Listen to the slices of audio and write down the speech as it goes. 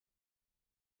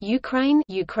Ukraine,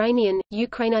 Ukrainian,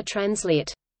 Ukraina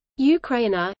translate.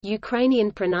 Ukraina,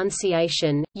 Ukrainian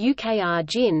pronunciation,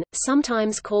 Ukrjin,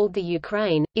 sometimes called the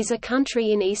Ukraine, is a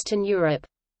country in Eastern Europe.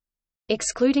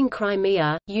 Excluding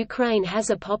Crimea, Ukraine has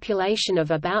a population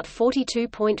of about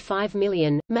 42.5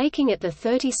 million, making it the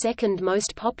 32nd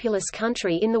most populous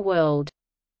country in the world.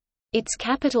 Its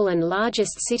capital and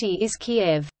largest city is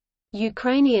Kiev.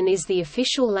 Ukrainian is the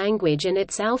official language and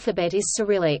its alphabet is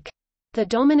Cyrillic. The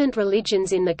dominant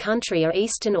religions in the country are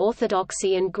Eastern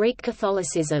Orthodoxy and Greek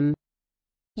Catholicism.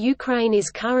 Ukraine is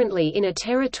currently in a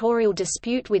territorial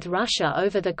dispute with Russia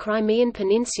over the Crimean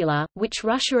Peninsula, which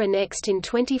Russia annexed in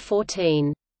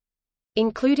 2014.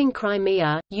 Including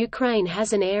Crimea, Ukraine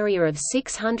has an area of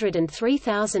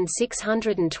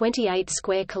 603,628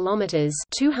 square kilometers,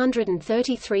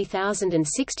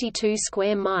 233,062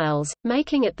 square miles,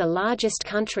 making it the largest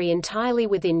country entirely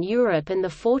within Europe and the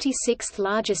 46th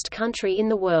largest country in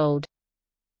the world.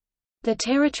 The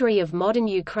territory of modern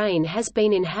Ukraine has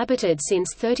been inhabited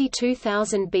since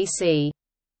 32,000 BC.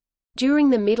 During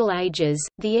the Middle Ages,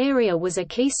 the area was a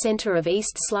key center of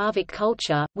East Slavic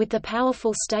culture, with the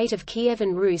powerful state of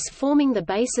Kievan Rus forming the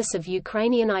basis of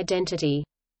Ukrainian identity.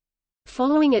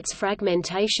 Following its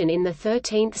fragmentation in the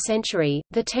 13th century,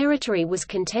 the territory was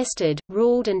contested,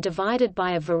 ruled and divided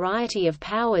by a variety of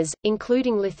powers,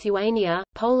 including Lithuania,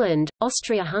 Poland,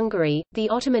 Austria-Hungary, the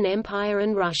Ottoman Empire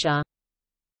and Russia.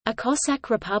 A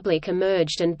Cossack republic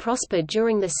emerged and prospered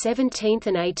during the 17th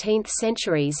and 18th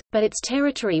centuries, but its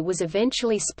territory was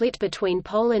eventually split between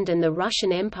Poland and the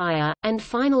Russian Empire, and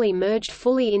finally merged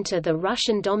fully into the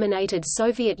Russian-dominated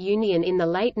Soviet Union in the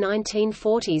late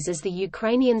 1940s as the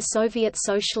Ukrainian Soviet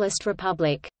Socialist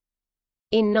Republic.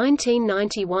 In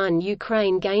 1991,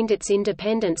 Ukraine gained its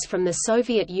independence from the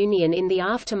Soviet Union in the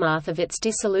aftermath of its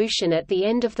dissolution at the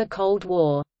end of the Cold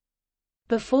War.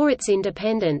 Before its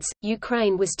independence,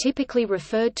 Ukraine was typically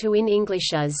referred to in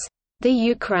English as the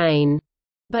Ukraine,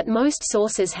 but most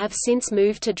sources have since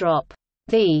moved to drop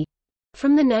the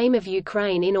from the name of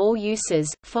Ukraine in all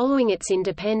uses. Following its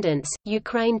independence,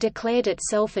 Ukraine declared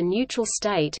itself a neutral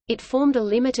state. It formed a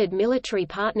limited military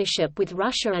partnership with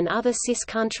Russia and other CIS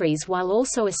countries while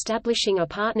also establishing a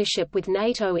partnership with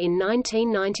NATO in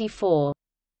 1994.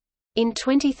 In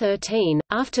 2013,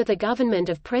 after the government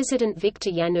of President Viktor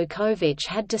Yanukovych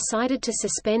had decided to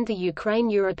suspend the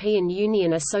Ukraine-European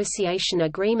Union Association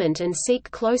Agreement and seek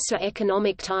closer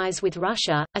economic ties with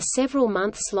Russia, a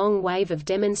several-months-long wave of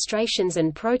demonstrations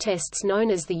and protests known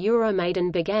as the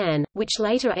Euromaidan began, which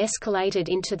later escalated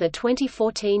into the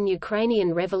 2014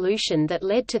 Ukrainian Revolution that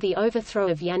led to the overthrow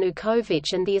of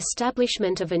Yanukovych and the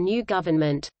establishment of a new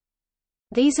government.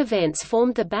 These events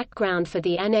formed the background for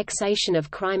the annexation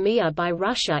of Crimea by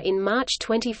Russia in March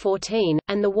 2014,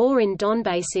 and the war in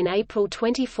Donbass in April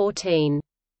 2014.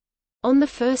 On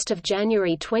 1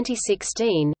 January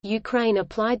 2016, Ukraine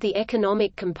applied the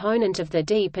economic component of the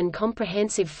Deep and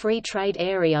Comprehensive Free Trade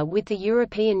Area with the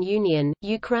European Union.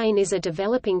 Ukraine is a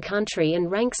developing country and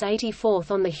ranks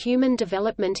 84th on the Human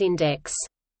Development Index.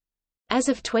 As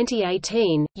of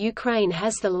 2018, Ukraine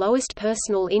has the lowest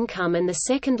personal income and the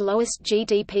second lowest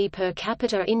GDP per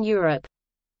capita in Europe.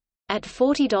 At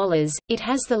 $40, it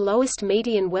has the lowest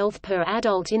median wealth per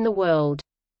adult in the world.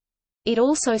 It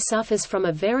also suffers from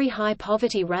a very high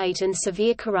poverty rate and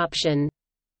severe corruption.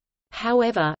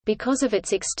 However, because of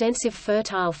its extensive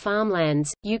fertile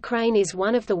farmlands, Ukraine is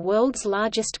one of the world's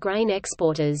largest grain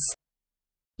exporters.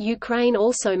 Ukraine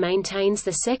also maintains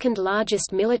the second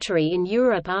largest military in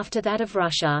Europe after that of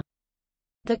Russia.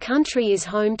 The country is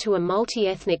home to a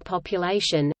multi-ethnic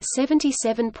population,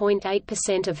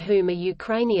 77.8% of whom are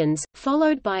Ukrainians,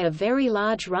 followed by a very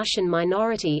large Russian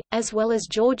minority, as well as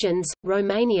Georgians,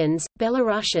 Romanians,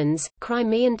 Belarusians,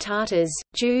 Crimean Tatars,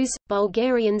 Jews,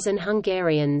 Bulgarians and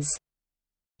Hungarians.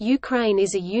 Ukraine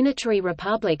is a unitary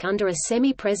republic under a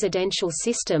semi-presidential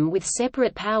system with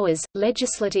separate powers,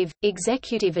 legislative,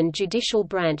 executive and judicial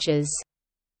branches.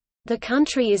 The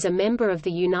country is a member of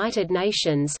the United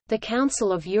Nations, the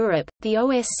Council of Europe, the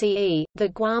OSCE, the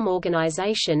Guam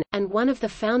Organization, and one of the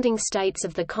founding states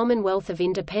of the Commonwealth of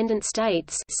Independent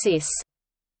States (CIS).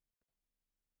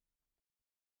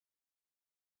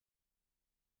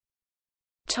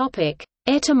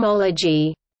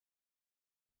 Etymology.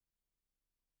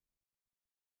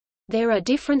 There are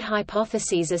different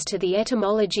hypotheses as to the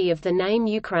etymology of the name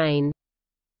Ukraine.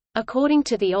 According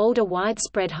to the older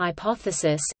widespread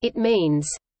hypothesis, it means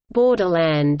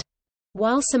borderland,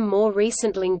 while some more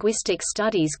recent linguistic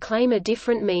studies claim a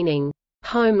different meaning,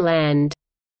 homeland,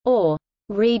 or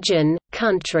region,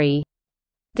 country.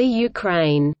 The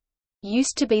Ukraine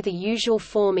used to be the usual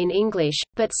form in English,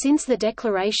 but since the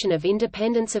declaration of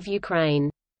independence of Ukraine,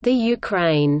 "the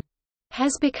Ukraine"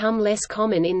 has become less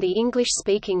common in the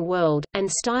English-speaking world,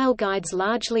 and style guides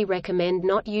largely recommend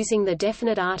not using the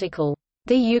definite article.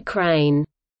 "The Ukraine"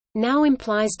 now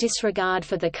implies disregard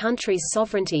for the country's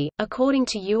sovereignty, according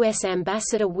to U.S.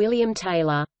 Ambassador William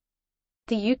Taylor.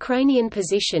 The Ukrainian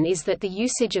position is that the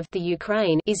usage of "the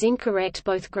Ukraine" is incorrect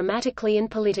both grammatically and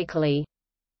politically.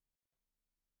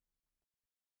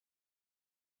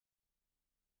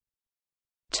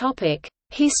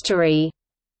 History.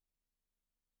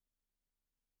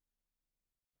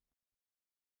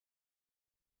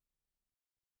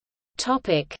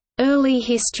 Early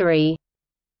history.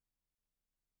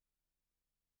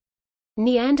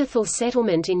 Neanderthal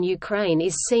settlement in Ukraine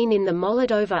is seen in the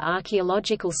Moldova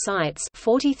archaeological sites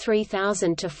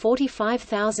 43,000 to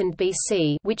 45,000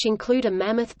 BC, which include a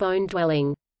mammoth bone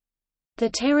dwelling. The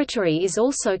territory is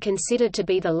also considered to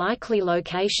be the likely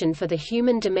location for the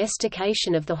human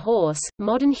domestication of the horse.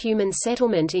 Modern human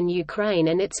settlement in Ukraine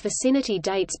and its vicinity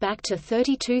dates back to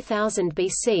 32,000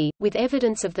 BC, with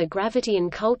evidence of the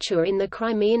Gravettian culture in the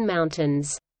Crimean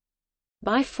Mountains.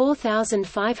 By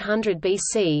 4500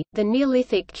 BC, the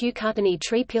Neolithic Cucutani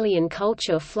Tripilian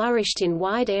culture flourished in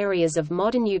wide areas of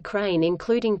modern Ukraine,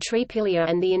 including Tripilia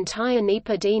and the entire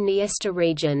Dnieper-Dniester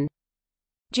region.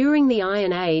 During the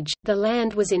Iron Age, the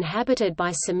land was inhabited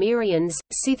by Cimmerians,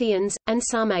 Scythians, and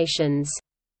Sarmatians.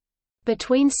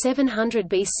 Between 700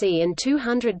 BC and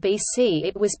 200 BC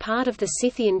it was part of the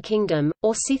Scythian kingdom,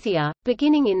 or Scythia.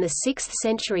 Beginning in the 6th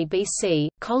century BC,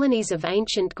 colonies of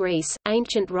ancient Greece,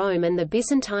 ancient Rome and the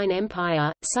Byzantine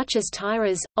Empire, such as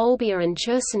Tyras, Olbia and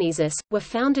Chersonesus, were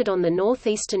founded on the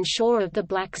northeastern shore of the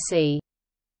Black Sea.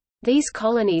 These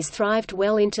colonies thrived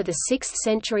well into the 6th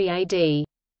century AD.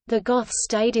 The Goths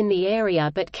stayed in the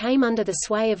area but came under the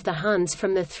sway of the Huns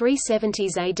from the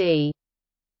 370s AD.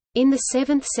 In the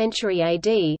 7th century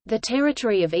AD, the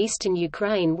territory of eastern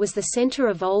Ukraine was the center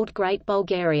of Old Great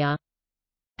Bulgaria.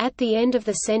 At the end of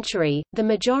the century, the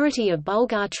majority of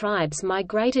Bulgar tribes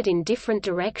migrated in different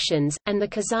directions, and the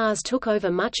Khazars took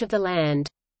over much of the land.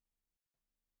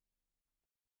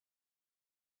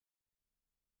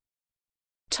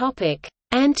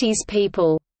 Antes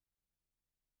people.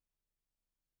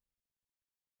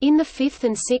 In the 5th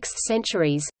and 6th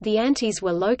centuries, the Antes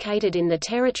were located in the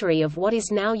territory of what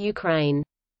is now Ukraine.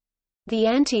 The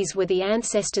Antes were the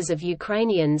ancestors of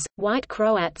Ukrainians, White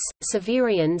Croats,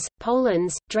 Severians,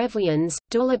 Polans, Drevlians,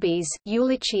 Dulabes,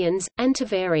 Ulichians, and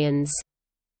Tavarians.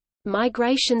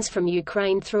 Migrations from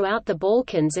Ukraine throughout the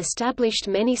Balkans established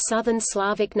many southern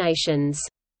Slavic nations.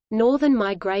 Northern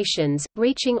migrations,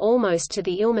 reaching almost to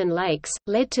the Ilmen Lakes,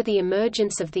 led to the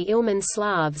emergence of the Ilmen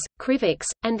Slavs, Krivichs,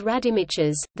 and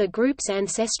Radimichs, the groups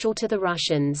ancestral to the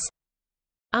Russians.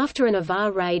 After an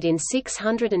Avar raid in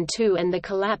 602 and the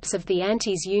collapse of the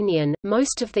Antes Union,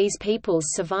 most of these peoples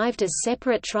survived as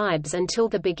separate tribes until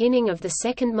the beginning of the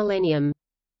second millennium.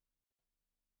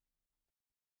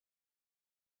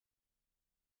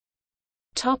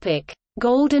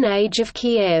 Golden Age of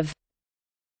Kiev.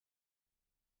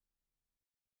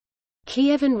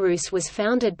 Kievan Rus was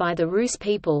founded by the Rus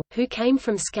people, who came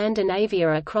from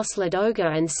Scandinavia across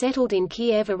Ladoga and settled in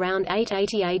Kiev around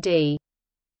 880 AD.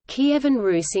 Kievan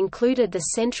Rus included the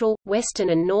central, western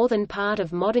and northern part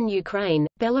of modern Ukraine,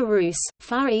 Belarus,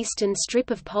 far eastern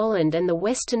strip of Poland and the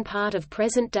western part of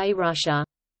present-day Russia.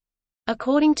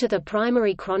 According to the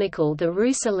primary chronicle, the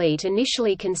Rus elite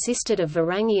initially consisted of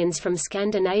Varangians from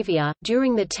Scandinavia.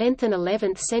 During the 10th and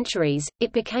 11th centuries,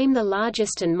 it became the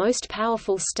largest and most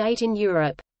powerful state in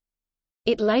Europe.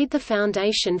 It laid the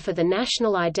foundation for the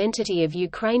national identity of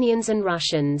Ukrainians and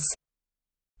Russians.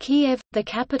 Kiev, the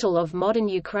capital of modern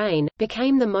Ukraine,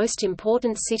 became the most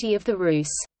important city of the Rus.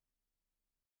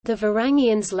 The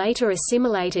Varangians later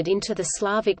assimilated into the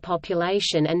Slavic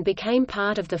population and became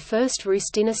part of the first Rus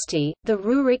dynasty, the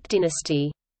Rurik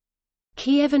dynasty.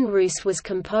 Kievan Rus was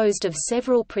composed of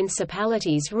several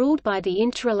principalities ruled by the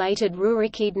interrelated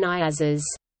Rurikid Nyazes,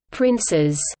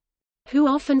 princes, who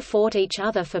often fought each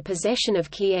other for possession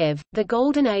of Kiev. The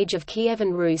Golden Age of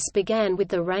Kievan Rus began with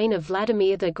the reign of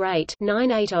Vladimir the Great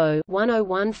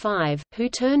 (980–1015), who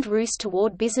turned Rus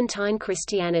toward Byzantine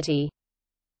Christianity.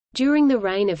 During the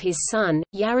reign of his son,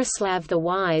 Yaroslav the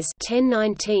Wise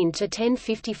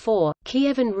 (1019–1054),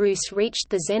 Kievan Rus reached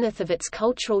the zenith of its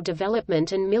cultural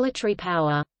development and military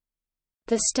power.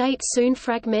 The state soon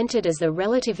fragmented as the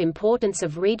relative importance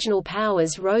of regional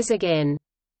powers rose again.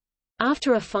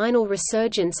 After a final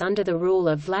resurgence under the rule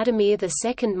of Vladimir II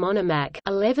Monomach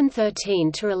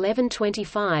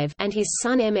 (1113–1125) and his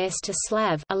son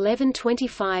Mstislav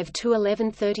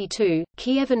 (1125–1132),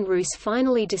 Kievan Rus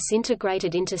finally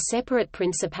disintegrated into separate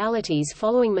principalities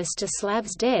following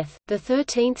Mstislav's death. The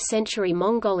 13th-century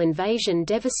Mongol invasion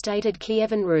devastated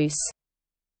Kievan Rus.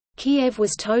 Kiev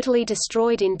was totally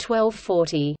destroyed in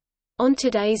 1240. On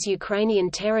today's Ukrainian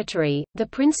territory, the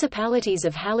principalities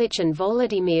of Halych and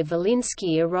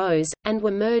Volodymyr-Volynski arose, and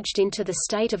were merged into the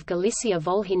state of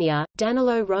Galicia-Volhynia.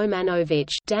 Danilo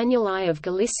Romanovich, Daniel I of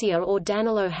Galicia or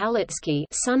Danilo Halitsky,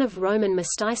 son of Roman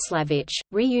Mstislavich,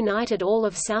 reunited all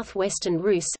of southwestern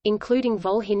Rus, including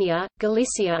Volhynia,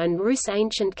 Galicia and Rus'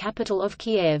 ancient capital of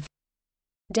Kiev.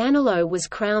 Danilo was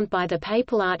crowned by the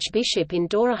papal archbishop in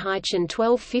Dorohych in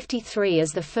 1253 as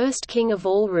the first king of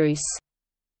all Rus.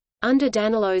 Under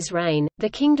Danilo's reign, the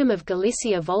Kingdom of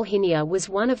Galicia-Volhynia was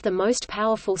one of the most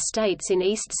powerful states in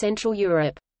East-Central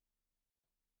Europe.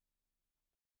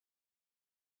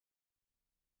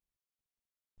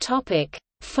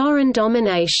 Foreign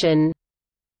domination.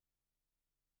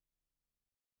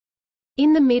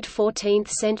 In the mid-14th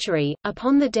century,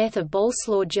 upon the death of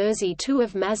Boleslaw Jerzy II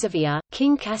of Mazovia,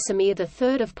 King Casimir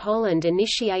III of Poland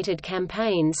initiated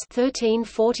campaigns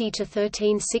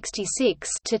 1340–1366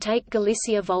 to take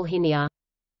Galicia-Volhynia.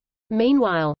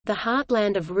 Meanwhile, the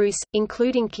heartland of Rus,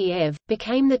 including Kiev,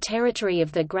 became the territory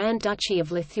of the Grand Duchy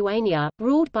of Lithuania,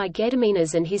 ruled by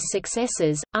Gediminas and his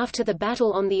successors, after the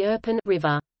battle on the Irpin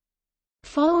River.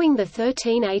 Following the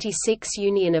 1386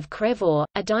 Union of Krevor,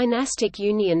 a dynastic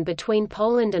union between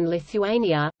Poland and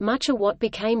Lithuania, much of what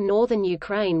became northern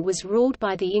Ukraine was ruled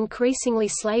by the increasingly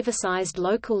Slavicized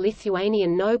local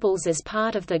Lithuanian nobles as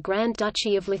part of the Grand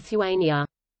Duchy of Lithuania.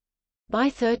 By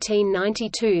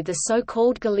 1392 the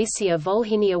so-called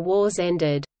Galicia-Volhynia Wars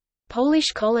ended.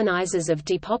 Polish colonizers of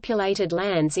depopulated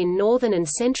lands in northern and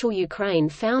central Ukraine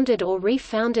founded or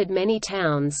refounded many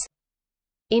towns.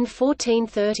 In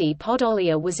 1430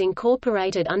 Podolia was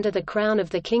incorporated under the crown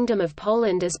of the Kingdom of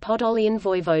Poland as Podolian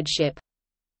voivodeship.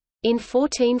 In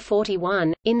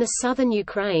 1441, in the southern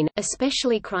Ukraine,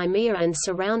 especially Crimea and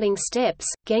surrounding steppes,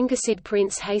 Genghis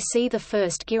Prince Haysi I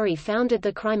Giri founded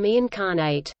the Crimean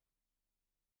Khanate.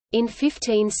 In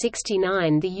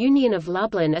 1569 the Union of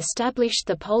Lublin established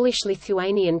the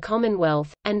Polish-Lithuanian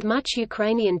Commonwealth, and much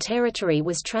Ukrainian territory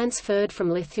was transferred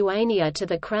from Lithuania to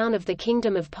the Crown of the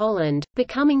Kingdom of Poland,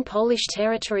 becoming Polish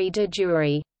territory de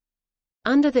jure.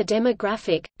 Under the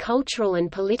demographic, cultural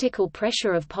and political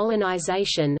pressure of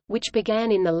Polonization, which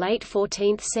began in the late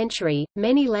 14th century,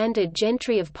 many landed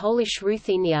gentry of Polish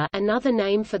Ruthenia, another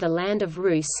name for the land of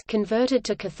Rus, converted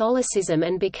to Catholicism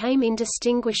and became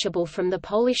indistinguishable from the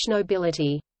Polish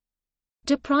nobility.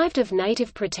 Deprived of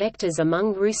native protectors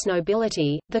among Rus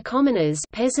nobility, the commoners,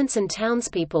 peasants and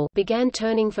townspeople, began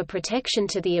turning for protection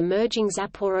to the emerging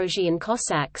Zaporozhian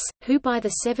Cossacks, who by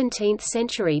the 17th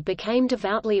century became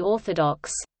devoutly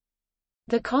Orthodox.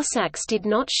 The Cossacks did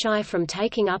not shy from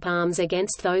taking up arms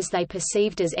against those they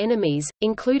perceived as enemies,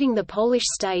 including the Polish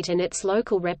state and its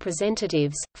local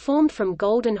representatives, formed from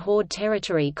Golden Horde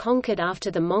territory conquered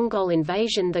after the Mongol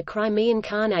invasion. The Crimean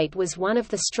Khanate was one of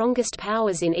the strongest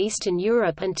powers in Eastern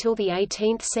Europe until the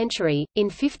 18th century. In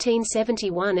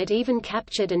 1571 it even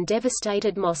captured and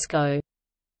devastated Moscow.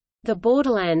 The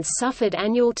borderlands suffered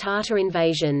annual Tatar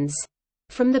invasions.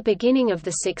 From the beginning of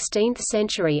the 16th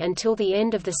century until the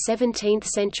end of the 17th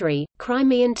century,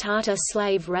 Crimean Tatar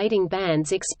slave raiding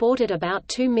bands exported about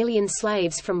 2 million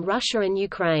slaves from Russia and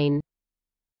Ukraine.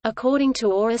 According to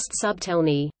Orest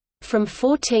Subtelny, from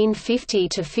 1450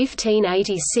 to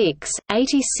 1586,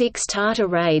 86 Tatar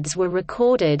raids were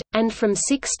recorded, and from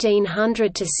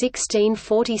 1600 to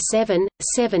 1647,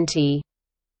 70.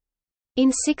 In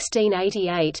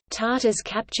 1688, Tatars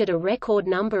captured a record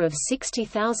number of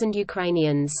 60,000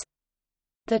 Ukrainians.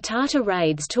 The Tatar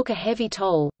raids took a heavy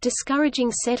toll,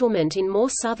 discouraging settlement in more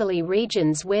southerly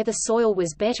regions where the soil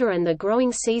was better and the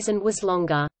growing season was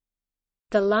longer.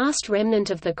 The last remnant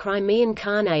of the Crimean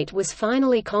Khanate was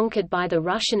finally conquered by the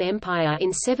Russian Empire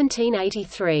in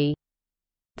 1783.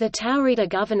 The Taurida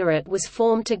Governorate was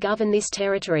formed to govern this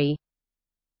territory.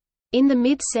 In the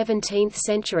mid-17th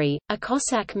century, a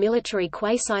Cossack military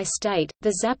quasi-state,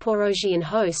 the Zaporozhian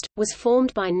host, was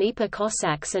formed by Dnieper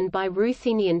Cossacks and by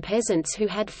Ruthenian peasants who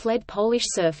had fled Polish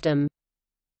serfdom.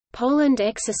 Poland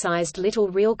exercised little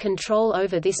real control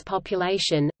over this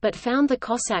population, but found the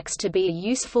Cossacks to be a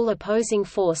useful opposing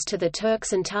force to the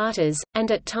Turks and Tatars,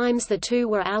 and at times the two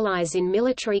were allies in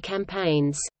military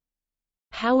campaigns.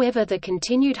 However, the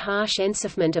continued harsh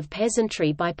enslavement of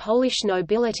peasantry by Polish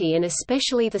nobility and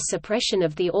especially the suppression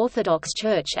of the Orthodox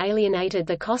Church alienated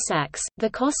the Cossacks. The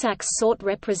Cossacks sought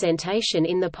representation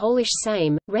in the Polish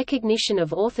Sejm, recognition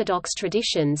of Orthodox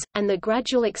traditions, and the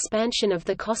gradual expansion of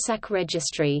the Cossack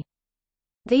registry.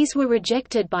 These were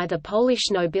rejected by the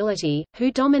Polish nobility,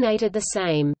 who dominated the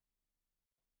Sejm.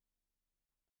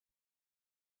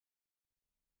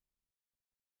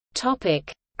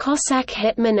 Cossack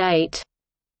Hetmanate.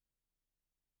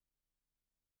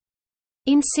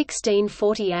 In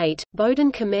 1648,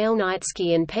 Bohdan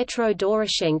Khmelnytsky and Petro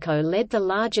Doroshenko led the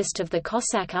largest of the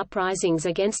Cossack uprisings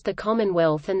against the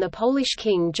Commonwealth and the Polish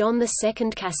king John II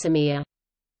Casimir.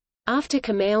 After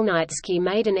Khmelnytsky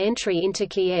made an entry into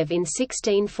Kiev in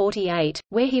 1648,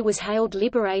 where he was hailed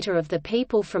liberator of the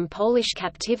people from Polish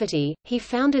captivity, he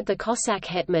founded the Cossack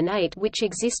Hetmanate, which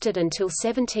existed until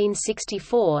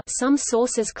 1764, some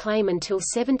sources claim until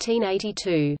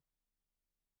 1782.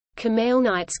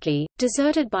 Khmelnytsky,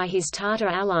 deserted by his Tatar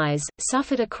allies,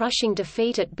 suffered a crushing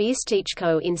defeat at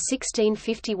Biestichko in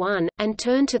 1651, and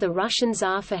turned to the Russian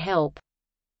Tsar for help.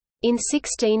 In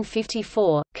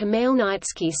 1654,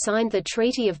 Khmelnytsky signed the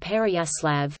Treaty of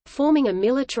Pereyaslav, forming a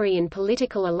military and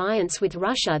political alliance with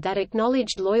Russia that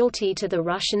acknowledged loyalty to the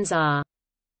Russian Tsar.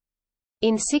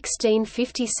 In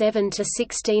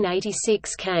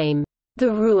 1657–1686 came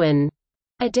the Ruin,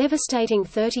 a devastating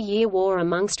 30-year war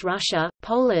amongst Russia,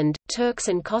 Poland, Turks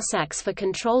and Cossacks for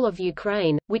control of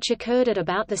Ukraine, which occurred at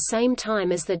about the same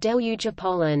time as the Deluge of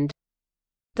Poland.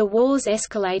 The wars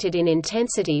escalated in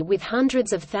intensity with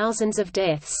hundreds of thousands of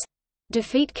deaths.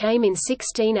 Defeat came in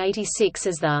 1686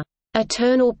 as the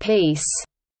 «eternal peace»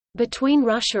 between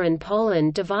Russia and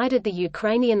Poland divided the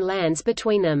Ukrainian lands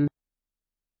between them.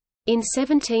 In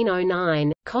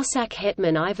 1709, Cossack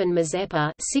hetman Ivan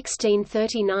Mazepa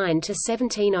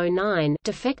 (1639–1709)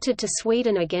 defected to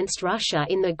Sweden against Russia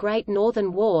in the Great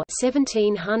Northern War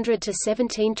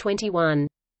 (1700–1721).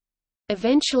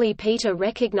 Eventually Peter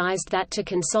recognized that to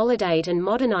consolidate and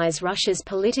modernize Russia's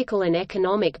political and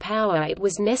economic power it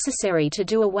was necessary to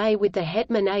do away with the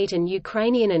hetmanate and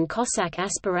Ukrainian and Cossack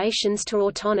aspirations to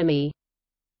autonomy.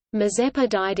 Mazepa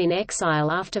died in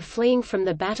exile after fleeing from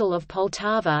the Battle of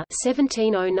Poltava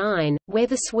 1709, where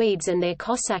the Swedes and their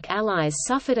Cossack allies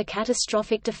suffered a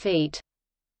catastrophic defeat.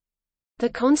 The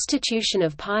Constitution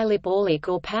of Pilip Orlik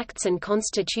or Pacts and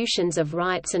Constitutions of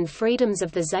Rights and Freedoms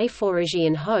of the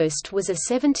Zaporožian Host was a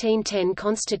 1710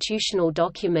 constitutional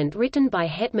document written by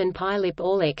Hetman Pilip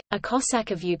Orlik, a Cossack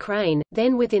of Ukraine,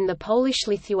 then within the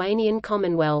Polish-Lithuanian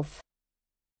Commonwealth.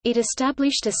 It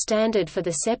established a standard for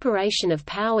the separation of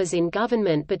powers in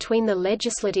government between the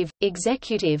legislative,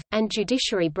 executive, and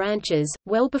judiciary branches,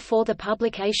 well before the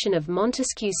publication of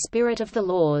Montesquieu's Spirit of the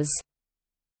Laws.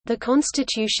 The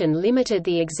constitution limited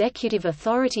the executive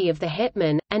authority of the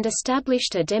hetman, and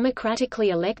established a democratically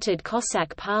elected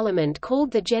Cossack parliament called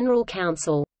the General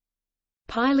Council.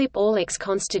 Pilip Orlik's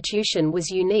constitution was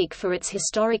unique for its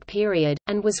historic period,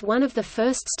 and was one of the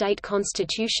first state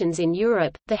constitutions in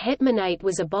Europe. The hetmanate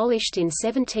was abolished in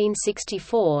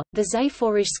 1764, the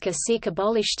Zaporozhska Sich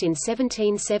abolished in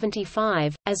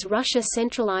 1775, as Russia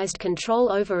centralized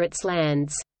control over its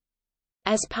lands.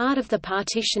 As part of the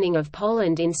partitioning of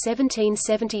Poland in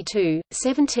 1772,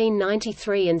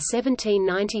 1793 and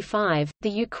 1795, the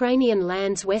Ukrainian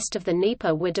lands west of the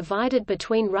Dnieper were divided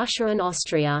between Russia and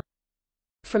Austria.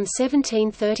 From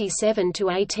 1737 to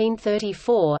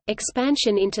 1834,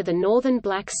 expansion into the northern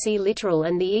Black Sea littoral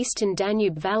and the eastern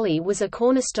Danube Valley was a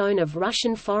cornerstone of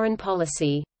Russian foreign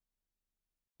policy.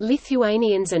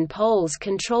 Lithuanians and Poles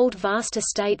controlled vast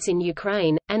estates in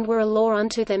Ukraine, and were a law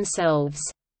unto themselves.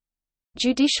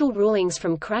 Judicial rulings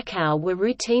from Krakow were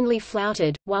routinely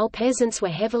flouted, while peasants were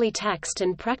heavily taxed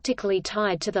and practically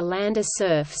tied to the land as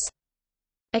serfs.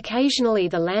 Occasionally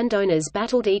the landowners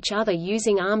battled each other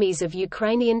using armies of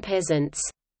Ukrainian peasants.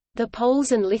 The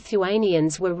Poles and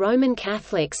Lithuanians were Roman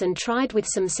Catholics and tried with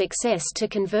some success to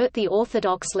convert the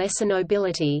Orthodox lesser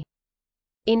nobility.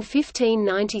 In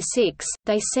 1596,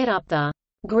 they set up the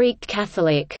Greek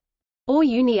Catholic or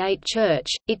Uniate Church.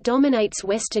 It dominates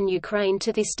western Ukraine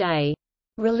to this day.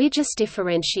 Religious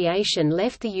differentiation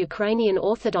left the Ukrainian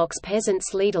Orthodox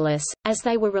peasants leaderless, as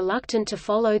they were reluctant to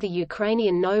follow the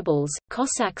Ukrainian nobles.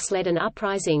 Cossacks led an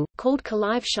uprising, called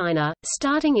Kalievshchina,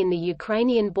 starting in the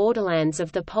Ukrainian borderlands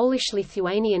of the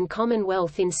Polish-Lithuanian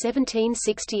Commonwealth in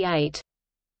 1768.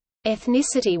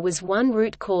 Ethnicity was one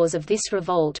root cause of this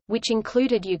revolt, which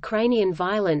included Ukrainian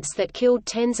violence that killed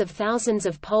tens of thousands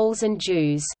of Poles and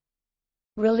Jews.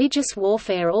 Religious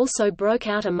warfare also broke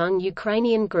out among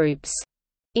Ukrainian groups.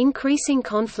 Increasing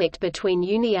conflict between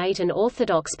Uniate and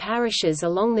Orthodox parishes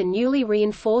along the newly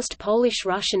reinforced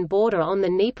Polish-Russian border on the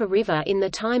Dnieper River in the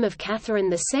time of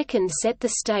Catherine II set the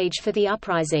stage for the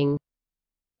uprising.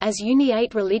 As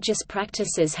Uniate religious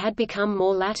practices had become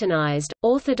more Latinized,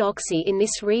 Orthodoxy in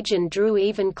this region drew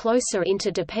even closer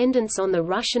into dependence on the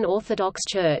Russian Orthodox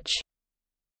Church.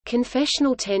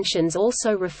 Confessional tensions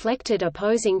also reflected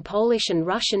opposing Polish and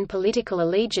Russian political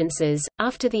allegiances.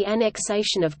 After the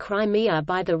annexation of Crimea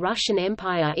by the Russian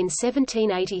Empire in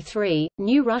 1783,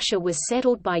 New Russia was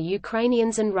settled by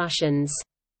Ukrainians and Russians.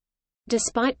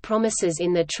 Despite promises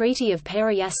in the Treaty of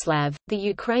Pereyaslav, the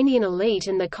Ukrainian elite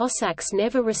and the Cossacks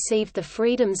never received the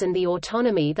freedoms and the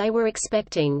autonomy they were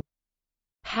expecting.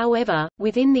 However,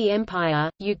 within the empire,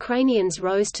 Ukrainians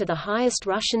rose to the highest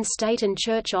Russian state and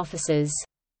church offices.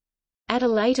 At a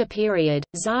later period,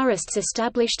 Tsarists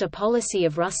established a policy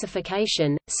of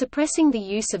Russification, suppressing the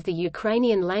use of the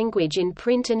Ukrainian language in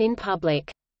print and in public.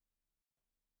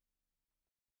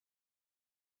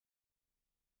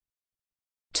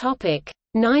 Topic: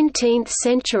 19th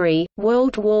century,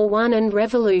 World War I and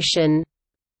Revolution.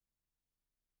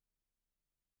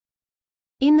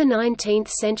 In the 19th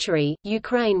century,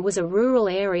 Ukraine was a rural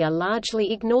area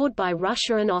largely ignored by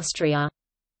Russia and Austria.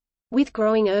 With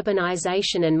growing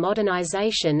urbanization and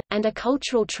modernization, and a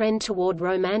cultural trend toward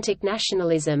romantic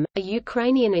nationalism, a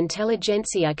Ukrainian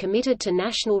intelligentsia committed to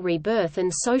national rebirth and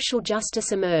social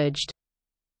justice emerged.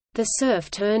 The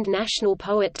serf-turned-national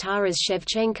poet Taras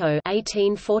Shevchenko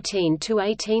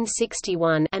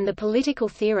 (1814–1861) and the political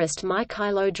theorist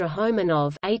Mikhailo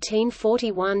Drahomanov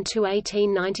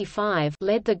 (1841–1895)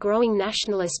 led the growing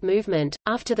nationalist movement.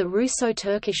 After the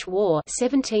Russo-Turkish War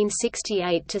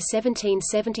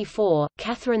 (1768–1774),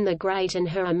 Catherine the Great and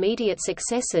her immediate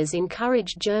successors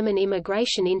encouraged German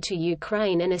immigration into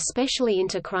Ukraine and especially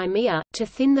into Crimea, to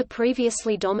thin the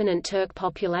previously dominant Turk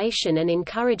population and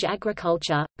encourage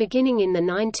agriculture. Beginning in the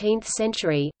 19th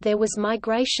century, there was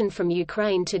migration from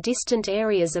Ukraine to distant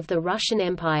areas of the Russian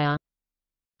Empire.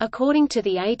 According to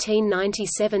the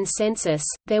 1897 census,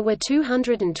 there were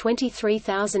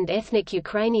 223,000 ethnic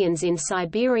Ukrainians in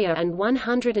Siberia and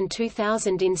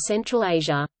 102,000 in Central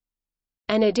Asia.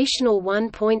 An additional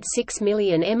 1.6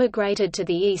 million emigrated to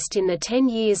the east in the 10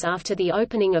 years after the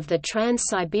opening of the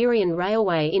Trans-Siberian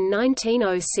Railway in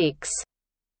 1906.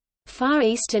 Far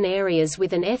Eastern areas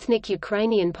with an ethnic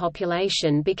Ukrainian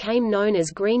population became known as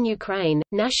Green Ukraine.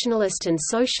 Nationalist and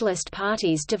socialist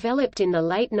parties developed in the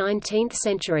late 19th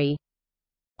century.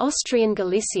 Austrian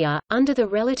Galicia, under the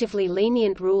relatively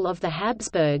lenient rule of the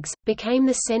Habsburgs, became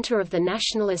the center of the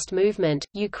nationalist movement.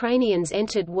 Ukrainians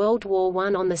entered World War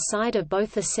I on the side of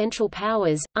both the Central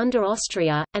Powers, under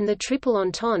Austria, and the Triple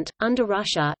Entente, under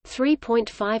Russia.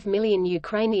 3.5 million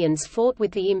Ukrainians fought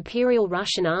with the Imperial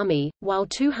Russian Army, while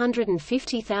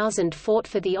 250,000 fought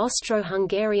for the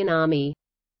Austro-Hungarian Army.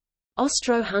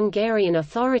 Austro-Hungarian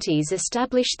authorities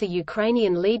established the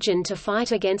Ukrainian Legion to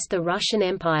fight against the Russian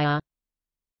Empire.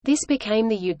 This became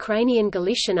the Ukrainian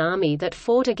Galician Army that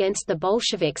fought against the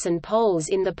Bolsheviks and Poles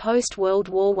in the post-World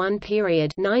War I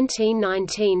period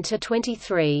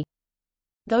 1919–23.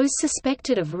 Those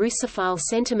suspected of Russophile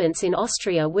sentiments in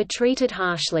Austria were treated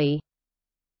harshly.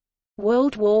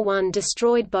 World War I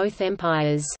destroyed both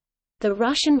empires. The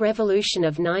Russian Revolution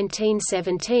of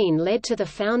 1917 led to the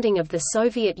founding of the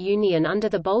Soviet Union under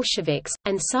the Bolsheviks,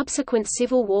 and subsequent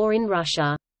civil war in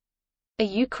Russia. A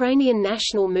Ukrainian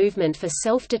national movement for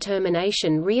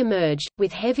self-determination re-emerged,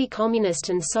 with heavy communist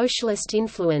and socialist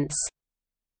influence.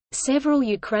 Several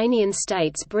Ukrainian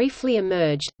states briefly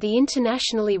emerged. The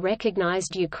internationally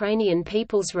recognized Ukrainian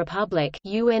People's Republic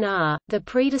 (UNR), the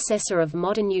predecessor of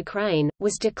modern Ukraine,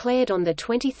 was declared on the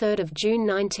 23rd of June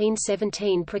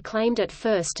 1917, proclaimed at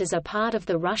first as a part of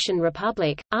the Russian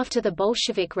Republic. After the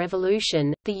Bolshevik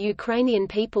Revolution, the Ukrainian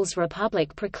People's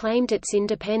Republic proclaimed its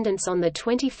independence on the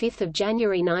 25th of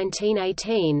January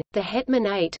 1918. The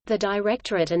Hetmanate, the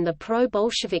Directorate and the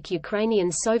pro-Bolshevik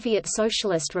Ukrainian Soviet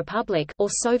Socialist Republic or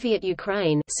Soviet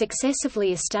Ukraine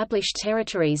successively established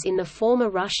territories in the former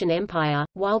Russian Empire,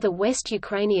 while the West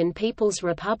Ukrainian People's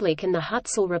Republic and the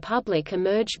Hutzal Republic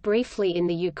emerged briefly in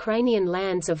the Ukrainian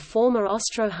lands of former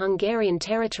Austro-Hungarian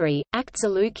territory. Act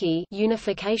Zluky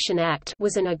Unification Act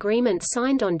was an agreement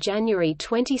signed on January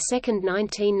 22,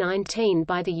 1919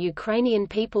 by the Ukrainian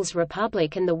People's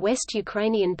Republic and the West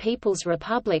Ukrainian People's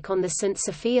Republic on the St.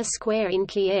 Sophia Square in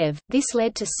Kiev. This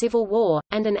led to civil war,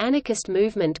 and an anarchist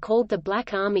movement called the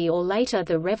Black Army, or later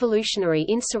the Revolutionary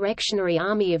Insurrectionary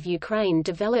Army of Ukraine,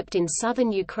 developed in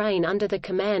southern Ukraine under the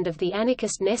command of the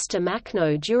anarchist Nestor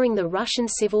Makhno during the Russian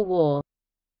Civil War.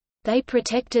 They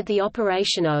protected the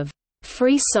operation of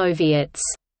Free Soviets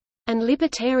and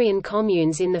libertarian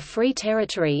communes in the Free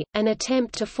Territory, an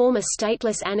attempt to form a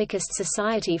stateless anarchist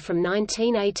society from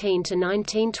 1918 to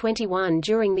 1921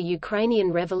 during the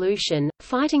Ukrainian Revolution,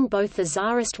 fighting both the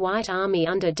Tsarist White Army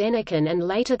under Denikin and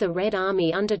later the Red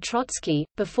Army under Trotsky,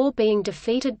 before being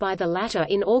defeated by the latter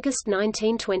in August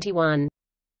 1921.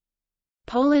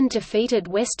 Poland defeated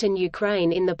Western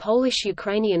Ukraine in the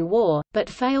Polish-Ukrainian War, but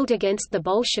failed against the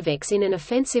Bolsheviks in an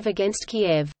offensive against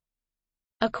Kiev.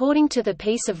 According to the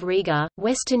Peace of Riga,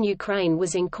 Western Ukraine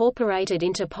was incorporated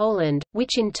into Poland,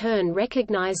 which in turn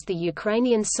recognized the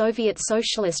Ukrainian Soviet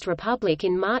Socialist Republic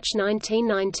in March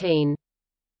 1919.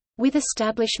 With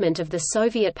establishment of the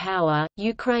Soviet power,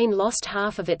 Ukraine lost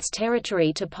half of its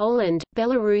territory to Poland,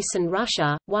 Belarus and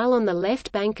Russia, while on the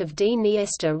left bank of the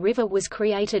Dniester River was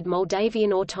created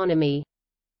Moldavian autonomy.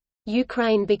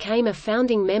 Ukraine became a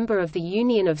founding member of the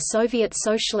Union of Soviet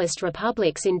Socialist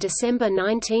Republics in December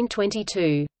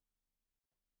 1922.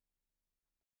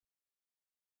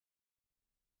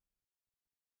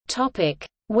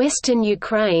 Western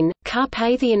Ukraine,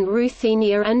 Carpathian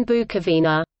Ruthenia and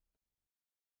Bukovina.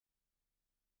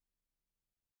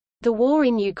 The war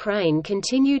in Ukraine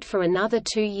continued for another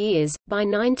 2 years. By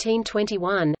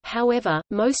 1921, however,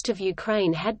 most of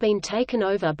Ukraine had been taken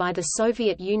over by the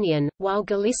Soviet Union, while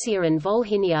Galicia and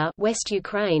Volhynia, West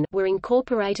Ukraine, were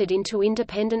incorporated into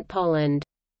independent Poland.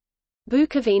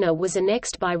 Bukovina was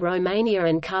annexed by Romania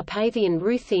and Carpathian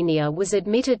Ruthenia was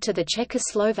admitted to the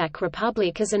Czechoslovak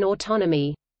Republic as an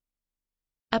autonomy.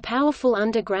 A powerful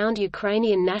underground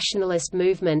Ukrainian nationalist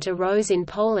movement arose in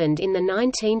Poland in the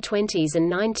 1920s and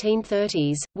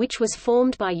 1930s, which was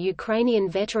formed by Ukrainian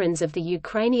veterans of the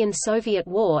Ukrainian-Soviet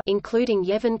War including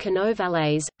Yevhen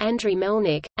Konovalets, Andriy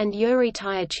Melnik, and Yuri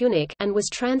Tyatunik, and was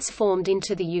transformed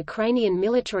into the Ukrainian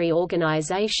Military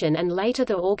Organization and later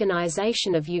the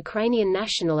Organization of Ukrainian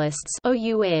Nationalists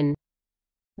 (OUN).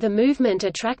 The movement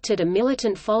attracted a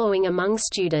militant following among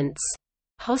students.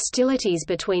 Hostilities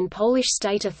between Polish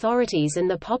state authorities and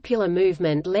the popular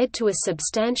movement led to a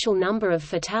substantial number of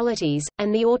fatalities,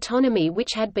 and the autonomy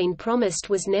which had been promised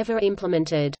was never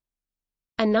implemented.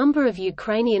 A number of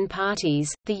Ukrainian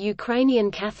parties, the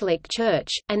Ukrainian Catholic Church,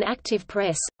 an active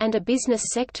press, and a business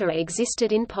sector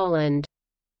existed in Poland.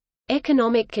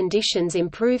 Economic conditions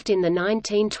improved in the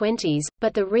 1920s,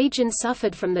 but the region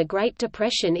suffered from the Great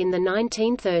Depression in the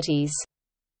 1930s.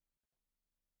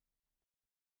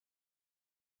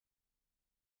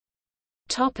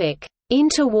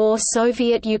 Interwar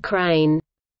Soviet Ukraine.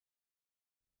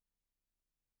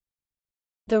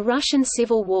 The Russian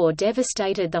Civil War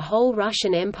devastated the whole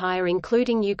Russian Empire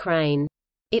including Ukraine.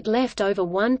 It left over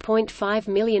 1.5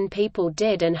 million people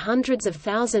dead and hundreds of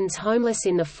thousands homeless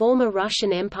in the former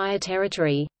Russian Empire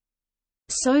territory.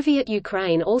 Soviet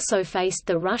Ukraine also faced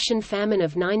the Russian famine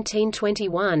of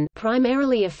 1921,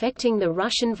 primarily affecting the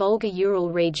Russian Volga-Ural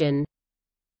region.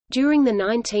 During the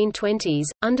 1920s,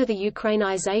 under the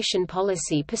Ukrainization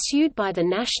policy pursued by the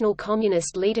National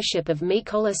Communist leadership of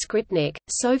Mykola Skripnik,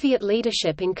 Soviet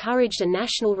leadership encouraged a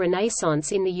national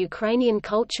renaissance in the Ukrainian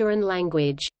culture and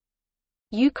language.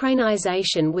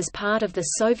 Ukrainization was part of the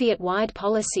Soviet-wide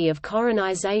policy of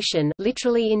koronization,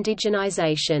 literally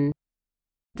indigenization.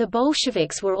 The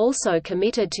Bolsheviks were also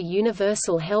committed to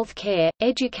universal health care,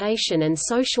 education and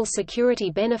social security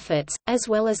benefits, as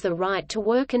well as the right to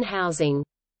work and housing.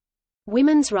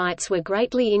 Women's rights were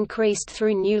greatly increased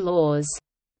through new laws.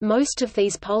 Most of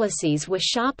these policies were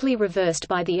sharply reversed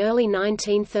by the early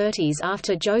 1930s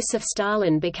after Joseph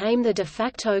Stalin became the de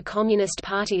facto Communist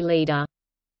Party leader.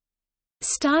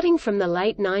 Starting from the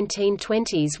late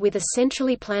 1920s with a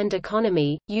centrally planned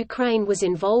economy, Ukraine was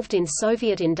involved in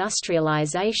Soviet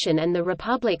industrialization and the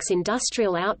republic's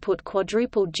industrial output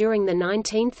quadrupled during the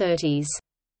 1930s.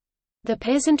 The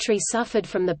peasantry suffered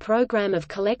from the program of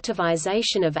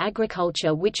collectivization of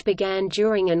agriculture which began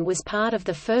during and was part of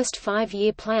the first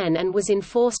five-year plan and was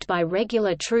enforced by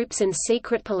regular troops and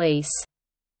secret police.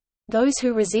 Those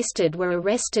who resisted were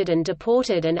arrested and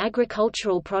deported and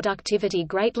agricultural productivity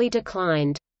greatly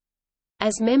declined.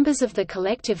 As members of the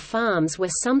collective farms were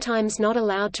sometimes not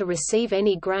allowed to receive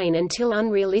any grain until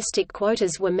unrealistic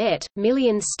quotas were met,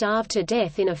 millions starved to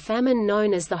death in a famine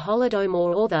known as the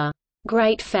Holodomor or the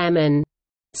Great Famine.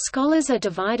 Scholars are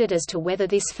divided as to whether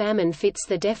this famine fits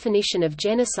the definition of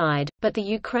genocide, but the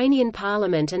Ukrainian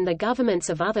parliament and the governments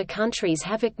of other countries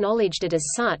have acknowledged it as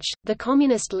such. The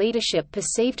communist leadership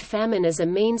perceived famine as a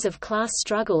means of class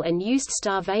struggle and used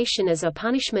starvation as a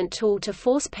punishment tool to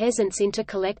force peasants into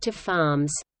collective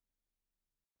farms.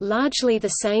 Largely the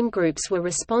same groups were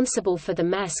responsible for the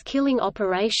mass killing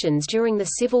operations during the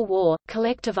Civil War,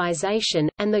 collectivization,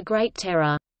 and the Great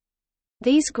Terror.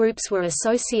 These groups were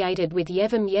associated with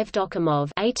Yevhem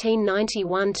Yevdokimov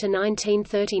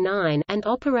 (1891–1939) and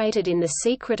operated in the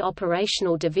Secret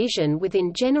Operational Division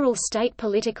within General State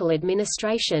Political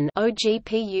Administration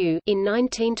 (OGPU) in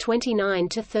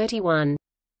 1929–31.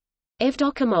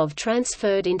 Evdokimov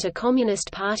transferred into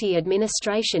Communist Party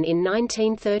administration in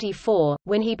 1934,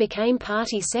 when he became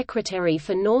party secretary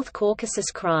for North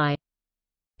Caucasus Krai.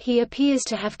 He appears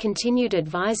to have continued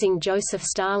advising Joseph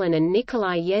Stalin and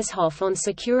Nikolai Yezhov on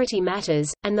security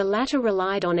matters, and the latter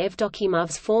relied on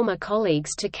Evdokimov's former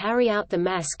colleagues to carry out the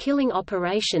mass-killing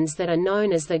operations that are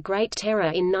known as the Great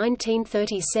Terror in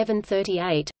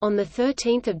 1937–38. On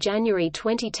 13 January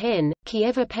 2010,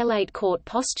 Kiev Appellate Court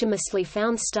posthumously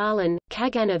found Stalin,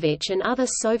 Kaganovich and other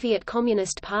Soviet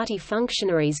Communist Party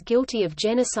functionaries guilty of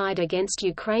genocide against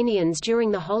Ukrainians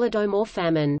during the Holodomor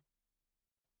famine.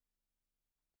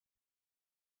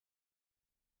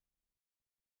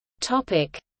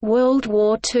 World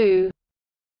War II.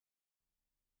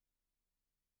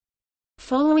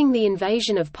 Following the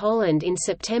invasion of Poland in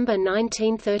September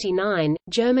 1939,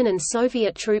 German and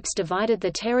Soviet troops divided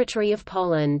the territory of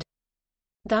Poland.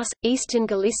 Thus, Eastern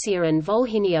Galicia and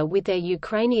Volhynia with their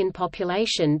Ukrainian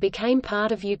population became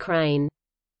part of Ukraine.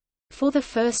 For the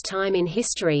first time in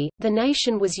history, the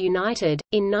nation was united.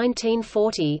 In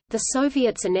 1940, the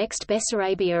Soviets annexed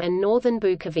Bessarabia and northern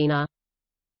Bukovina.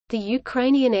 The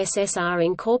Ukrainian SSR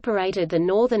incorporated the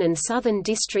northern and southern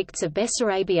districts of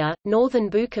Bessarabia, northern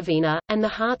Bukovina, and the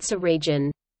Hartsa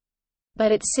region.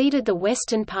 But it ceded the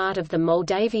western part of the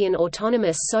Moldavian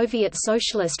Autonomous Soviet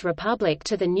Socialist Republic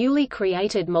to the newly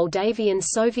created Moldavian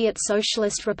Soviet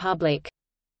Socialist Republic.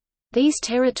 These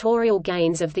territorial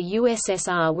gains of the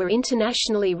USSR were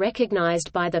internationally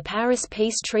recognized by the Paris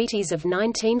Peace Treaties of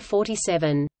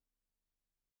 1947.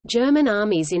 German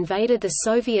armies invaded the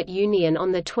Soviet Union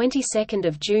on the 22nd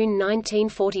of June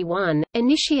 1941,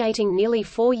 initiating nearly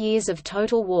 4 years of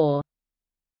total war.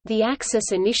 The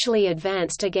Axis initially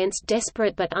advanced against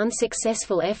desperate but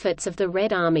unsuccessful efforts of the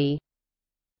Red Army.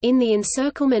 In the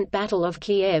encirclement Battle of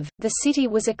Kiev, the city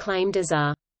was acclaimed as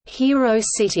a hero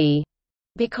city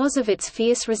because of its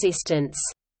fierce resistance.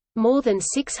 More than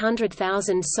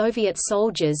 600,000 Soviet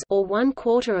soldiers, or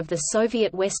 1/4 of the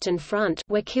Soviet Western Front,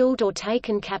 were killed or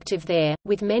taken captive there,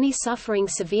 with many suffering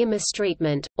severe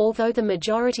mistreatment. Although the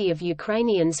majority of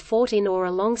Ukrainians fought in or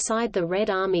alongside the Red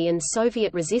Army and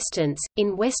Soviet resistance,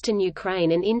 in western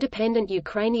Ukraine an independent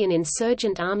Ukrainian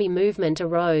insurgent army movement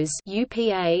arose.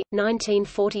 UPA,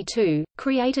 1942,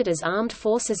 created as Armed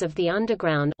Forces of the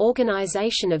Underground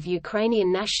Organization of Ukrainian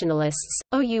Nationalists,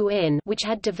 OUN, which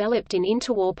had developed in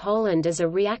interwar Poland as a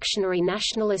reactionary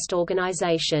nationalist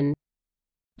organization.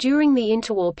 During the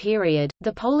interwar period,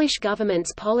 the Polish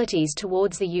government's policies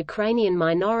towards the Ukrainian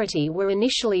minority were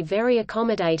initially very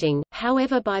accommodating,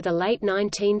 however by the late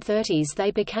 1930s they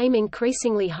became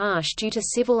increasingly harsh due to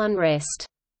civil unrest.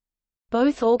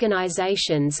 Both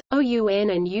organizations, OUN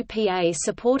and UPA,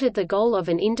 supported the goal of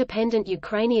an independent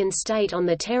Ukrainian state on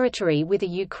the territory with a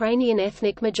Ukrainian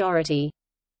ethnic majority.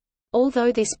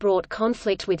 Although this brought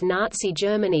conflict with Nazi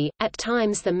Germany, at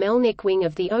times the Melnik wing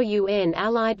of the OUN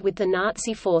allied with the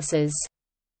Nazi forces.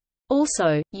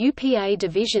 Also, UPA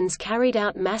divisions carried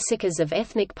out massacres of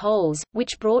ethnic Poles,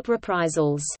 which brought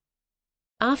reprisals.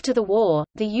 After the war,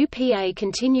 the UPA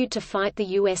continued to fight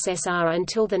the USSR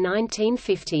until the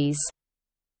 1950s.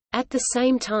 At the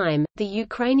same time, the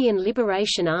Ukrainian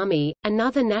Liberation Army,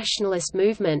 another nationalist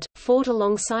movement, fought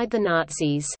alongside the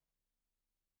Nazis.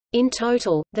 In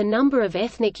total, the number of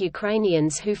ethnic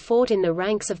Ukrainians who fought in the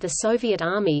ranks of the Soviet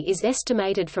Army is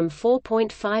estimated from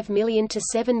 4.5 million to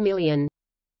 7 million.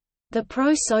 The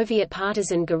pro-Soviet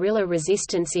partisan guerrilla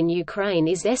resistance in Ukraine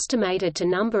is estimated to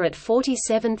number at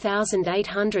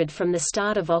 47,800 from the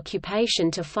start of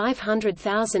occupation to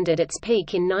 500,000 at its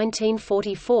peak in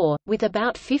 1944, with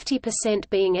about 50%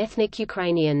 being ethnic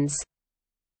Ukrainians.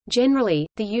 Generally,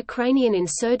 the Ukrainian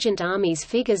insurgent army's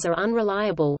figures are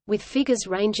unreliable, with figures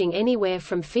ranging anywhere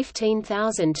from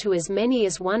 15,000 to as many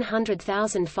as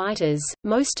 100,000 fighters.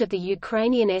 Most of the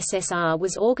Ukrainian SSR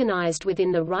was organized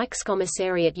within the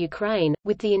Reichskommissariat Ukraine,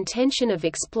 with the intention of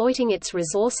exploiting its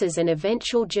resources and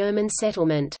eventual German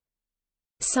settlement.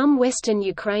 Some Western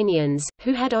Ukrainians,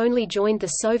 who had only joined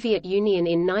the Soviet Union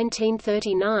in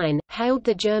 1939, hailed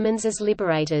the Germans as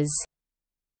liberators.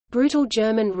 Brutal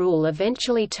German rule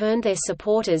eventually turned their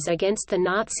supporters against the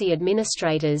Nazi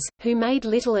administrators, who made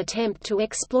little attempt to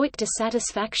exploit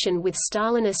dissatisfaction with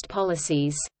Stalinist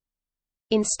policies.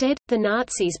 Instead, the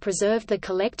Nazis preserved the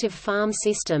collective farm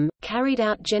system, carried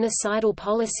out genocidal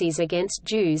policies against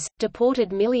Jews,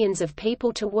 deported millions of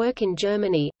people to work in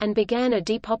Germany, and began a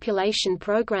depopulation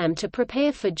program to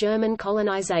prepare for German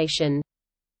colonization.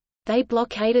 They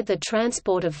blockaded the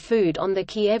transport of food on the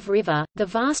Kiev River. The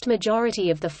vast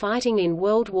majority of the fighting in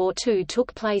World War II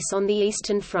took place on the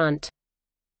Eastern Front.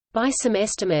 By some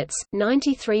estimates,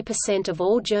 93% of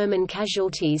all German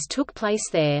casualties took place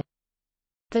there.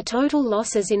 The total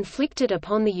losses inflicted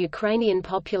upon the Ukrainian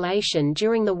population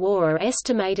during the war are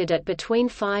estimated at between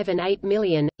 5 and 8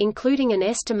 million, including an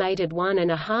estimated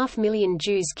 1.5 million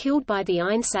Jews killed by the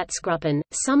Einsatzgruppen,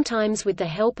 sometimes with the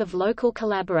help of local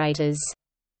collaborators.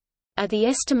 Of the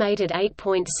estimated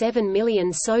 8.7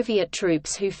 million Soviet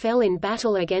troops who fell in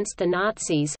battle against the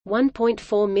Nazis,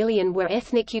 1.4 million were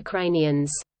ethnic Ukrainians.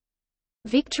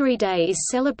 Victory Day is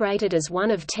celebrated as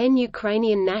one of 10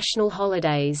 Ukrainian national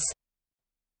holidays.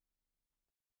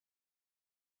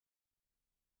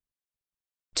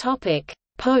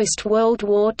 Post-World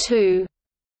War II.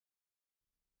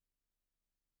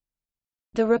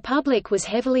 The Republic was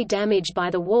heavily damaged by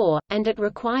the war, and it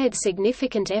required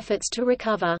significant efforts to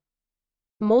recover.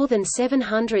 More than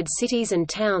 700 cities and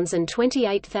towns and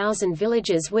 28,000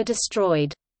 villages were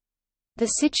destroyed. The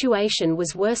situation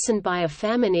was worsened by a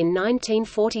famine in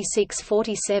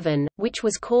 1946–47, which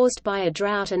was caused by a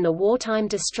drought and the wartime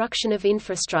destruction of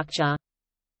infrastructure.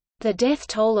 The death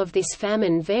toll of this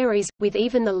famine varies, with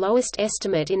even the lowest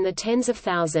estimate in the tens of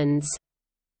thousands.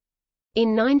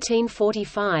 In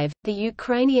 1945, the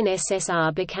Ukrainian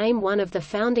SSR became one of the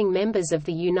founding members of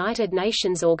the United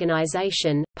Nations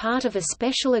Organization, part of a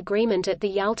special agreement at the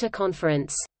Yalta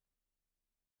Conference.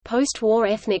 Post-war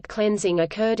ethnic cleansing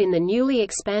occurred in the newly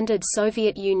expanded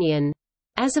Soviet Union.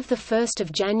 As of 1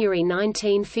 January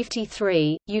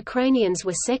 1953, Ukrainians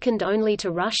were second only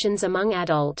to Russians among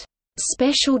adult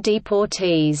special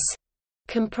deportees,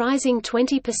 comprising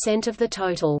 20% of the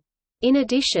total. In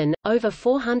addition, over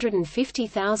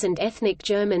 450,000 ethnic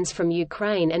Germans from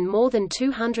Ukraine and more than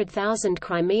 200,000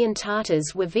 Crimean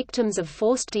Tatars were victims of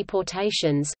forced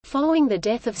deportations. Following the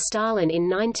death of Stalin in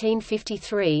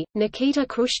 1953, Nikita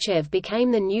Khrushchev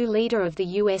became the new leader of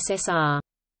the USSR.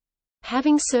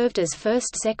 Having served as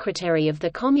first secretary of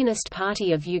the Communist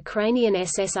Party of Ukrainian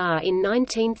SSR in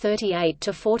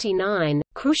 1938–49,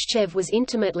 Khrushchev was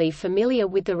intimately familiar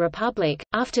with the Republic.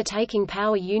 After taking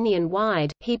power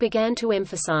union-wide, he began to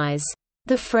emphasize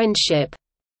the friendship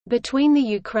between the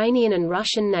Ukrainian and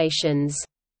Russian nations.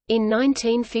 In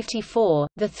 1954,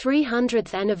 the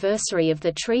 300th anniversary of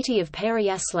the Treaty of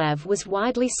Pereyaslav was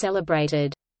widely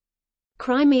celebrated.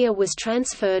 Crimea was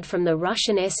transferred from the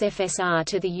Russian SFSR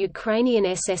to the Ukrainian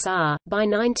SSR. By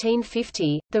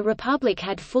 1950, the Republic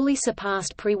had fully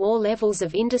surpassed pre-war levels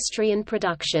of industry and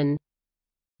production.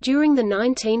 During the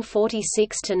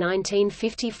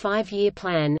 1946–1955 year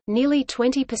plan, nearly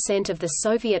 20% of the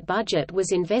Soviet budget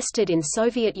was invested in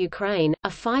Soviet Ukraine, a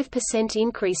 5%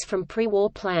 increase from pre-war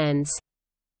plans.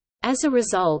 As a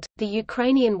result, the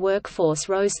Ukrainian workforce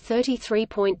rose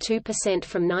 33.2%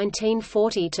 from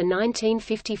 1940 to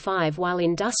 1955, while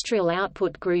industrial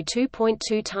output grew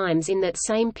 2.2 times in that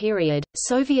same period.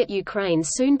 Soviet Ukraine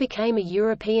soon became a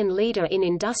European leader in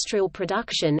industrial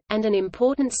production, and an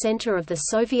important center of the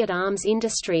Soviet arms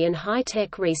industry and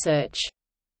high-tech research.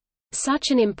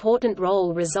 Such an important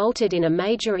role resulted in a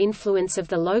major influence of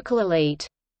the local elite.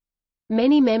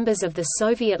 Many members of the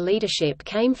Soviet leadership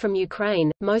came from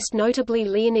Ukraine, most notably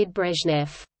Leonid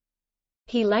Brezhnev.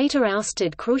 He later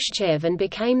ousted Khrushchev and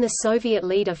became the Soviet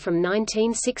leader from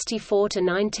 1964 to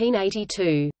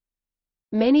 1982.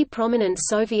 Many prominent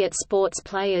Soviet sports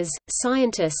players,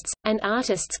 scientists, and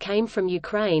artists came from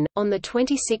Ukraine. On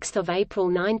 26 April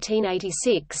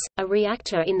 1986, a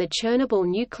reactor in the Chernobyl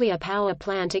nuclear power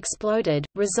plant exploded,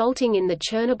 resulting in the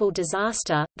Chernobyl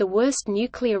disaster, the worst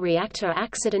nuclear reactor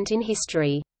accident in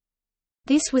history.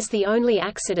 This was the only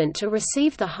accident to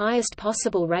receive the highest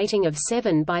possible rating of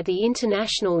 7 by the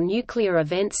International Nuclear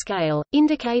Event Scale,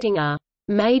 indicating a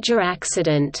major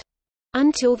accident,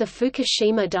 until the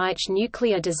Fukushima Daiichi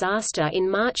nuclear disaster in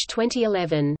March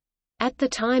 2011. At the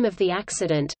time of the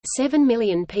accident, 7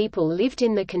 million people lived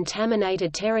in the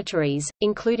contaminated territories,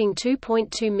 including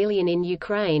 2.2 million in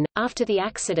Ukraine. After the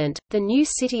accident, the new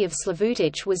city of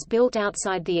Slavutich was built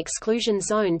outside the exclusion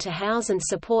zone to house and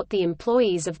support the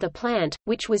employees of the plant,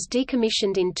 which was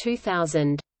decommissioned in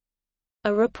 2000.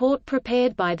 A report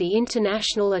prepared by the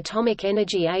International Atomic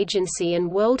Energy Agency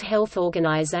and World Health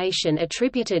Organization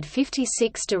attributed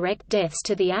 56 direct deaths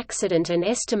to the accident and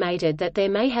estimated that there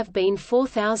may have been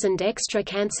 4,000 extra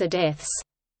cancer deaths.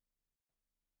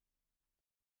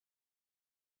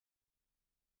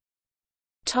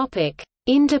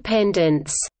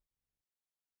 Independence.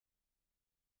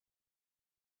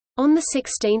 On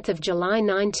 16 July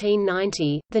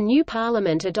 1990, the new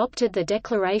parliament adopted the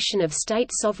Declaration of State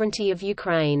Sovereignty of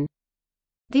Ukraine.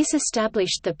 This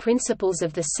established the principles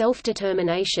of the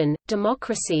self-determination,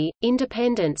 democracy,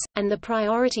 independence, and the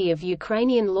priority of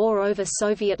Ukrainian law over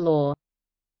Soviet law.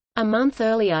 A month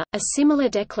earlier, a similar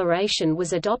declaration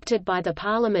was adopted by the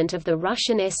parliament of the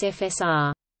Russian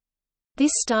SFSR.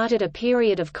 This started a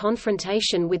period of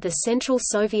confrontation with the Central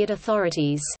Soviet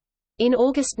authorities. In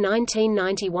August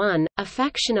 1991, a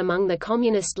faction among the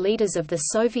communist leaders of the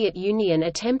Soviet Union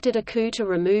attempted a coup to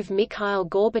remove Mikhail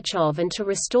Gorbachev and to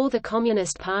restore the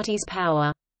Communist Party's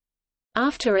power.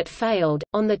 After it failed,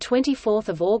 on 24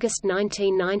 August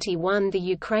 1991 the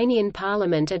Ukrainian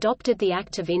parliament adopted the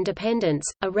Act of Independence,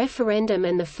 a referendum,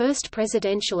 and the first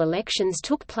presidential elections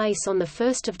took place on 1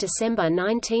 December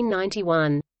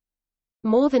 1991.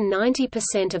 More than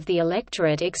 90% of the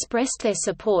electorate expressed their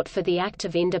support for the Act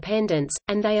of Independence,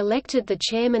 and they elected the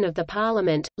chairman of the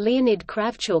parliament, Leonid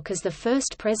Kravchuk, as the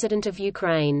first president of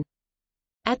Ukraine.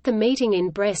 At the meeting in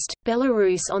Brest,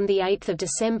 Belarus on 8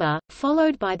 December,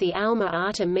 followed by the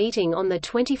Alma-Ata meeting on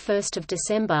 21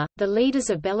 December, the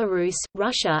leaders of Belarus,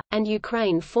 Russia, and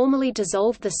Ukraine formally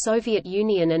dissolved the Soviet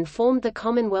Union and formed the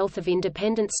Commonwealth of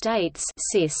Independent States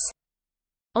 (CIS).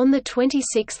 On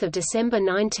 26 December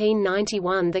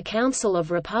 1991 the Council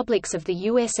of Republics of the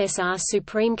USSR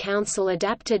Supreme Council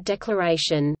adopted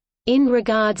Declaration, "in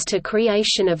regards to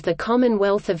creation of the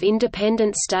Commonwealth of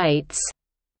Independent States."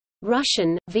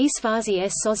 Russian, Vysvazie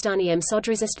s sozdaniem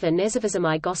Sodruzistva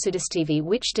nezavezamai Gosudestivi,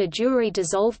 which de jure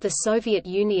dissolved the Soviet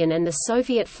Union, and the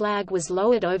Soviet flag was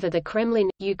lowered over the Kremlin.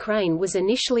 Ukraine was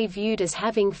initially viewed as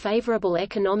having favorable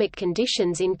economic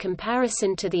conditions in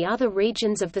comparison to the other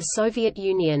regions of the Soviet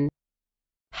Union.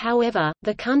 However,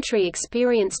 the country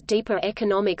experienced deeper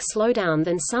economic slowdown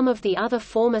than some of the other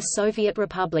former Soviet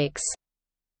republics.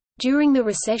 During the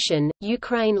recession,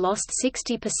 Ukraine lost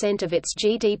 60% of its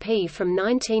GDP from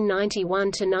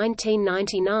 1991 to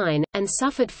 1999, and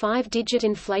suffered 5-digit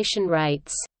inflation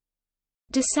rates.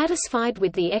 Dissatisfied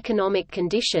with the economic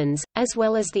conditions, as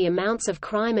well as the amounts of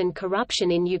crime and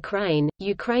corruption in Ukraine,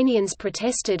 Ukrainians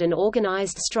protested and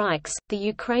organized strikes. The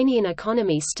Ukrainian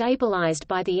economy stabilized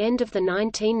by the end of the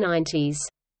 1990s.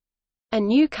 A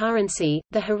new currency,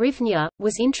 the hryvnia,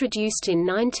 was introduced in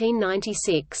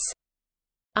 1996.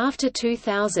 After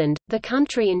 2000, the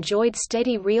country enjoyed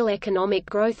steady real economic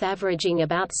growth averaging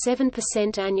about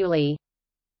 7% annually.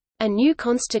 A new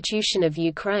constitution of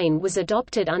Ukraine was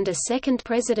adopted under second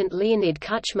President Leonid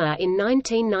Kuchma in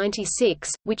 1996,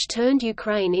 which turned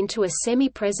Ukraine into a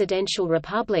semi-presidential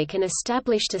republic and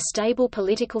established a stable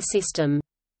political system.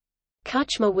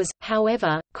 Kuchma was,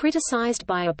 however, criticized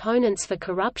by opponents for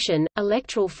corruption,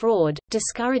 electoral fraud,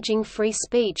 discouraging free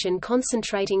speech and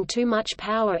concentrating too much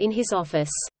power in his office.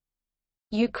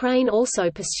 Ukraine also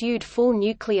pursued full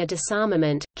nuclear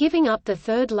disarmament, giving up the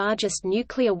third-largest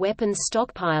nuclear weapons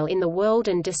stockpile in the world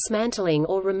and dismantling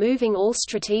or removing all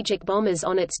strategic bombers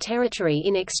on its territory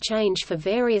in exchange for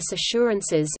various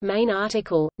assurances. Main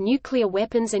article, Nuclear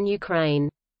weapons and Ukraine.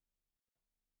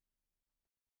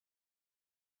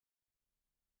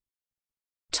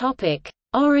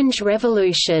 Orange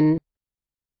Revolution.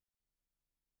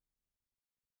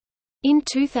 In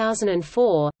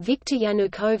 2004, Viktor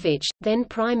Yanukovych, then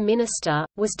Prime Minister,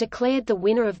 was declared the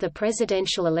winner of the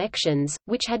presidential elections,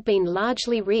 which had been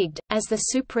largely rigged, as the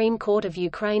Supreme Court of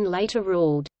Ukraine later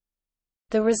ruled.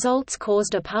 The results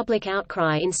caused a public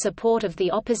outcry in support of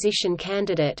the opposition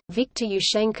candidate, Viktor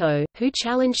Yushchenko, who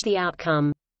challenged the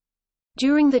outcome.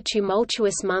 During the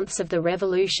tumultuous months of the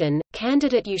revolution,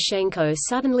 candidate Yushchenko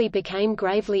suddenly became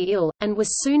gravely ill, and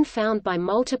was soon found by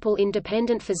multiple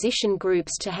independent physician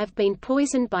groups to have been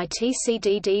poisoned by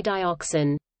TCDD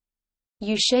dioxin.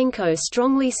 Yushchenko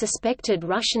strongly suspected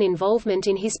Russian involvement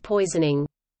in his poisoning.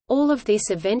 All of this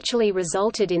eventually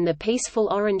resulted in the peaceful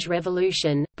Orange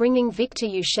Revolution, bringing Viktor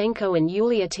Yushchenko and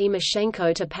Yulia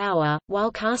Tymoshenko to power,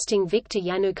 while casting Viktor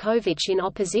Yanukovych in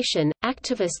opposition.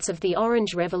 Activists of the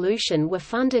Orange Revolution were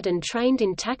funded and trained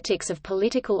in tactics of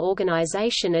political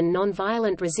organization and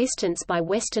nonviolent resistance by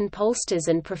Western pollsters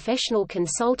and professional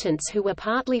consultants who were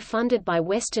partly funded by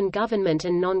Western government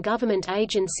and non-government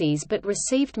agencies but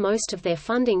received most of their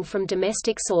funding from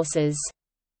domestic sources.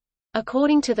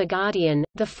 According to The Guardian,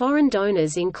 the foreign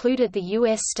donors included the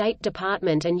U.S. State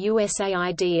Department and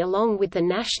USAID along with the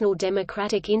National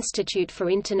Democratic Institute for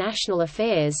International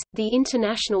Affairs, the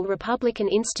International Republican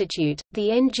Institute, the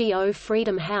NGO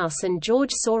Freedom House and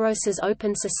George Soros's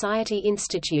Open Society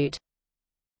Institute.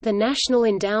 The National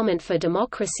Endowment for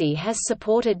Democracy has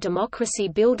supported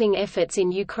democracy-building efforts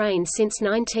in Ukraine since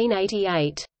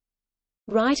 1988.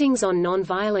 Writings on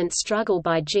nonviolent struggle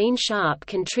by Gene Sharp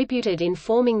contributed in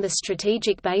forming the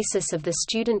strategic basis of the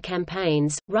student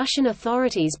campaigns. Russian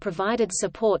authorities provided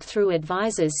support through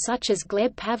advisors such as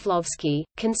Gleb Pavlovsky,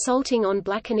 consulting on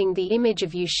blackening the image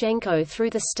of Yushchenko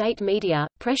through the state media,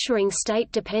 pressuring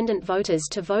state-dependent voters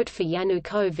to vote for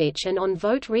Yanukovych, and on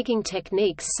vote-rigging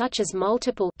techniques such as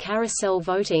multiple carousel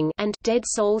voting and dead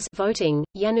souls voting.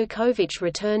 Yanukovych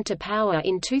returned to power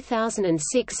in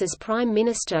 2006 as prime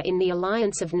minister in the Alliance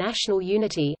of National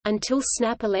Unity, until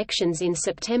snap elections in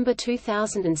September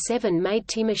 2007 made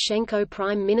Tymoshenko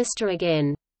prime minister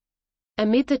again.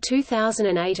 Amid the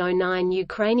 2008–09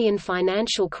 Ukrainian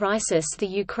financial crisis, the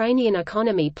Ukrainian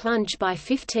economy plunged by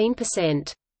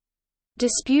 15%.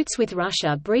 Disputes with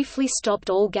Russia briefly stopped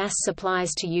all gas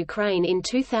supplies to Ukraine in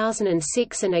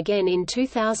 2006 and again in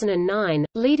 2009,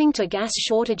 leading to gas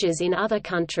shortages in other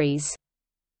countries.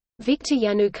 Viktor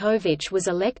Yanukovych was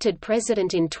elected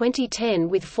president in 2010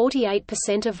 with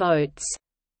 48% of votes.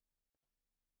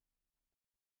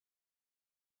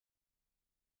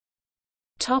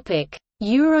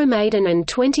 Euromaidan and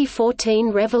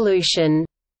 2014 revolution.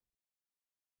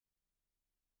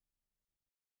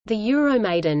 The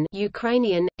Euromaidan,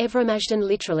 Ukrainian, Euromaidan,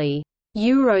 literally,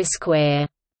 Eurosquare,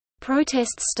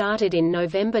 protests started in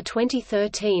November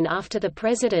 2013 after the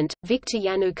president, Viktor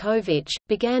Yanukovych,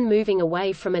 began moving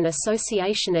away from an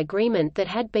association agreement that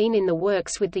had been in the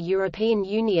works with the European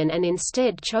Union and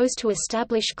instead chose to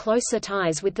establish closer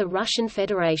ties with the Russian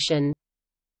Federation.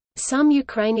 Some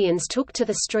Ukrainians took to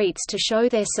the streets to show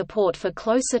their support for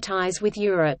closer ties with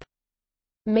Europe.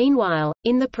 Meanwhile,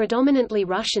 in the predominantly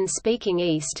Russian-speaking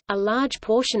East, a large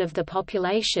portion of the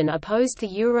population opposed the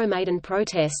Euromaidan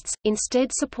protests,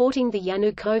 instead supporting the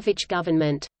Yanukovych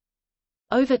government.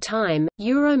 Over time,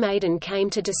 Euromaidan came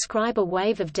to describe a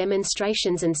wave of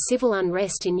demonstrations and civil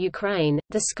unrest in Ukraine,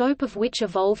 the scope of which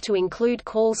evolved to include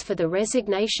calls for the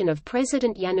resignation of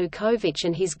President Yanukovych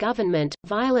and his government.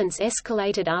 Violence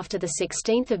escalated after the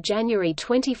 16th of January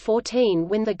 2014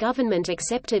 when the government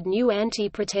accepted new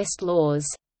anti-protest laws.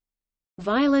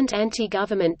 Violent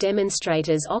anti-government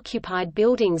demonstrators occupied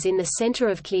buildings in the center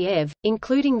of Kiev,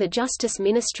 including the Justice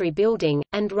Ministry building,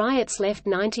 and riots left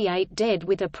 98 dead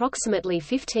with approximately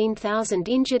 15,000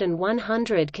 injured and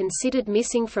 100 considered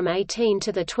missing from 18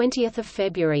 to 20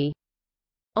 February.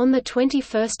 On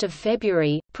 21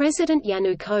 February, President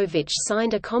Yanukovych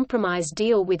signed a compromise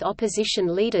deal with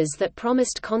opposition leaders that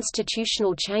promised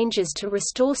constitutional changes to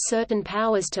restore certain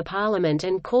powers to parliament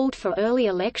and called for early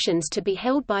elections to be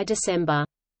held by December.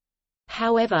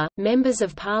 However, members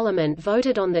of parliament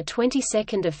voted on the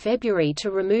 22nd of February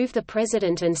to remove the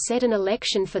president and set an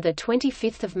election for the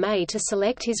 25th of May to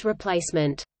select his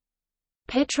replacement.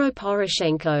 Petro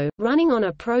Poroshenko, running on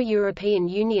a pro-European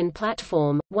Union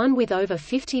platform, won with over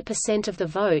 50% of the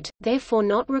vote, therefore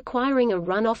not requiring a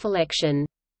runoff election.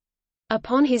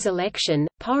 Upon his election,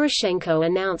 Poroshenko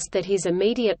announced that his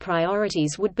immediate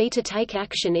priorities would be to take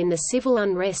action in the civil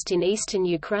unrest in eastern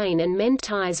Ukraine and mend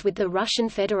ties with the Russian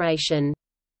Federation.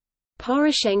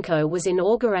 Poroshenko was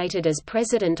inaugurated as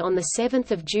president on 7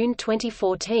 June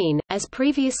 2014, as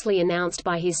previously announced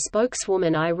by his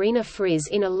spokeswoman Irina Friz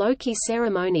in a low-key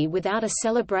ceremony without a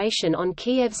celebration on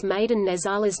Kiev's Maidan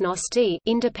Nezalezhnosti,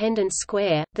 Independence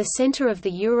Square, the center of the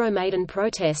Euromaidan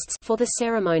protests, for the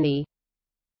ceremony.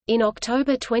 In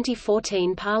October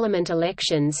 2014 parliament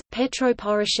elections, Petro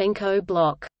Poroshenko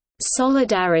bloc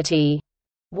Solidarity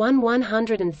won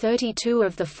 132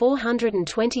 of the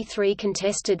 423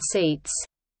 contested seats.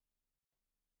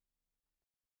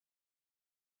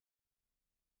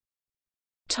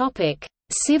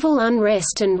 Civil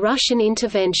unrest and Russian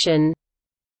intervention.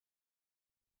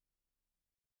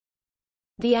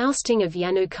 The ousting of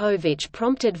Yanukovych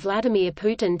prompted Vladimir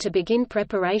Putin to begin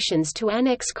preparations to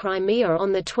annex Crimea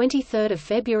on 23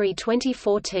 February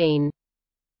 2014.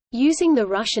 Using the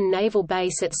Russian naval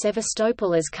base at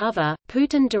Sevastopol as cover,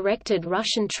 Putin directed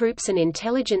Russian troops and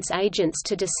intelligence agents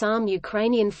to disarm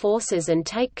Ukrainian forces and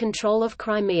take control of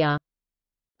Crimea.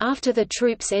 After the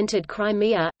troops entered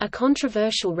Crimea, a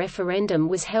controversial referendum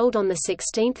was held on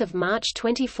 16 March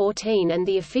 2014 and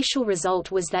the official result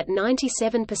was that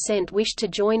 97% wished to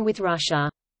join with Russia.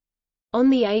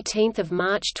 On 18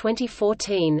 March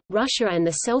 2014, Russia and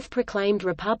the self-proclaimed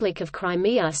Republic of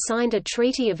Crimea signed a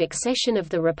treaty of accession of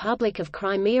the Republic of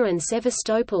Crimea and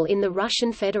Sevastopol in the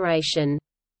Russian Federation.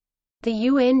 The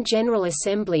UN General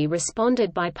Assembly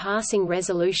responded by passing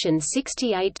Resolution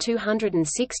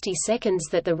 68-260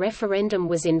 that the referendum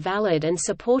was invalid and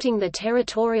supporting the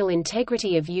territorial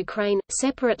integrity of Ukraine.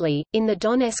 Separately, in the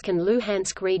Donetsk and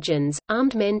Luhansk regions,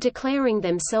 armed men declaring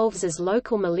themselves as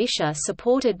local militia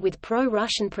supported with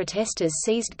pro-Russian protesters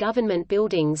seized government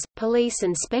buildings, police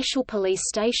and special police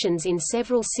stations in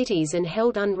several cities and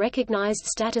held unrecognized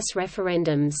status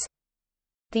referendums.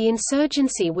 The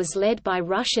insurgency was led by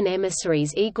Russian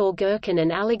emissaries Igor Girkin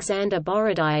and Alexander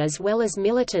Borodai as well as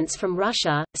militants from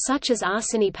Russia, such as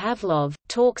Arseny Pavlov.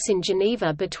 Talks in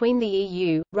Geneva between the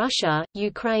EU, Russia,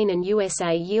 Ukraine and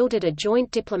USA yielded a joint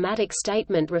diplomatic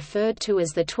statement referred to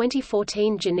as the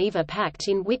 2014 Geneva Pact,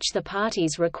 in which the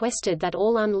parties requested that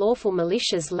all unlawful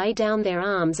militias lay down their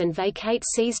arms and vacate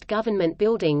seized government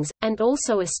buildings, and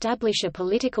also establish a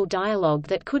political dialogue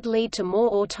that could lead to more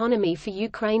autonomy for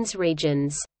Ukraine's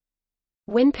regions.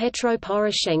 When Petro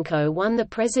Poroshenko won the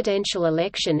presidential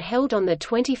election held on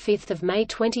 25 May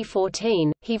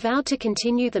 2014, he vowed to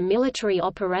continue the military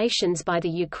operations by the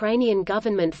Ukrainian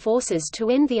government forces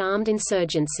to end the armed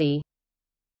insurgency.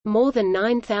 More than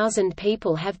 9,000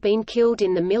 people have been killed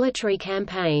in the military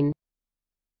campaign.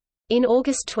 In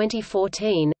August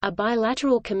 2014, a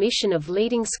bilateral commission of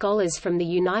leading scholars from the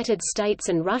United States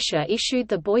and Russia issued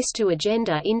the Boistu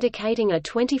Agenda, indicating a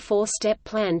 24-step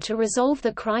plan to resolve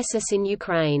the crisis in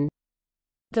Ukraine.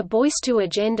 The Boistu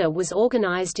Agenda was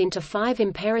organized into 5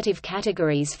 imperative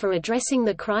categories for addressing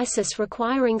the crisis,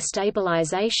 requiring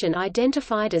stabilization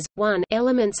identified as 1.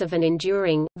 Elements of an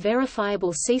enduring,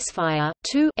 verifiable ceasefire,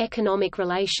 2. Economic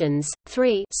relations,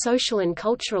 3. Social and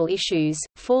cultural issues,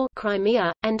 4.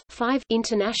 Crimea, and 5.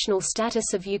 International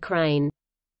status of Ukraine.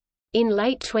 In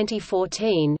late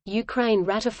 2014, Ukraine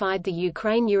ratified the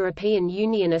Ukraine-European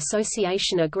Union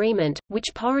Association Agreement,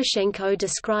 which Poroshenko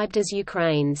described as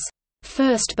Ukraine's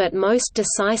first but most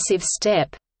decisive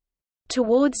step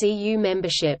towards EU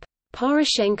membership.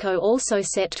 Poroshenko also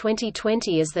set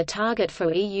 2020 as the target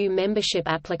for EU membership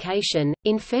application.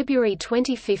 In February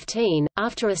 2015,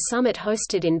 after a summit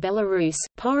hosted in Belarus,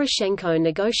 Poroshenko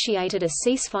negotiated a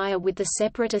ceasefire with the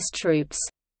separatist troops.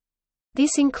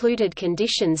 This included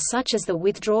conditions such as the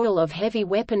withdrawal of heavy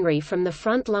weaponry from the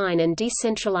front line and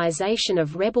decentralization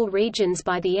of rebel regions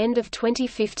by the end of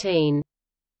 2015.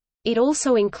 It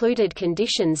also included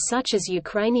conditions such as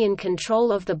Ukrainian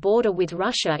control of the border with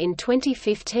Russia in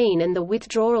 2015 and the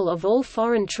withdrawal of all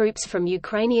foreign troops from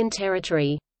Ukrainian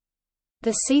territory.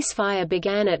 The ceasefire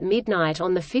began at midnight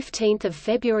on 15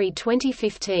 February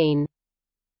 2015.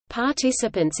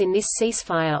 Participants in this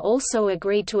ceasefire also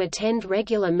agreed to attend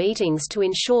regular meetings to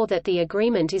ensure that the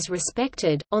agreement is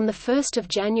respected. On 1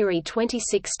 January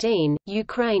 2016,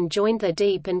 Ukraine joined the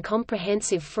Deep and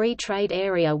Comprehensive Free Trade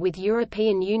Area with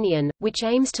European Union, which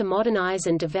aims to modernize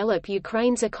and develop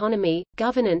Ukraine's economy,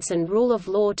 governance and rule of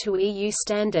law to EU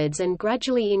standards and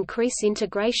gradually increase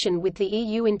integration with the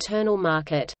EU internal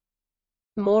market.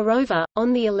 Moreover,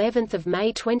 on the 11th of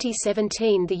May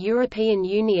 2017, the European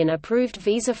Union approved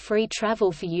visa-free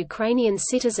travel for Ukrainian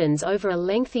citizens over a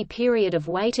lengthy period of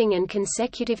waiting and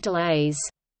consecutive delays.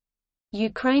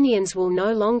 Ukrainians will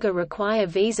no longer require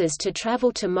visas to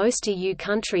travel to most EU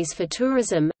countries for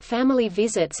tourism, family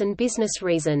visits and business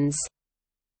reasons.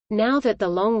 Now that the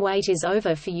long wait is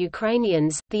over for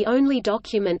Ukrainians, the only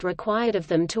document required of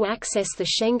them to access the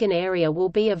Schengen area will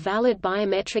be a valid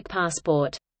biometric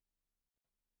passport.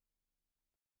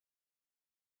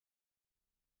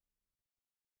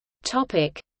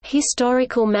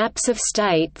 Historical maps of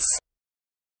states.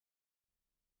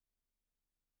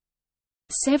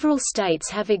 Several states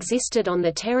have existed on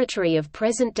the territory of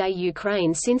present-day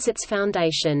Ukraine since its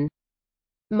foundation.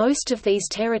 Most of these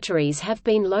territories have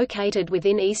been located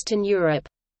within Eastern Europe.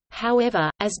 However,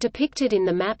 as depicted in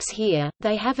the maps here,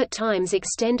 they have at times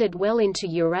extended well into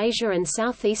Eurasia and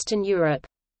southeastern Europe.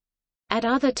 At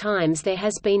other times there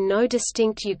has been no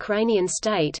distinct Ukrainian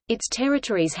state, its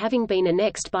territories having been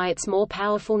annexed by its more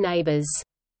powerful neighbors.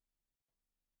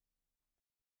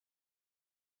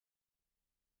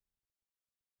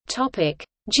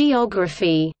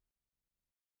 Geography.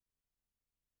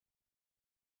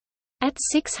 At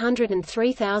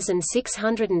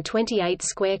 603,628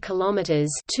 square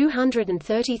kilometers,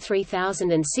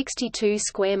 233,062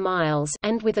 square miles,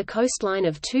 and with a coastline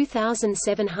of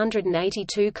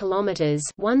 2,782 kilometers,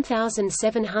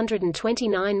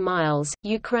 1,729 miles,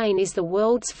 Ukraine is the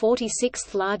world's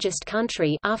 46th largest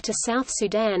country after South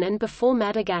Sudan and before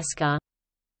Madagascar.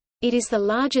 It is the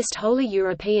largest wholly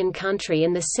European country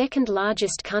and the second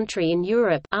largest country in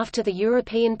Europe after the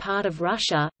European part of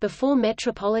Russia, before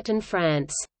metropolitan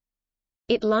France.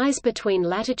 It lies between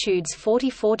latitudes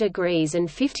 44 degrees and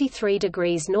 53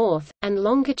 degrees north, and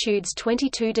longitudes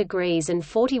 22 degrees and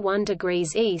 41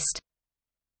 degrees east.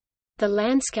 The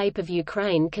landscape of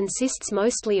Ukraine consists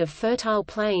mostly of fertile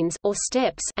plains or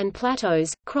steppes and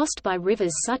plateaus, crossed by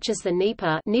rivers such as the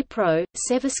Dnipro,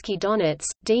 Seversky Donets,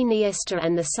 Dniester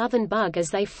and the Southern Bug as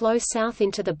they flow south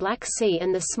into the Black Sea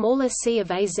and the smaller Sea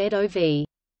of Azov.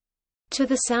 To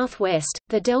the southwest,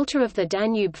 the delta of the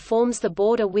Danube forms the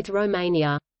border with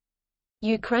Romania.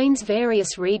 Ukraine's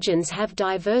various regions have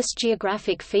diverse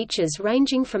geographic features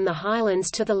ranging from the highlands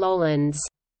to the lowlands.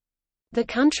 The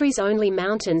country's only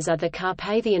mountains are the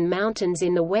Carpathian Mountains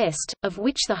in the west, of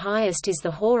which the highest is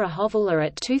the Hora Hovula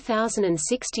at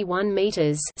 2,061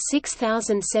 meters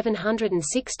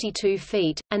 (6,762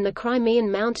 feet), and the Crimean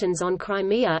Mountains on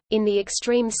Crimea, in the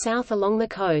extreme south along the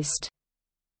coast.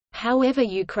 However,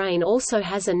 Ukraine also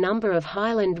has a number of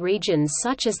highland regions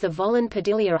such as the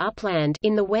Volyn-Podillia upland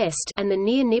in the west and the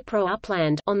near Dnipro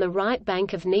upland on the right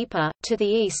bank of Dnieper. To the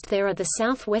east there are the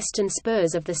southwestern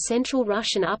spurs of the central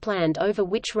Russian upland over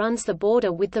which runs the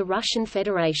border with the Russian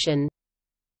Federation.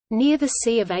 Near the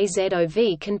Sea of Azov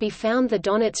can be found the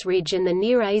Donets Ridge and the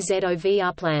near Azov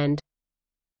upland.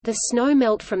 The snow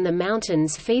melt from the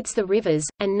mountains feeds the rivers,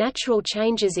 and natural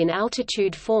changes in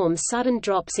altitude form sudden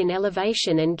drops in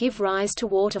elevation and give rise to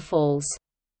waterfalls.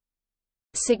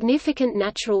 Significant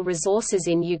natural resources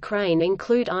in Ukraine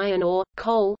include iron ore,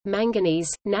 coal,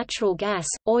 manganese, natural gas,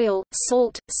 oil,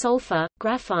 salt, sulfur,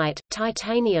 graphite,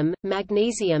 titanium,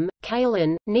 magnesium,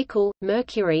 kaolin, nickel,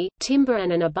 mercury, timber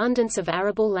and an abundance of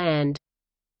arable land.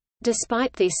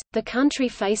 Despite this, the country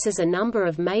faces a number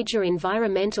of major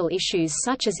environmental issues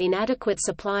such as inadequate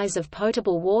supplies of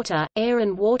potable water, air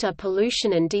and water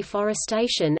pollution and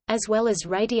deforestation, as well as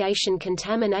radiation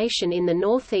contamination in the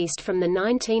northeast from the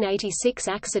 1986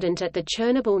 accident at the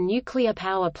Chernobyl nuclear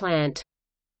power plant.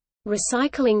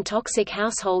 Recycling toxic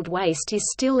household waste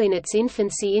is still in its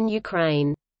infancy in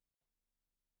Ukraine.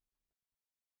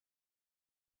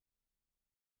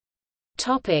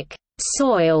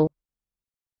 Soil.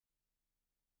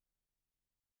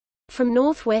 From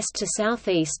northwest to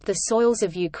southeast, the soils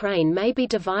of Ukraine may be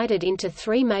divided into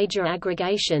three major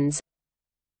aggregations: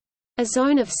 a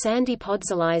zone of sandy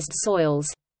podzolized soils,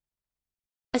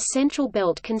 a central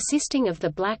belt consisting of the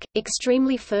black,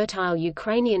 extremely fertile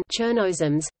Ukrainian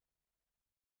Chernozems,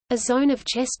 a zone of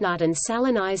chestnut and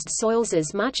salinized soils.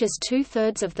 As much as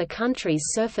two-thirds of the country's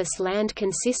surface land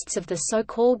consists of the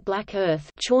so-called black earth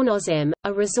Chornozem,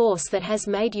 a resource that has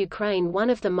made Ukraine one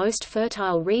of the most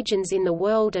fertile regions in the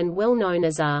world and well known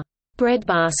as a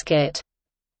breadbasket.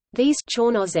 These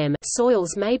Chornozem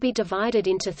soils may be divided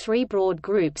into three broad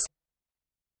groups.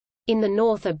 In the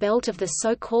north, a belt of the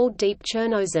so-called deep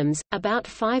Chernozems, about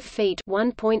 5 feet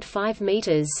 (1.5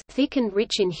 meters) thick and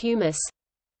rich in humus.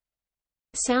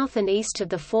 South and east of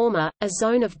the former, a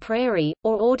zone of prairie,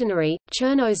 or ordinary,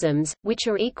 Chernozems, which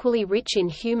are equally rich in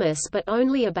humus but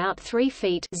only about 3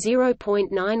 feet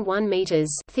 (0.91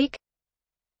 meters) thick.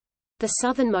 The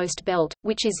southernmost belt,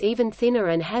 which is even thinner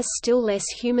and has still less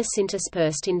humus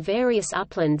interspersed in various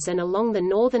uplands and along the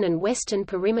northern and western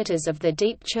perimeters of the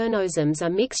deep Chernozems, are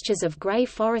mixtures of grey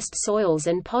forest soils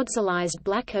and podzolized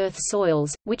black earth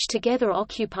soils, which together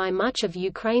occupy much of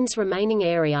Ukraine's remaining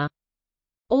area.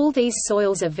 All these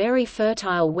soils are very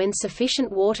fertile when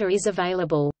sufficient water is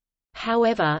available.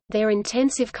 However, their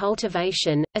intensive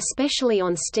cultivation, especially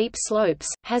on steep slopes,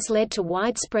 has led to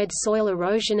widespread soil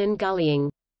erosion and gullying.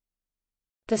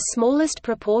 The smallest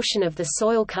proportion of the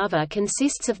soil cover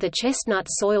consists of the chestnut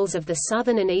soils of the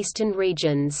southern and eastern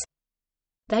regions.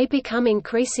 They become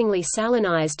increasingly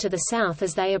salinized to the south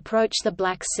as they approach the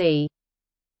Black Sea.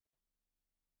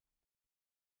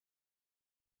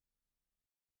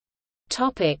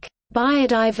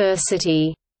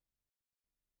 Biodiversity.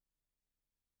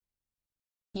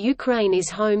 Ukraine is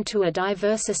home to a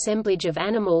diverse assemblage of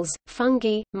animals,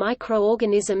 fungi,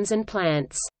 microorganisms and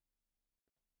plants.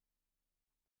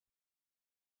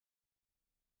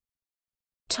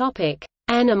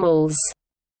 Animals.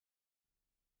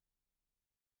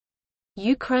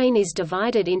 Ukraine is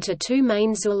divided into two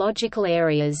main zoological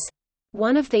areas.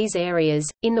 One of these areas,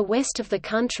 in the west of the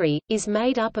country, is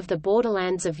made up of the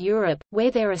borderlands of Europe,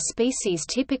 where there are species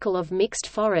typical of mixed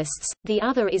forests. The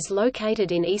other is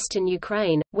located in eastern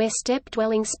Ukraine, where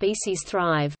steppe-dwelling species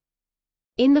thrive.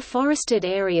 In the forested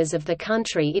areas of the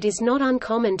country it is not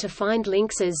uncommon to find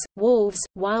lynxes, wolves,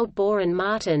 wild boar and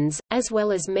martens, as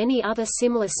well as many other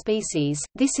similar species.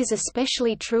 This is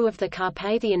especially true of the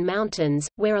Carpathian Mountains,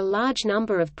 where a large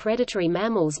number of predatory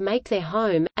mammals make their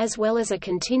home, as well as a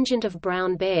contingent of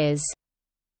brown bears.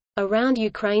 Around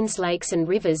Ukraine's lakes and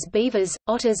rivers beavers,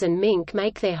 otters and mink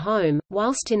make their home,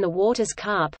 whilst in the waters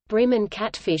carp, brim and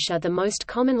catfish are the most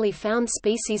commonly found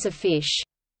species of fish.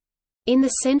 In the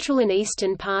central and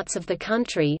eastern parts of the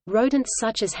country, rodents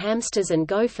such as hamsters and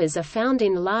gophers are found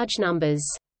in large numbers.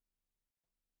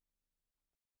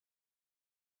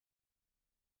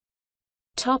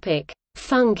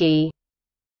 Fungi.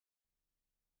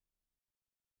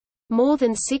 More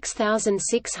than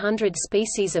 6,600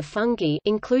 species of fungi,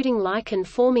 including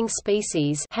lichen-forming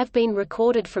species, have been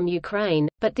recorded from Ukraine,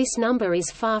 but this number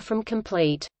is far from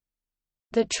complete.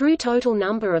 The true total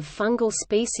number of fungal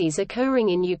species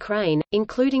occurring in Ukraine,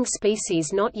 including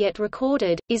species not yet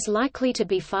recorded, is likely to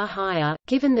be far higher,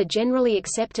 given the generally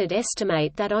accepted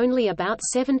estimate that only about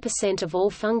 7% of all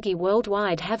fungi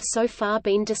worldwide have so far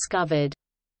been discovered.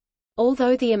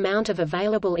 Although the amount of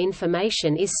available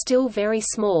information is still very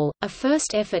small, a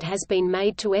first effort has been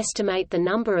made to estimate the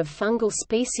number of fungal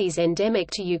species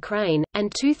endemic to Ukraine,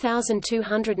 and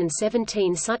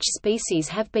 2,217 such species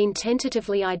have been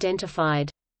tentatively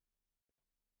identified.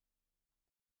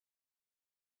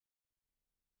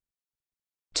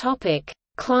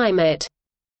 Climate.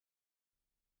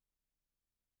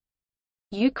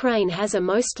 Ukraine has a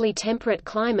mostly temperate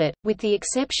climate, with the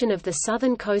exception of the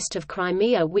southern coast of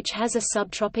Crimea which has a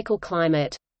subtropical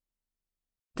climate.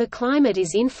 The climate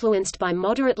is influenced by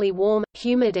moderately warm,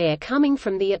 humid air coming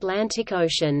from the Atlantic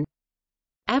Ocean.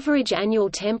 Average annual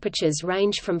temperatures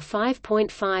range from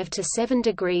 5.5 to 7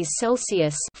 degrees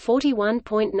Celsius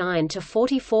 (41.9 to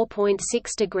 44.6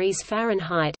 degrees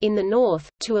Fahrenheit) in the north,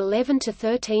 to 11 to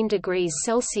 13 degrees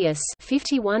Celsius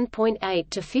 (51.8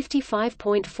 to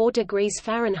 55.4 degrees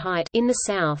Fahrenheit) in the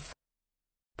south.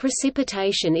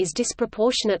 Precipitation is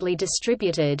disproportionately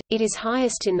distributed, it is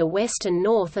highest in the west and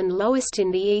north and lowest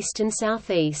in the east and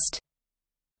southeast.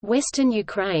 Western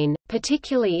Ukraine,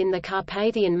 particularly in the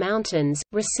Carpathian Mountains,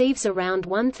 receives around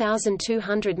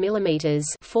 1,200 mm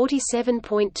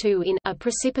 (47.2 in) of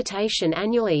precipitation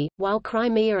annually, while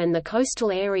Crimea and the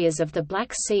coastal areas of the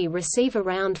Black Sea receive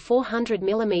around 400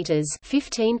 mm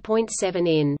 (15.7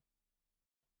 in).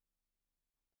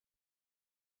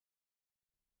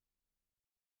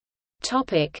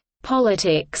 Topic: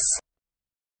 Politics.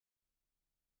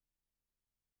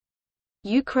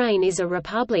 Ukraine is a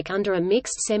republic under a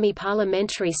mixed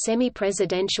semi-parliamentary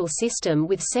semi-presidential system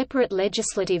with separate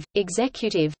legislative,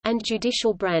 executive, and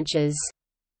judicial branches.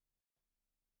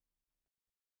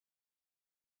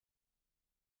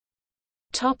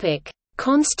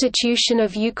 Constitution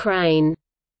of Ukraine.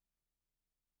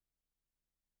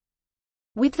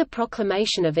 With the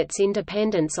proclamation of its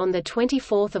independence on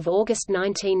 24 August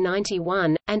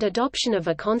 1991, and adoption of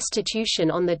a constitution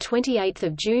on 28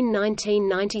 June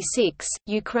 1996,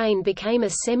 Ukraine became a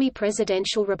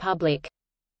semi-presidential republic.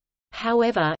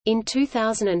 However, in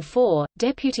 2004,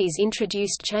 deputies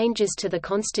introduced changes to the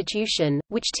constitution,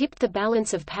 which tipped the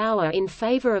balance of power in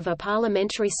favor of a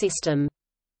parliamentary system.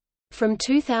 From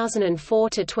 2004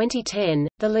 to 2010,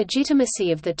 the legitimacy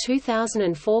of the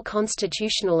 2004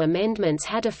 constitutional amendments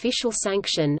had official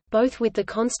sanction, both with the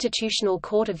Constitutional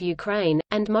Court of Ukraine,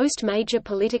 and most major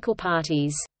political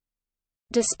parties.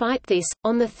 Despite this,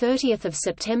 on 30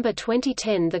 September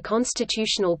 2010 the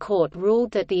Constitutional Court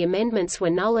ruled that the amendments were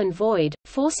null and void,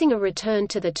 forcing a return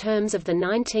to the terms of the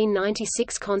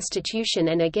 1996 constitution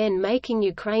and again making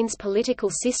Ukraine's political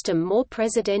system more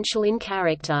presidential in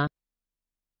character.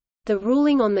 The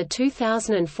ruling on the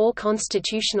 2004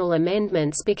 constitutional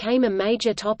amendments became a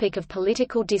major topic of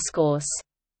political discourse.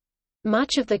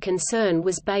 Much of the concern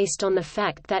was based on the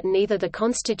fact that neither the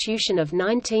Constitution of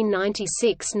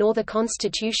 1996 nor the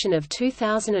Constitution of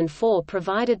 2004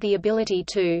 provided the ability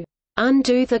to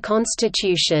undo the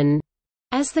Constitution,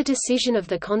 as the decision of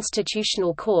the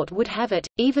Constitutional Court would have it,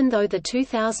 even though the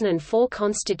 2004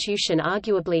 Constitution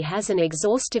arguably has an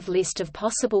exhaustive list of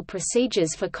possible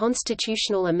procedures for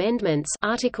constitutional amendments,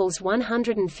 Articles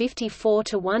 154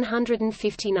 to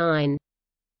 159.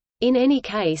 In any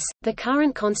case, the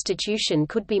current constitution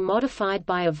could be modified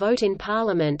by a vote in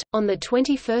Parliament. On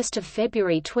 21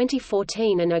 February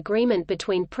 2014, an agreement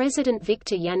between President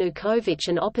Viktor Yanukovych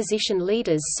and opposition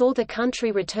leaders saw the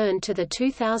country return to the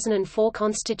 2004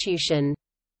 constitution.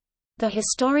 The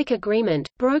historic agreement,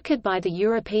 brokered by the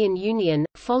European Union,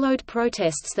 followed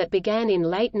protests that began in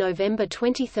late November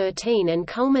 2013 and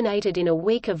culminated in a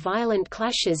week of violent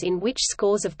clashes in which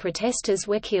scores of protesters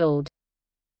were killed.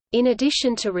 In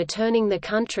addition to returning the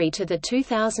country to the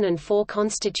 2004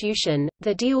 constitution,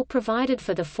 the deal provided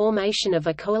for the formation of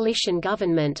a coalition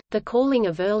government, the calling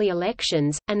of early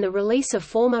elections, and the release of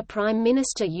former Prime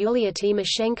Minister Yulia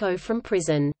Tymoshenko from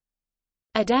prison.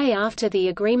 A day after the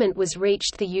agreement was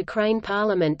reached, the Ukraine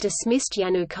parliament dismissed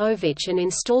Yanukovych and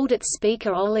installed its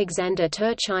speaker Alexander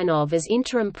Turchinov as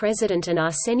interim president and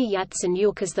Arseny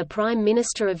Yatsenyuk as the prime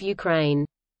minister of Ukraine.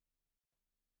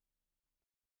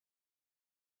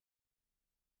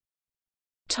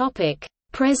 Topic: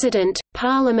 President,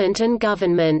 Parliament and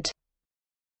Government.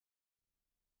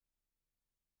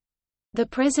 The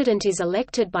president is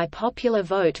elected by popular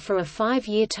vote for a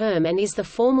 5-year term and is the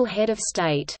formal head of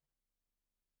state.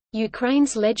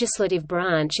 Ukraine's legislative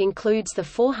branch includes the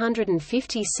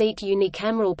 450-seat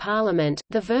unicameral parliament,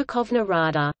 the Verkhovna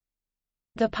Rada.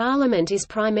 The parliament is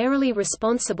primarily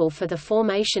responsible for the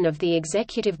formation of the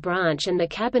executive branch and the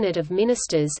cabinet of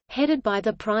ministers, headed by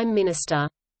the prime minister.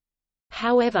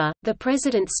 However, the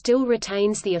president still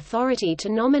retains the authority to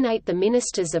nominate the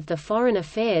ministers of the Foreign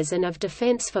Affairs and of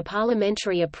Defense for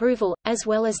parliamentary approval, as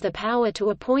well as the power to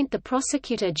appoint the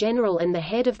prosecutor general and the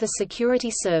head of the security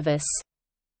service.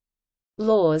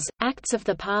 Laws, acts of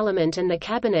the Parliament and the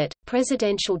Cabinet,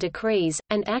 presidential decrees,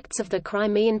 and acts of the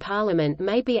Crimean Parliament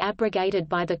may be abrogated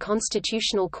by the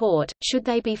Constitutional Court, should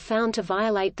they be found to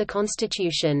violate the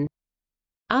Constitution.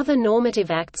 Other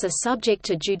normative acts are subject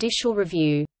to judicial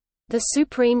review. The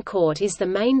Supreme Court is the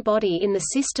main body in the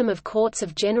system of courts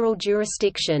of general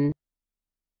jurisdiction.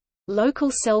 Local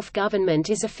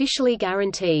self-government is officially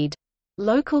guaranteed.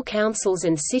 Local councils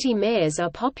and city mayors are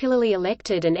popularly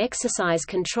elected and exercise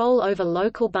control over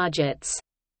local budgets.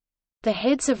 The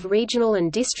heads of regional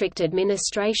and district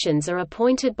administrations are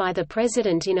appointed by the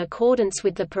President in accordance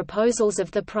with the proposals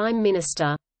of the Prime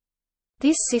Minister.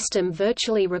 This system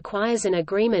virtually requires an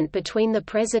agreement between the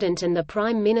President and the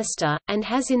Prime Minister, and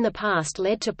has in the past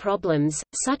led to problems,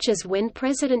 such as when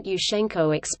President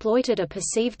Yushchenko exploited a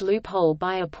perceived loophole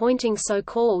by appointing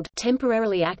so-called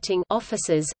temporarily acting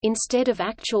officers, instead of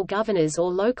actual governors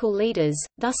or local leaders,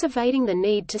 thus evading the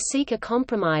need to seek a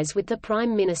compromise with the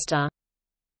Prime Minister.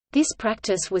 This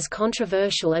practice was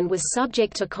controversial and was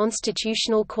subject to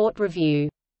Constitutional Court review.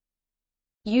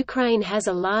 Ukraine has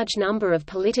a large number of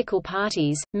political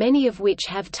parties, many of which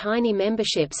have tiny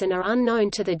memberships and are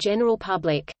unknown to the general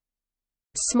public.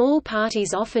 Small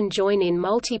parties often join in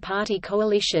multi-party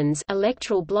coalitions,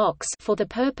 electoral blocs, for the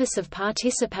purpose of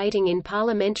participating in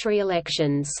parliamentary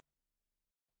elections.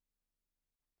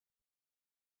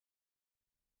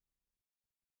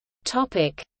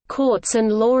 Topic: Courts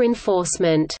and law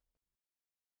enforcement.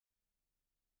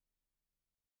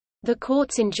 The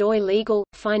courts enjoy legal,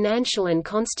 financial and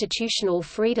constitutional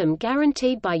freedom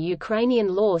guaranteed by Ukrainian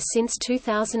law since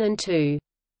 2002.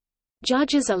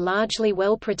 Judges are largely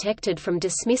well protected from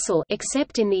dismissal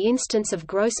except in the instance of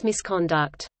gross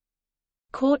misconduct.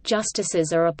 Court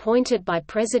justices are appointed by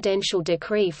presidential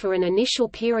decree for an initial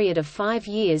period of 5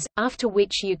 years, after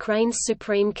which Ukraine's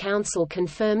Supreme Council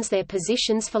confirms their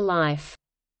positions for life.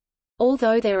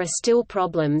 Although there are still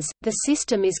problems, the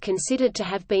system is considered to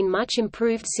have been much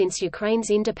improved since Ukraine's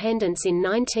independence in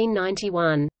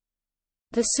 1991.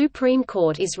 The Supreme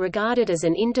Court is regarded as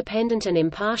an independent and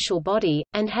impartial body,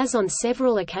 and has on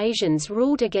several occasions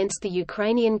ruled against the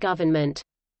Ukrainian government.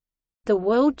 The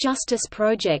World Justice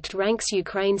Project ranks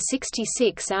Ukraine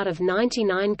 66 out of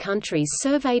 99 countries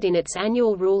surveyed in its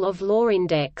annual Rule of Law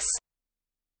Index.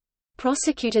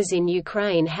 Prosecutors in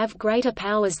Ukraine have greater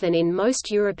powers than in most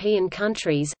European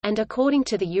countries, and according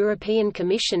to the European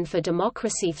Commission for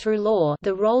Democracy Through Law,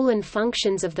 the role and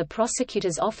functions of the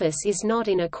prosecutor's office is not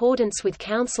in accordance with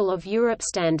Council of Europe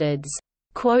standards.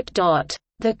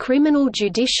 The criminal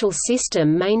judicial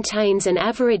system maintains an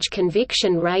average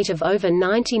conviction rate of over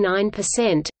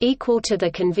 99%, equal to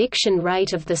the conviction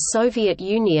rate of the Soviet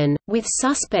Union, with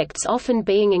suspects often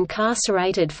being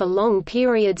incarcerated for long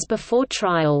periods before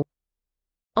trial.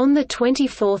 On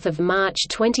 24 March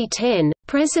 2010,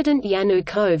 President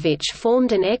Yanukovych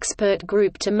formed an expert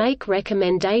group to make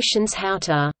recommendations how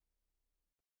to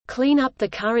clean up the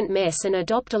current mess and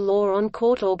adopt a law on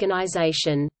court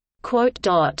organization.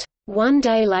 One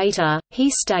day later, he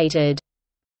stated,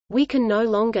 "We can no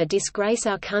longer disgrace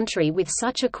our country with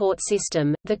such a court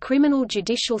system. The criminal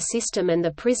judicial system and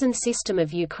the prison system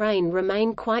of Ukraine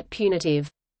remain quite punitive."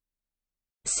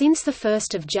 Since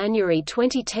 1 January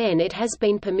 2010 it has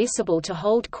been permissible to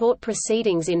hold court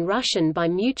proceedings in Russian by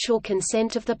mutual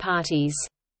consent of the parties.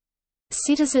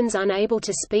 Citizens unable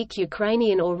to speak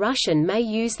Ukrainian or Russian may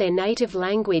use their native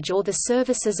language or the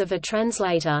services of a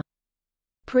translator.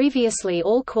 Previously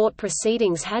all court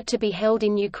proceedings had to be held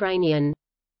in Ukrainian.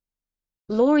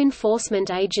 Law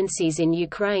enforcement agencies in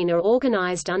Ukraine are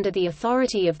organized under the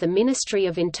authority of the Ministry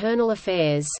of Internal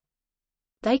Affairs.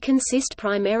 They consist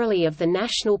primarily of the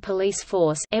National Police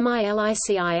Force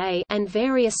and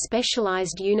various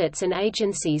specialized units and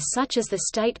agencies such as the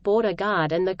State Border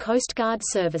Guard and the Coast Guard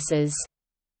services.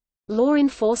 Law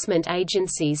enforcement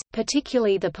agencies,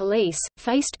 particularly the police,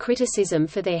 faced criticism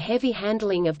for their heavy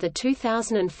handling of the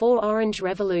 2004 Orange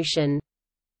Revolution.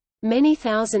 Many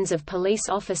thousands of police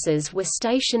officers were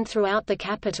stationed throughout the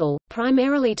capital,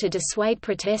 primarily to dissuade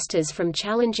protesters from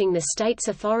challenging the state's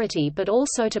authority but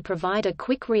also to provide a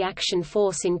quick reaction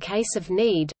force in case of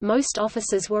need. Most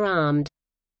officers were armed.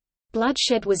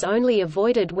 Bloodshed was only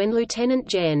avoided when Lieutenant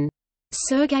Gen.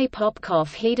 Sergei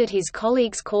Popkov heeded his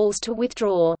colleagues' calls to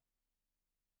withdraw.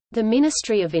 The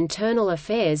Ministry of Internal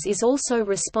Affairs is also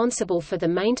responsible for the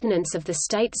maintenance of the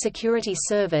State Security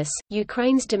Service,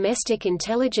 Ukraine's domestic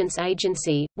intelligence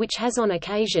agency, which has on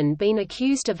occasion been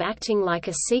accused of acting like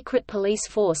a secret police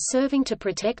force serving to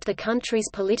protect the country's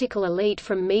political elite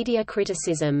from media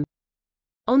criticism.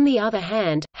 On the other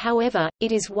hand, however,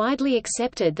 it is widely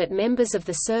accepted that members of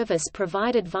the service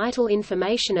provided vital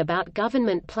information about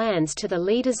government plans to the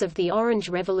leaders of the Orange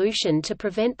Revolution to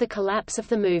prevent the collapse of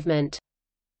the movement.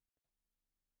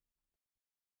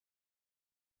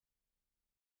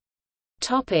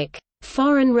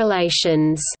 Foreign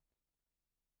relations.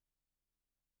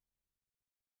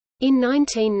 In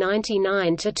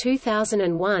 1999 to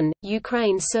 2001,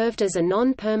 Ukraine served as a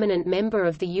non-permanent member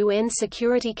of the UN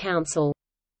Security Council.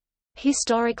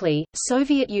 Historically,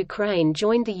 Soviet Ukraine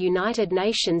joined the United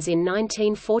Nations in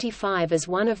 1945 as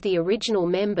one of the original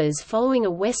members following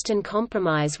a Western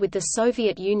compromise with the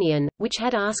Soviet Union, which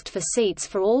had asked for seats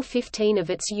for all 15 of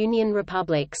its Union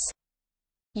republics.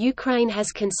 Ukraine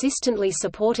has consistently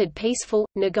supported peaceful,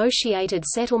 negotiated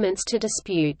settlements to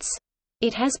disputes.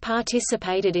 It has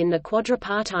participated in the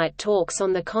quadripartite talks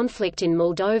on the conflict in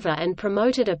Moldova and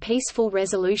promoted a peaceful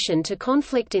resolution to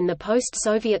conflict in the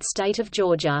post-Soviet state of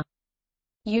Georgia.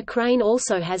 Ukraine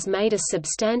also has made a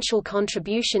substantial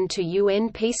contribution to UN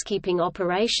peacekeeping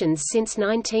operations since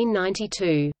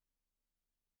 1992.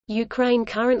 Ukraine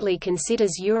currently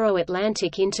considers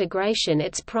Euro-Atlantic integration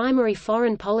its primary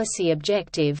foreign policy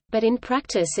objective, but in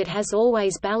practice it has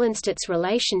always balanced its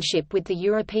relationship with the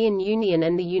European Union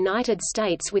and the United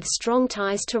States with strong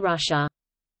ties to Russia.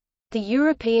 The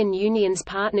European Union's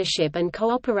Partnership and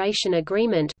Cooperation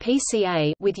Agreement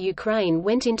 (PCA) with Ukraine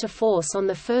went into force on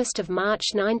 1 March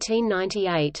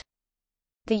 1998.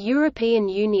 The European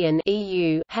Union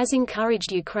 (EU) has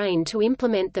encouraged Ukraine to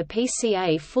implement the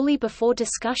PCA fully before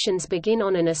discussions begin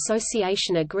on an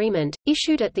association agreement,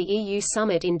 issued at the EU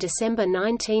summit in December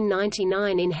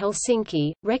 1999 in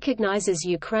Helsinki, recognizes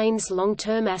Ukraine's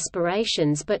long-term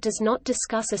aspirations but does not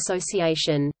discuss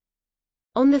association.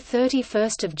 On 31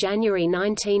 January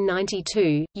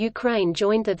 1992, Ukraine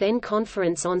joined the then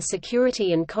Conference on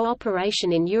Security and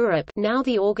Cooperation in Europe, now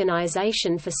the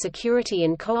Organization for Security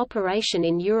and Cooperation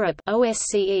in Europe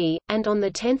 (OSCE), and on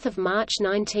 10 March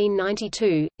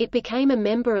 1992, it became a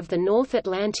member of the North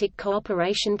Atlantic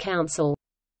Cooperation Council.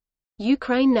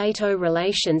 Ukraine-NATO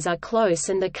relations are close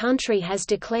and the country has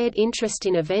declared interest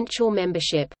in eventual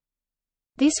membership.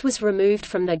 This was removed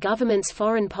from the government's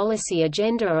foreign policy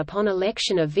agenda upon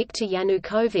election of Viktor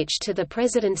Yanukovych to the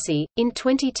presidency, in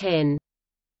 2010.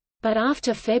 But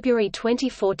after February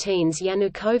 2014's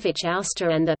Yanukovych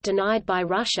ouster and the «denied by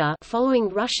Russia» following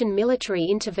Russian military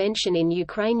intervention in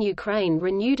Ukraine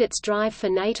renewed its drive for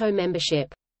NATO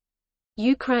membership.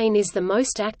 Ukraine is the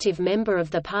most active member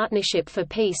of the Partnership for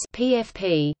Peace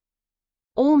 (PFP).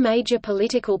 All major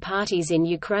political parties in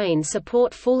Ukraine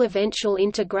support full eventual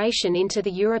integration into the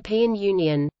European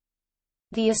Union.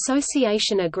 The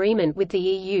association agreement with the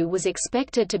EU was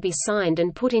expected to be signed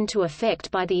and put into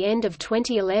effect by the end of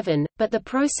 2011, but the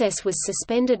process was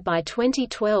suspended by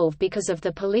 2012 because of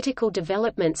the political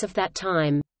developments of that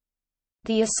time.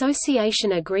 The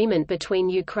association agreement between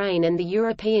Ukraine and the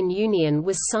European Union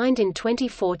was signed in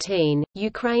 2014.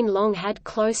 Ukraine long had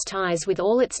close ties with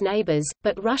all its neighbors,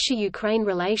 but Russia-Ukraine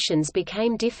relations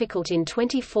became difficult in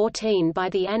 2014 by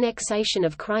the annexation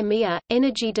of Crimea,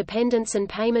 energy dependence and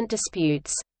payment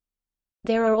disputes.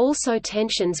 There are also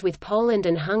tensions with Poland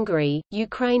and Hungary.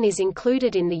 Ukraine is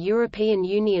included in the European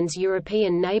Union's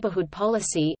European Neighbourhood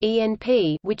Policy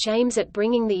 (ENP), which aims at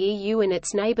bringing the EU and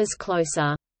its neighbors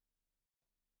closer.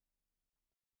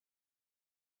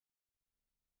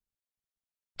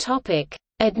 Topic: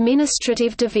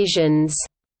 Administrative divisions.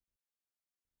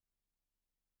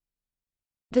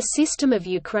 The system of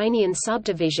Ukrainian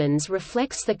subdivisions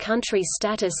reflects the country's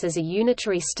status as a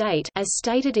unitary state as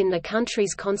stated in the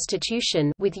country's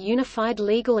constitution, with unified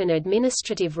legal and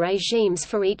administrative regimes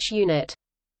for each unit.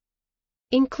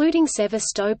 including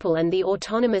Sevastopol and the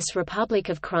Autonomous Republic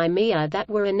of Crimea that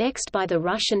were annexed by the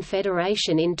Russian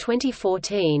Federation in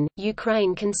 2014.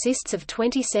 Ukraine consists of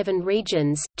 27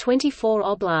 regions, 24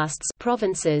 oblasts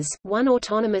provinces, 1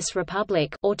 autonomous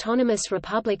republic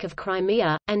of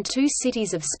Crimea, and 2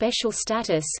 cities of special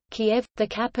status, Kiev, the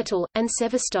capital, and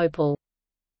Sevastopol.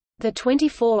 The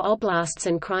 24 oblasts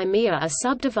and Crimea are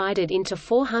subdivided into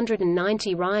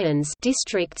 490 raions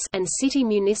districts and city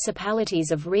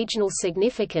municipalities of regional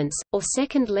significance, or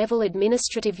second-level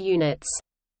administrative units.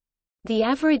 The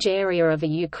average area of a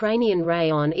Ukrainian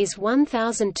rayon is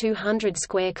 1,200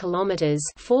 square kilometers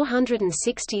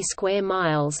 (460 square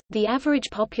miles). The average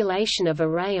population of a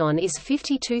rayon is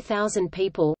 52,000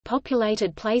 people.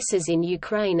 Populated places in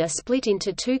Ukraine are split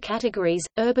into 2 categories: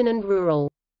 urban and rural.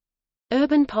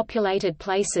 Urban populated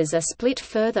places are split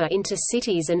further into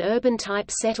cities and urban-type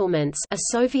settlements, a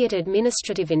Soviet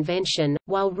administrative invention,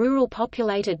 while rural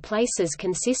populated places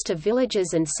consist of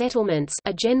villages and settlements,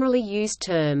 a generally used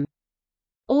term.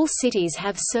 All cities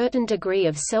have certain degree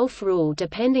of self-rule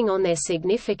depending on their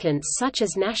significance, such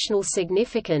as national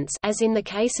significance as in the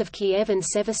case of Kiev and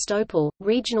Sevastopol,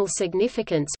 regional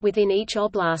significance within each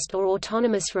oblast or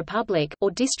autonomous republic,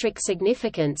 or district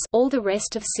significance all the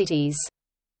rest of cities.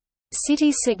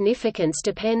 City's significance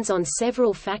depends on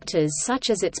several factors such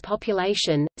as its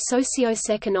population,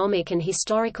 socio-economic and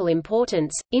historical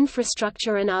importance,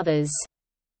 infrastructure and others.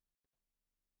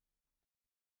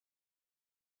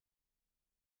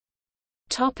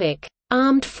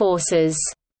 Armed forces.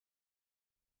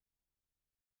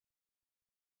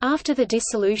 After the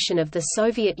dissolution of the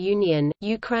Soviet Union,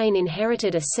 Ukraine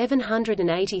inherited a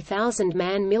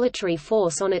 780,000-man military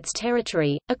force on its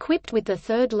territory, equipped with the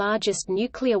third-largest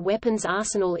nuclear weapons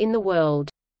arsenal in the world.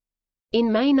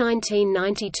 In May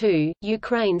 1992,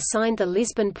 Ukraine signed the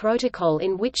Lisbon Protocol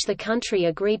in which the country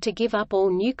agreed to give up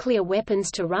all nuclear weapons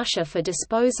to Russia for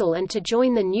disposal and to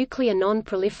join the Nuclear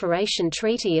Non-Proliferation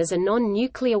Treaty as a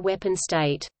non-nuclear weapon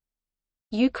state.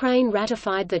 Ukraine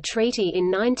ratified the treaty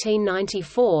in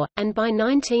 1994, and by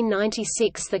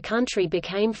 1996 the country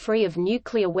became free of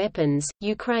nuclear weapons.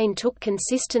 Ukraine took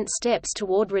consistent steps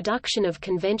toward reduction of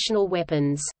conventional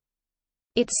weapons.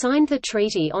 It signed the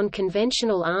Treaty on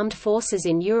Conventional Armed Forces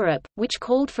in Europe, which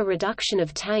called for reduction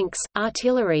of tanks,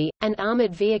 artillery, and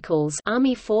armored vehicles.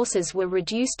 Army forces were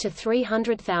reduced to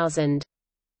 300,000.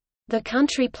 The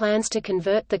country plans to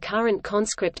convert the current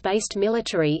conscript-based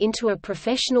military into a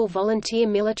professional volunteer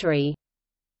military.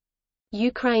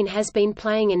 Ukraine has been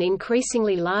playing an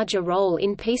increasingly larger role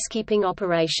in peacekeeping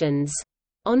operations.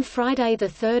 On Friday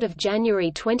 3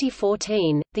 January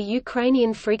 2014, the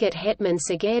Ukrainian frigate Hetman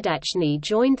Sagaidatchny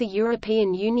joined the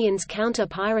European Union's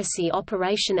counter-piracy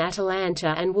Operation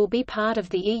Atalanta and will be part of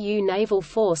the EU naval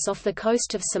force off the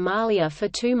coast of Somalia for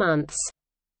 2 months.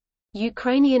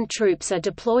 Ukrainian troops are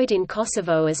deployed in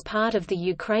Kosovo as part of the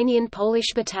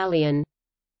Ukrainian-Polish Battalion.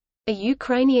 A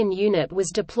Ukrainian unit was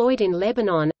deployed in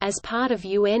Lebanon, as part of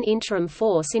UN interim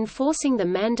force enforcing the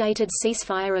mandated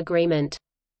ceasefire agreement.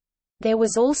 There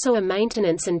was also a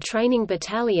maintenance and training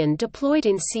battalion deployed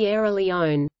in Sierra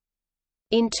Leone.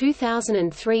 In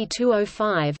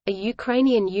 2003–2005, a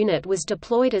Ukrainian unit was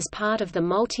deployed as part of the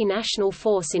multinational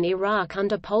force in Iraq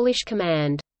under Polish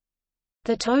command.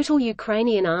 The total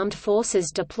Ukrainian armed forces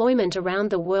deployment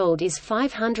around the world is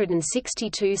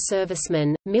 562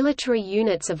 servicemen. Military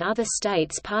units of other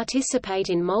states participate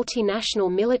in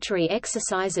multinational military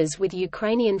exercises with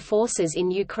Ukrainian forces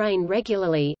in Ukraine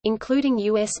regularly, including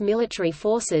U.S. military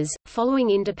forces.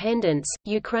 Following independence,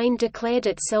 Ukraine declared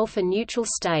itself a neutral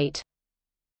state.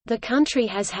 The country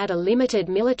has had a limited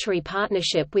military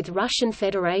partnership with Russian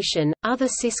Federation, other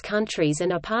CIS countries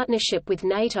and a partnership with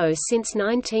NATO since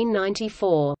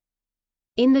 1994.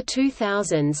 In the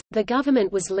 2000s, the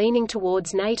government was leaning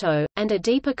towards NATO, and a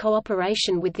deeper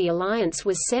cooperation with the alliance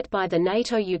was set by the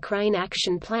NATO-Ukraine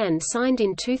Action Plan signed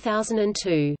in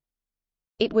 2002.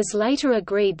 It was later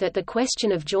agreed that the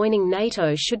question of joining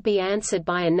NATO should be answered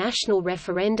by a national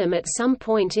referendum at some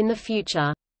point in the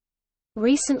future.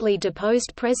 Recently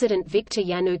deposed President Viktor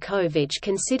Yanukovych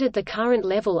considered the current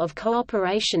level of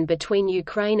cooperation between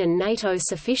Ukraine and NATO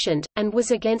sufficient, and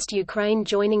was against Ukraine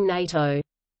joining NATO.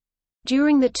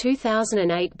 During the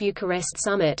 2008 Bucharest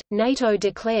summit, NATO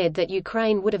declared that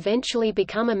Ukraine would eventually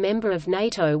become a member of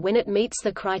NATO when it meets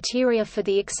the criteria for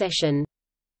the accession.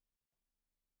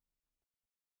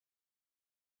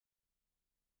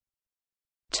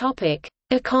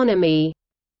 Economy.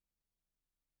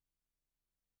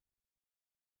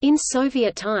 In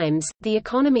Soviet times, the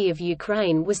economy of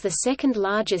Ukraine was the second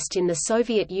largest in the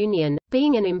Soviet Union,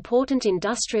 being an important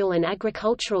industrial and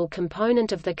agricultural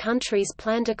component of the country's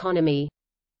planned economy.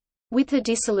 With the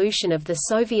dissolution of the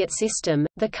Soviet system,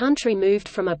 the country moved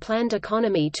from a planned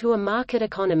economy to a market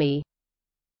economy.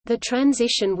 The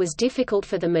transition was difficult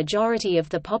for the majority of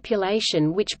the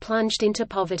population, which plunged into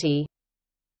poverty.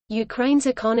 Ukraine's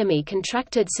economy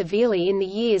contracted severely in the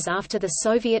years after the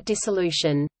Soviet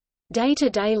dissolution.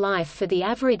 Day-to-day life for the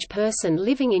average person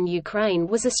living in Ukraine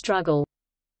was a struggle.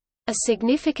 A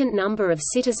significant number of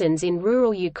citizens in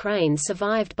rural Ukraine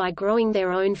survived by growing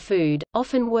their own food,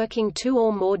 often working 2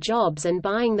 or more jobs and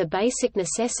buying the basic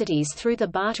necessities through the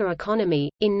barter economy.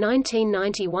 In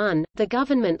 1991, the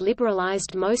government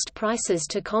liberalized most prices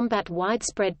to combat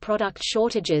widespread product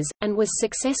shortages, and was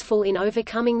successful in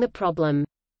overcoming the problem.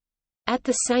 At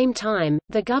the same time,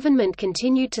 the government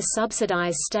continued to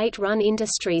subsidize state-run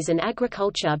industries and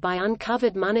agriculture by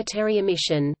uncovered monetary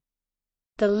emission.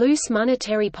 The loose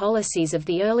monetary policies of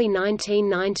the early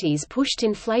 1990s pushed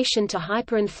inflation to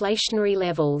hyperinflationary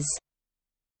levels.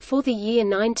 For the year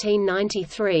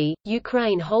 1993,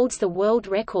 Ukraine holds the world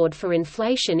record for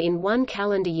inflation in one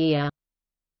calendar year.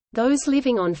 Those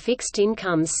living on fixed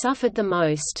incomes suffered the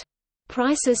most.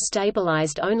 Prices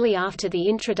stabilized only after the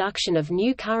introduction of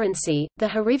new currency, the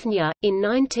hryvnia, in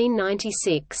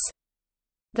 1996.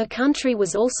 The country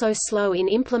was also slow in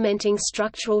implementing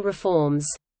structural reforms.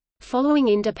 Following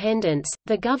independence,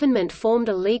 the government formed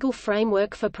a legal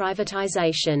framework for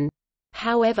privatization.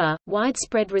 However,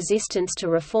 widespread resistance to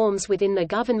reforms within the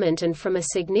government and from a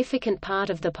significant part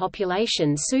of the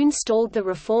population soon stalled the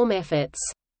reform efforts.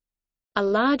 A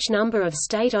large number of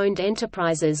state-owned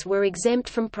enterprises were exempt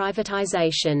from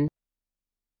privatization.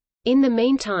 In the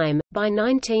meantime, by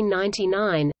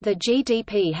 1999, the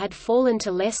GDP had fallen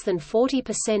to less than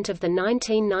 40% of the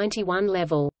 1991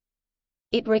 level.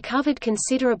 It recovered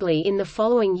considerably in the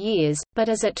following years, but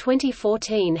as at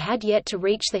 2014 had yet to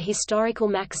reach the historical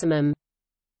maximum.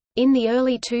 In the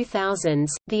early 2000s,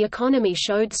 the economy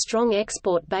showed strong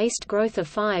export-based growth of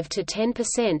 5 to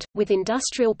 10%, with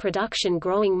industrial production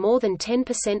growing more than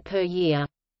 10% per year.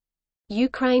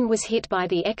 Ukraine was hit by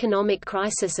the economic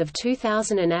crisis of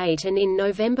 2008, and in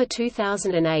November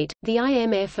 2008, the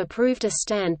IMF approved a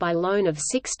standby loan of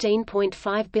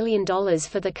 $16.5 billion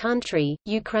for the country.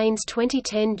 Ukraine's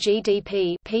 2010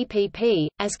 GDP (PPP),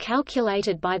 as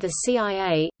calculated by the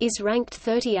CIA, is ranked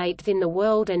 38th in the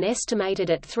world and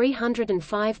estimated at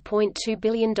 $305.2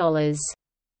 billion.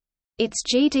 Its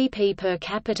GDP per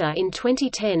capita in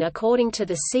 2010 according to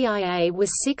the CIA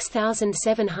was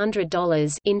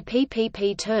 $6,700 in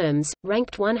PPP terms,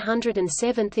 ranked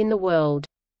 107th in the world.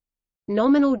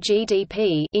 Nominal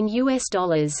GDP in US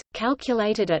dollars,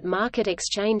 calculated at market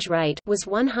exchange rate, was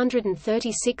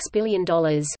 $136 billion,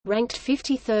 ranked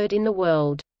 53rd in the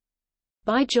world.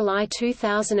 By July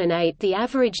 2008, the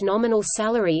average nominal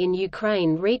salary in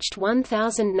Ukraine reached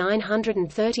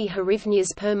 1,930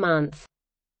 hryvnias per month.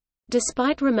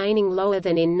 Despite remaining lower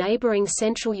than in neighboring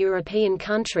Central European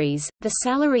countries, the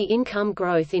salary income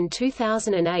growth in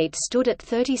 2008 stood at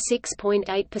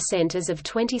 36.8% as of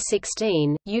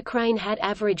 2016. Ukraine had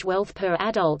average wealth per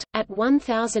adult, at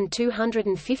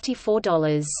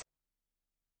 $1,254.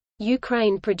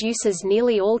 Ukraine produces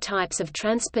nearly all types of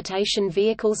transportation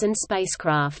vehicles and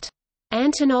spacecraft.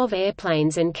 Antonov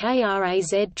airplanes and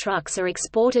KRAZ trucks are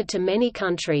exported to many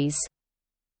countries.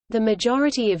 The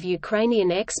majority of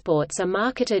Ukrainian exports are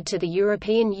marketed to the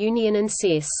European Union and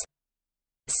CIS.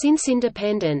 Since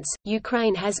independence,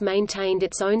 Ukraine has maintained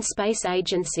its own space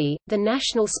agency, the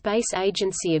National Space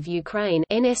Agency of Ukraine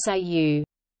 (NSAU).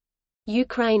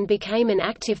 Ukraine became an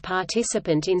active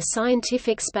participant in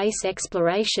scientific space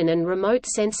exploration and remote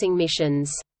sensing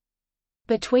missions.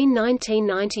 Between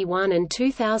 1991 and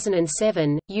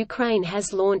 2007, Ukraine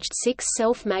has launched 6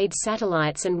 self-made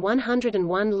satellites and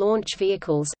 101 launch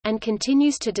vehicles, and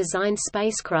continues to design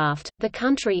spacecraft. The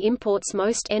country imports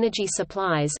most energy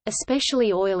supplies,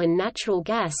 especially oil and natural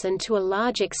gas, and to a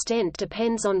large extent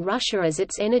depends on Russia as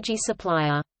its energy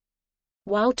supplier.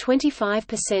 While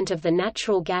 25% of the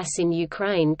natural gas in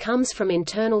Ukraine comes from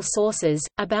internal sources,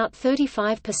 about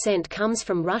 35% comes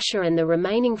from Russia and the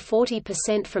remaining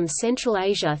 40% from Central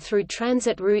Asia through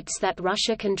transit routes that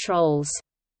Russia controls.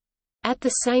 At the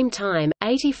same time,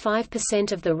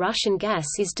 85% of the Russian gas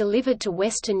is delivered to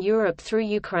Western Europe through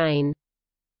Ukraine.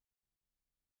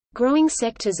 Growing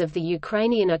sectors of the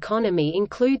Ukrainian economy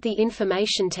include the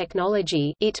information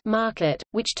technology market,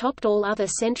 which topped all other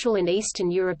Central and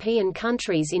Eastern European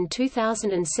countries in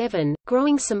 2007,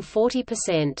 growing some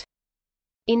 40%.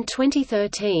 In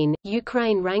 2013,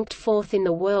 Ukraine ranked fourth in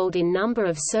the world in number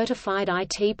of certified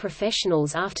IT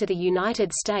professionals after the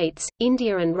United States,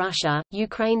 India and Russia.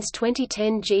 Ukraine's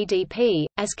 2010 GDP,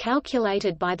 as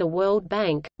calculated by the World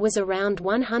Bank, was around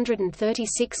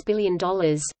 $136 billion,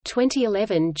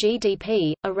 2011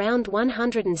 GDP, around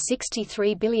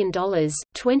 $163 billion,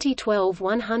 2012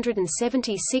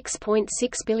 $176.6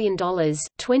 billion,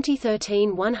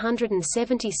 2013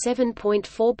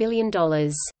 $177.4 billion.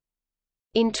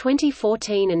 In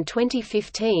 2014 and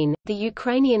 2015, the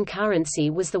Ukrainian currency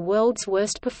was the world's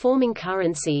worst-performing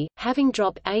currency, having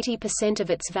dropped 80% of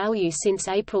its value since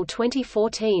April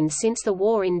 2014 since the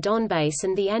war in Donbass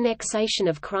and the annexation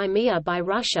of Crimea by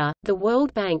Russia. The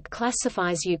World Bank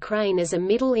classifies Ukraine as a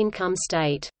middle-income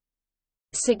state.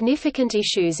 Significant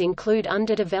issues include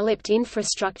underdeveloped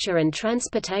infrastructure and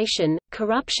transportation,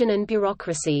 corruption and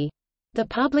bureaucracy. The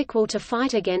public will to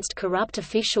fight against corrupt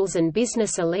officials and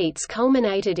business elites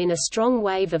culminated in a strong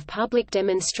wave of public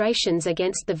demonstrations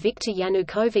against the Viktor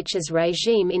Yanukovych's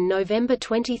regime in November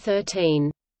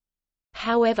 2013.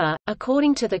 However,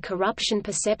 according to the Corruption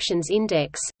Perceptions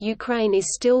Index, Ukraine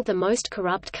is still the most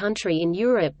corrupt country in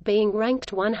Europe, being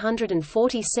ranked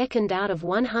 142nd out of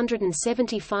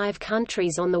 175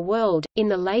 countries on the world, in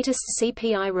the latest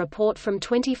CPI report from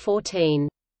 2014.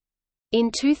 In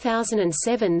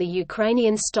 2007, the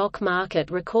Ukrainian stock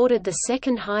market recorded the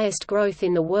second highest growth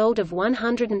in the world of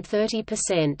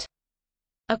 130%.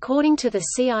 According to the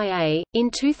CIA, in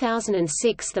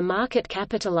 2006 the market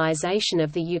capitalization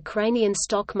of the Ukrainian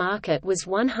stock market was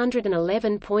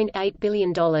 $111.8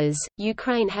 billion.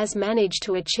 Ukraine has managed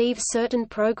to achieve certain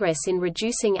progress in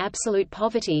reducing absolute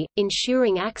poverty,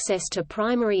 ensuring access to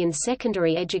primary and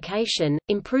secondary education,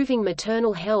 improving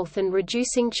maternal health and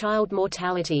reducing child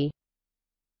mortality.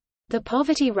 The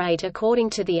poverty rate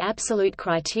according to the absolute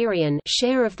criterion,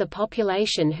 share of the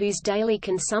population whose daily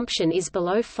consumption is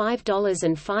below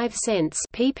 $5.05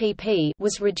 (PPP)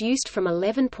 was reduced from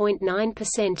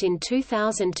 11.9% in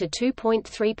 2000 to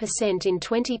 2.3% in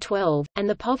 2012, and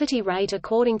the poverty rate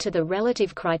according to the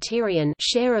relative criterion,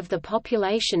 share of the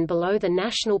population below the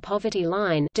national poverty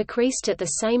line, decreased at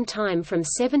the same time from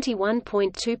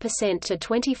 71.2% to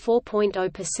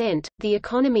 24.0%. The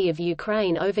economy of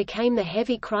Ukraine overcame the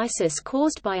heavy crisis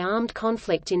caused by armed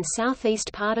conflict in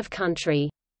southeast part of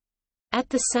country. At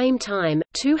the same time,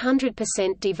 200%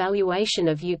 devaluation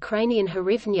of Ukrainian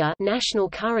hryvnia national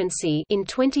currency in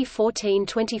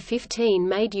 2014-2015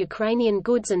 made Ukrainian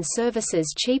goods and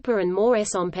services cheaper and more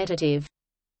competitive.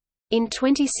 In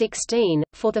 2016,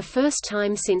 for the first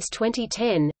time since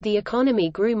 2010, the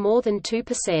economy grew more than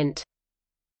 2%.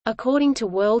 According to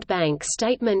World Bank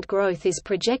statement, growth is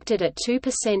projected at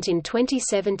 2% in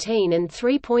 2017 and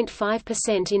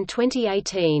 3.5% in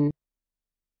 2018.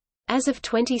 As of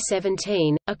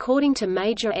 2017, according to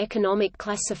major economic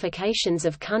classifications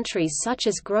of countries such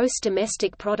as gross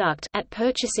domestic product at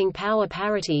purchasing power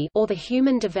parity or the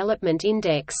Human Development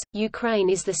Index,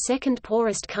 Ukraine is the second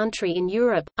poorest country in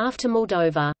Europe, after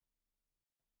Moldova.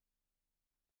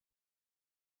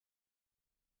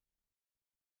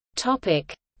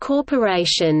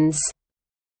 Corporations.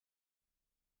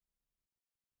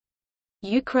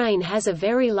 Ukraine has a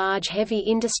very large heavy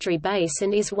industry base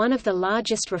and is one of the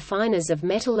largest refiners of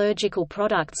metallurgical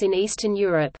products in Eastern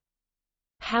Europe.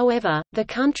 However, the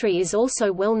country is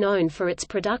also well known for its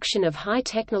production of high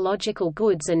technological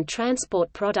goods and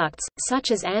transport products, such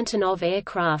as Antonov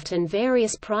aircraft and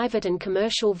various private and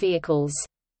commercial vehicles.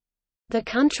 The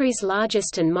country's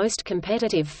largest and most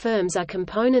competitive firms are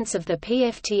components of the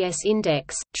PFTS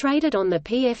index, traded on the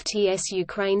PFTS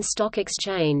Ukraine Stock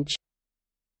Exchange.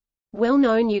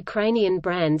 Well-known Ukrainian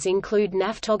brands include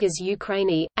Naftogaz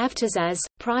Ukraini, Avtozaz,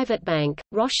 Privatbank,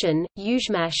 Roshan,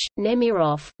 Yuzhmash,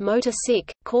 Nemirov,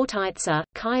 Motor-Sik, Kortitsa,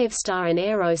 Kyivstar and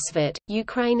Aerosvet.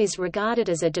 Ukraine is regarded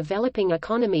as a developing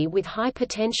economy with high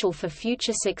potential for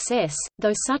future success,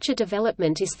 though such a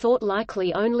development is thought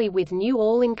likely only with new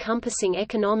all-encompassing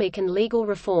economic and legal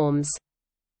reforms.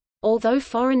 Although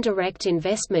foreign direct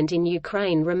investment in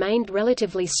Ukraine remained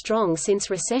relatively strong since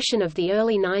recession of the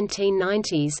early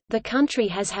 1990s, the country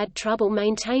has had trouble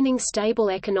maintaining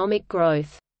stable economic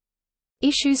growth.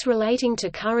 Issues relating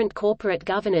to current corporate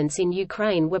governance in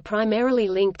Ukraine were primarily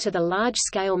linked to the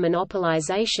large-scale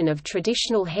monopolization of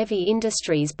traditional heavy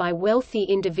industries by wealthy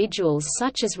individuals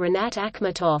such as Rinat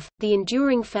Akhmatov, the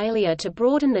enduring failure to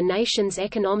broaden the nation's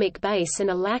economic base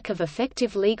and a lack of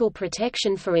effective legal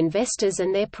protection for investors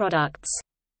and their products.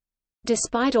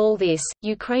 Despite all this,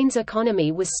 Ukraine's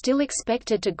economy was still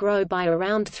expected to grow by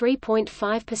around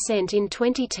 3.5% in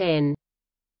 2010.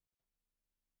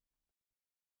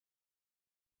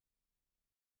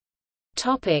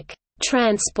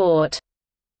 Transport.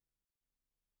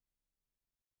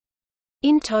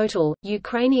 In total,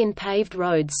 Ukrainian paved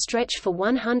roads stretch for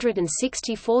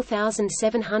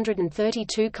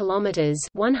 164,732 kilometers,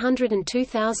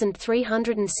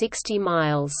 102,360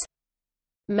 miles.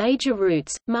 Major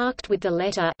routes, marked with the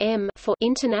letter M for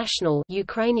international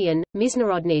Ukrainian,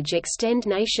 Miznarodnij, extend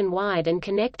nationwide and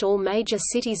connect all major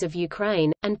cities of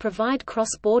Ukraine, and provide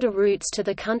cross-border routes to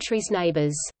the country's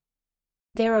neighbors.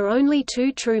 There are only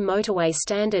two true motorway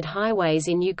standard highways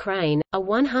in Ukraine, a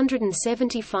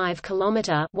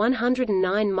 175-kilometer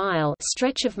 (109-mile)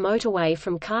 stretch of motorway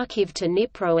from Kharkiv to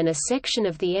Dnipro and a section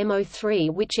of the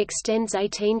MO3 which extends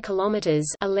 18 kilometers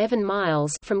 (11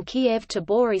 miles) from Kiev to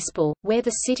Boryspil, where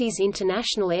the city's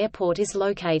international airport is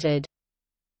located.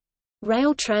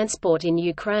 Rail transport in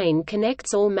Ukraine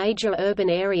connects all major urban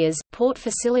areas, port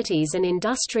facilities and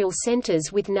industrial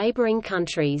centers with neighboring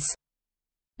countries.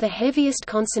 The heaviest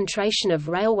concentration of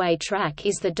railway track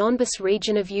is the Donbas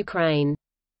region of Ukraine.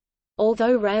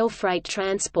 Although rail freight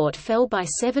transport fell by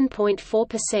 7.4%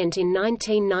 in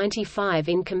 1995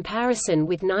 in comparison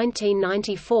with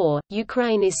 1994,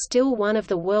 Ukraine is still one of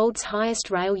the world's highest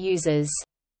rail users.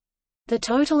 The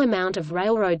total amount of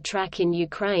railroad track in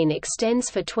Ukraine extends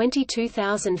for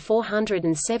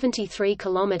 22,473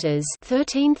 kilometers,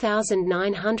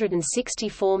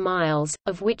 13,964 miles,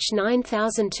 of which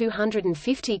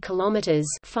 9,250 kilometers,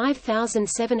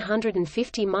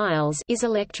 5,750 miles is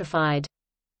electrified.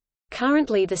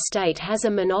 Currently the state has a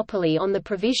monopoly on the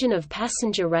provision of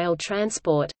passenger rail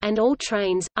transport, and all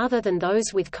trains, other than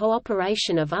those with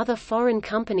cooperation of other foreign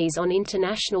companies on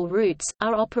international routes,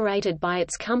 are operated by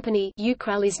its company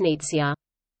Ukraliznytsia.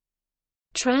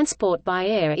 Transport by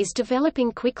air is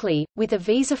developing quickly, with a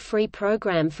visa-free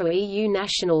program for EU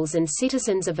nationals and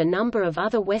citizens of a number of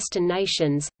other Western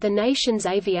nations. The nation's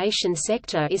aviation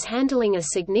sector is handling a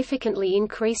significantly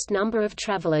increased number of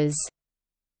travelers.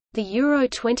 The Euro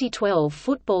 2012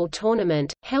 football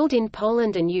tournament, held in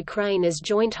Poland and Ukraine as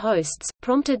joint hosts,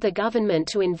 prompted the government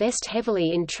to invest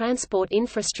heavily in transport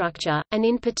infrastructure, and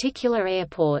in particular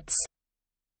airports.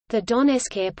 The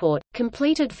Donetsk airport,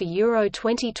 completed for Euro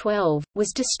 2012,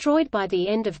 was destroyed by the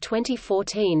end of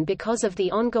 2014 because of the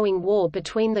ongoing war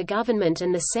between the government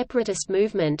and the separatist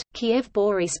movement.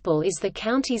 Kiev-Boryspil is the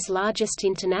county's largest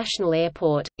international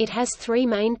airport. It has three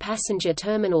main passenger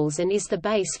terminals and is the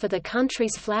base for the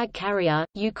country's flag carrier,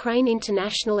 Ukraine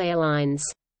International Airlines.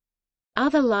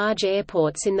 Other large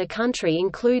airports in the country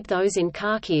include those in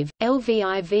Kharkiv,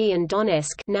 Lviv and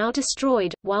Donetsk, now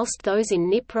destroyed, whilst those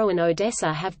in Dnipro and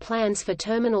Odessa have plans for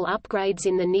terminal upgrades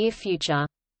in the near future.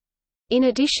 In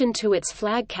addition to its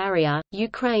flag carrier,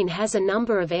 Ukraine has a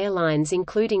number of airlines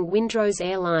including Windrose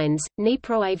Airlines,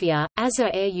 Dniproavia,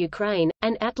 Azur Air Ukraine,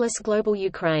 and Atlas Global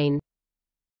Ukraine.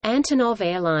 Antonov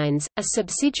Airlines, a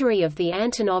subsidiary of the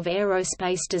Antonov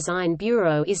Aerospace Design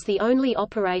Bureau, is the only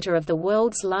operator of the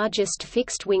world's largest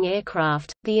fixed-wing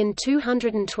aircraft, the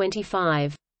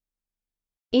An-225.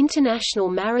 International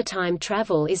maritime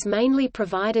travel is mainly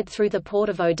provided through the port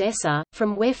of Odessa,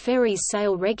 from where ferries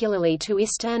sail regularly to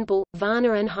Istanbul,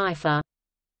 Varna and Haifa.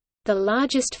 The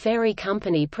largest ferry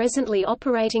company presently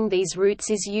operating these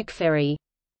routes is Ukferry.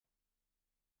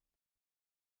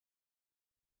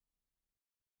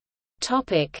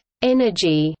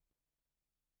 Energy.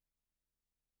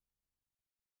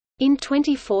 In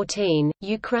 2014,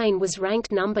 Ukraine was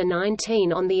ranked number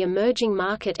 19 on the Emerging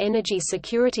Market Energy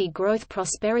Security Growth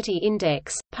Prosperity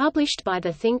Index, published by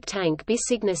the think tank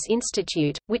Bisignis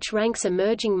Institute, which ranks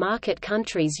emerging market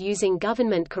countries using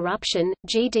government corruption,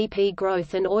 GDP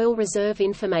growth and oil reserve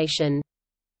information.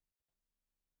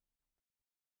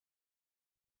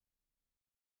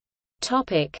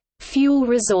 Fuel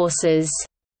resources.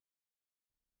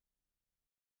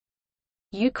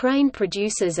 Ukraine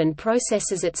produces and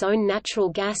processes its own natural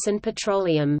gas and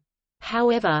petroleum.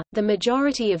 However, the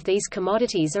majority of these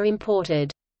commodities are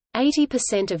imported.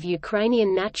 80% of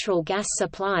Ukrainian natural gas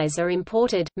supplies are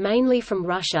imported, mainly from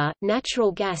Russia.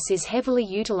 Natural gas is heavily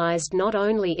utilized not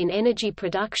only in energy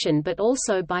production but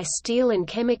also by steel and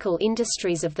chemical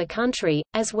industries of the country,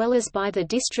 as well as by the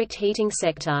district heating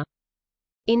sector.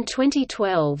 In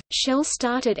 2012, Shell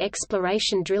started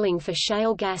exploration drilling for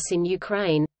shale gas in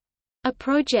Ukraine, a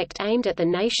project aimed at the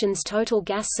nation's total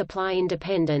gas supply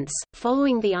independence.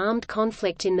 Following the armed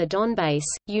conflict in the Donbass,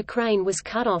 Ukraine was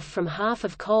cut off from half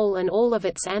of coal and all of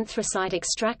its anthracite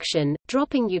extraction,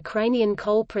 dropping Ukrainian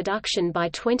coal production by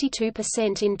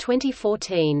 22% in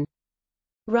 2014.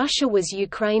 Russia was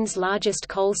Ukraine's largest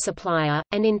coal supplier,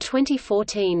 and in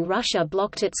 2014 Russia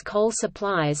blocked its coal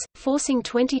supplies, forcing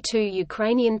 22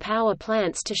 Ukrainian power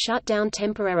plants to shut down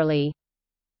temporarily.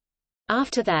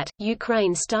 After that,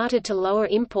 Ukraine started to lower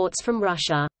imports from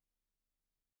Russia.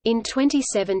 In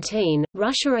 2017,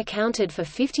 Russia accounted for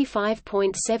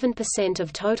 55.7%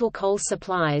 of total coal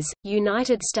supplies,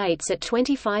 United States at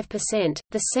 25%,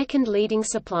 the second leading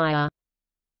supplier.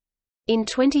 In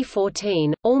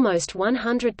 2014, almost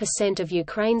 100% of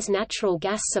Ukraine's natural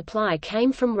gas supply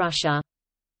came from Russia.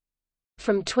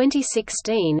 From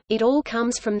 2016, it all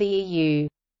comes from the EU.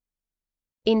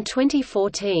 In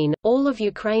 2014, all of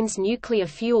Ukraine's nuclear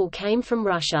fuel came from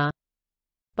Russia.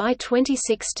 By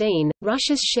 2016,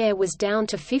 Russia's share was down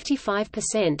to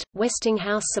 55%,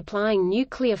 Westinghouse supplying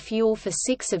nuclear fuel for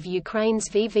 6 of Ukraine's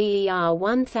VVER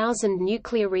 1000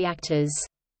 nuclear reactors.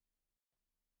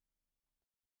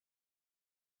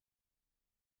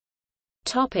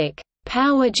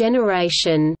 Power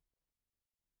generation.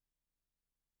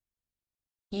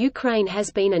 Ukraine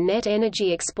has been a net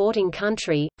energy exporting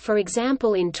country, for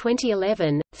example in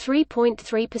 2011,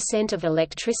 3.3% of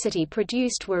electricity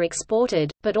produced were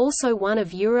exported, but also one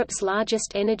of Europe's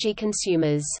largest energy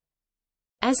consumers.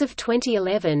 As of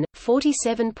 2011,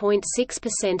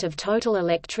 47.6% of total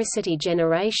electricity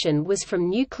generation was from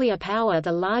nuclear power.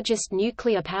 The largest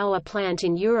nuclear power plant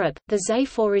in Europe, the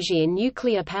Zaporizhzhia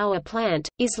nuclear power plant,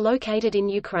 is located in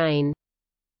Ukraine.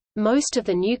 Most of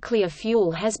the nuclear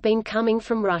fuel has been coming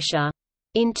from Russia.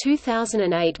 In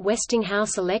 2008,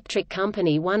 Westinghouse Electric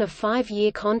Company won a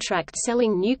 5-year contract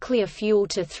selling nuclear fuel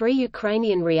to 3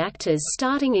 Ukrainian reactors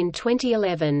starting in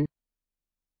 2011.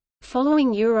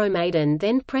 Following Euromaidan,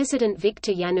 then-President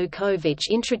Viktor Yanukovych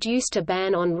introduced a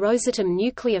ban on Rosatom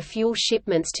nuclear fuel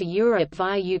shipments to Europe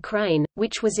via Ukraine,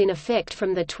 which was in effect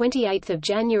from 28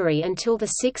 January until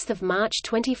 6 March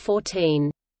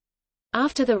 2014.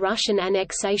 After the Russian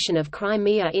annexation of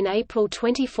Crimea in April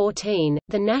 2014,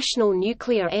 the National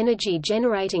Nuclear Energy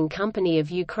Generating Company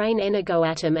of Ukraine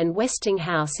Energoatom and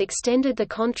Westinghouse extended the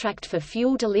contract for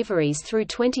fuel deliveries through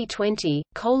 2020.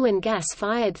 Coal and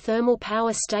gas-fired thermal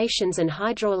power stations and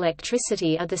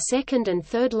hydroelectricity are the second and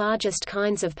third largest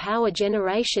kinds of power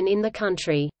generation in the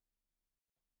country.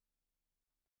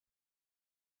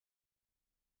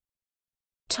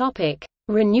 Topic: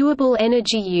 Renewable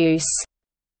energy use.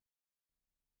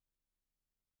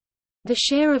 The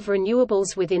share of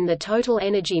renewables within the total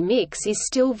energy mix is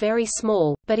still very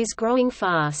small, but is growing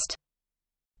fast.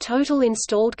 Total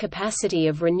installed capacity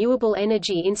of renewable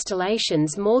energy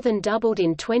installations more than doubled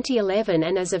in 2011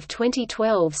 and as of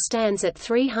 2012 stands at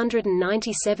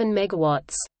 397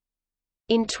 megawatts.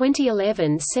 In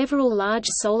 2011, several large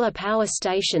solar power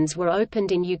stations were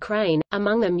opened in Ukraine,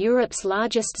 among them Europe's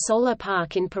largest solar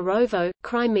park in Perovo,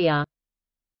 Crimea.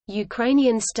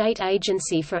 Ukrainian State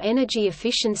Agency for Energy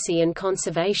Efficiency and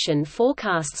Conservation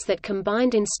forecasts that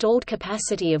combined installed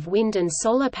capacity of wind and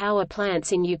solar power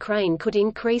plants in Ukraine could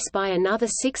increase by another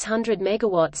 600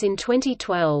 megawatts in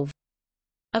 2012.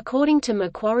 According to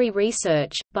Macquarie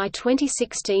Research, by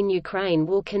 2016 Ukraine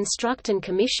will construct and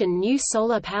commission new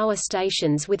solar power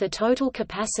stations with a total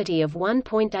capacity of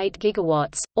 1.8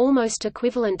 gigawatts, almost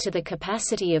equivalent to the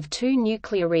capacity of 2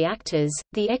 nuclear reactors.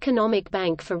 The Economic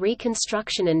Bank for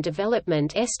Reconstruction and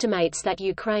Development estimates that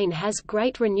Ukraine has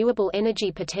great renewable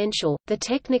energy potential. The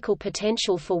technical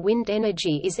potential for wind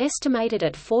energy is estimated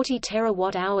at 40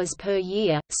 terawatt-hours per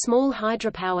year, small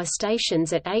hydropower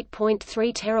stations at 8.3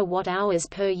 terawatt-hours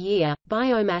per year,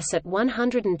 biomass at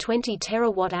 120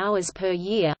 terawatt-hours per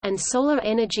year, and solar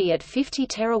energy at 50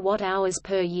 terawatt-hours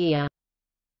per year.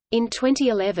 In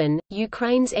 2011,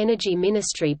 Ukraine's Energy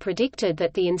Ministry predicted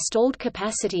that the installed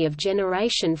capacity of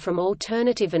generation from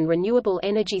alternative and renewable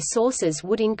energy sources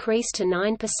would increase to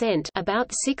 9%,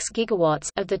 about 6 gigawatts,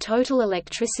 of the total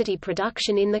electricity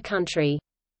production in the country.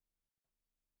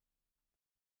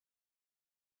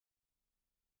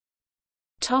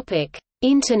 Topic: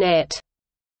 Internet.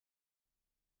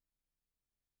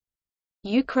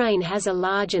 Ukraine has a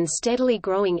large and steadily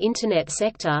growing Internet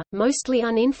sector, mostly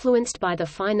uninfluenced by the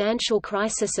financial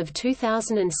crisis of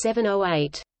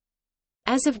 2007–08.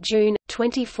 As of June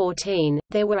 2014,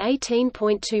 there were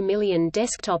 18.2 million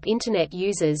desktop Internet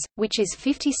users, which is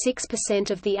 56%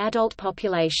 of the adult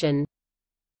population.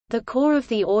 The core of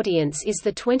the audience is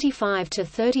the 25 to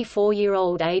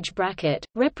 34-year-old age bracket,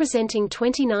 representing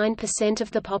 29%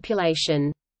 of the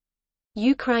population.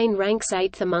 Ukraine ranks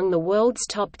 8th among the world's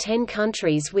top 10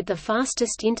 countries with the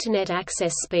fastest Internet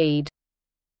access speed.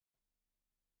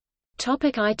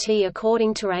 IT.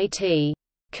 According to A.T.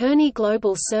 Kearney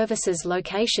Global Services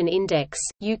Location Index,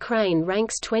 Ukraine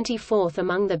ranks 24th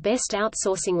among the best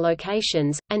outsourcing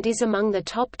locations, and is among the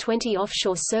top 20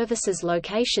 offshore services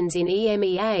locations in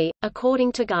EMEA,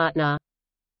 according to Gartner.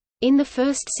 In the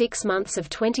first 6 months of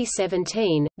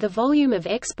 2017, the volume of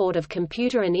export of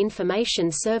computer and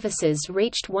information services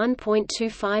reached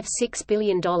 $1.256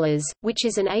 billion, which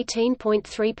is an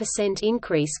 18.3%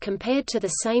 increase compared to the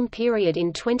same period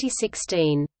in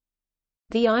 2016.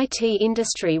 The IT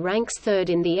industry ranks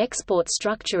third in the export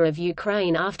structure of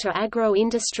Ukraine after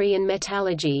agro-industry and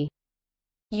metallurgy.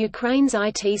 Ukraine's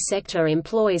IT sector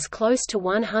employs close to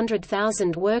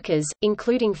 100,000 workers,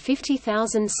 including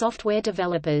 50,000 software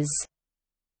developers.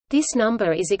 This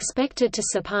number is expected to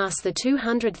surpass the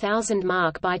 200,000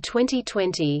 mark by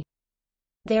 2020.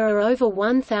 There are over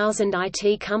 1,000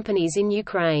 IT companies in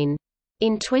Ukraine.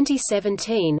 In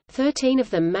 2017, 13 of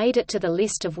them made it to the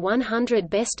list of 100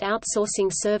 best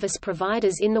outsourcing service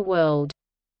providers in the world.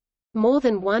 More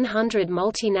than 100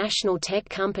 multinational tech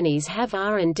companies have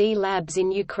R&D labs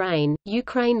in Ukraine.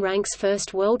 Ukraine ranks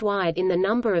first worldwide in the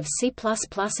number of C++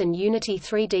 and Unity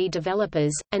 3D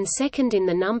developers, and second in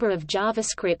the number of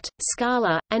JavaScript,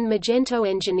 Scala, and Magento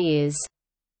engineers.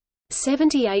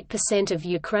 78% of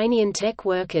Ukrainian tech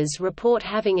workers report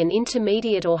having an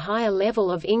intermediate or higher level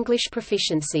of English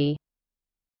proficiency.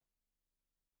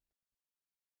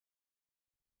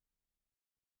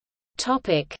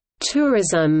 Topic: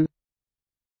 Tourism.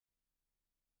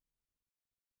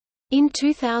 In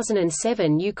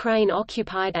 2007, Ukraine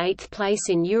occupied 8th place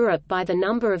in Europe by the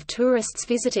number of tourists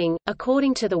visiting,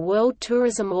 according to the World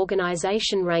Tourism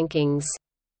Organization rankings.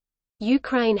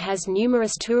 Ukraine has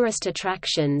numerous tourist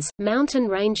attractions, mountain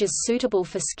ranges suitable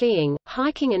for skiing,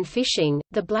 hiking and fishing,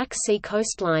 the Black Sea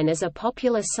coastline is a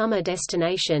popular summer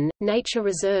destination, nature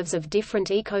reserves of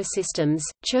different ecosystems,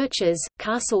 churches,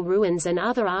 castle ruins and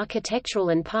other architectural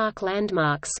and park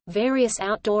landmarks, various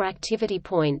outdoor activity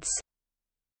points.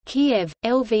 Kiev,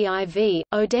 Lviv,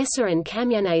 Odessa and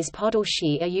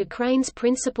Kamyanets-Podilsky are Ukraine's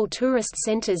principal tourist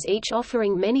centers, each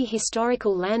offering many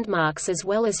historical landmarks as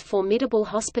well as formidable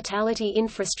hospitality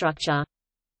infrastructure.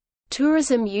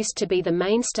 Tourism used to be the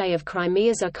mainstay of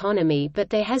Crimea's economy, but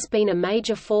there has been a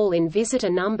major fall in visitor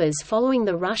numbers following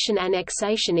the Russian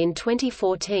annexation in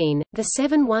 2014. The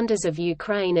Seven Wonders of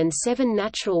Ukraine and Seven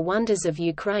Natural Wonders of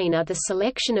Ukraine are the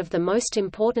selection of the most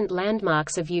important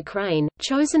landmarks of Ukraine,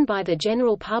 chosen by the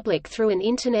general public through an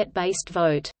internet-based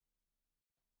vote.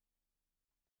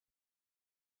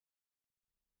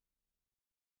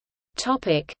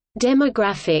 Topic: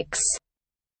 Demographics.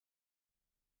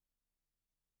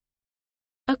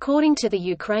 According to the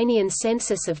Ukrainian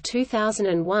census of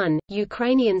 2001,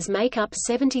 Ukrainians make up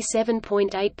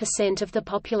 77.8% of the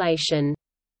population.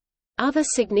 Other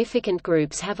significant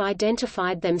groups have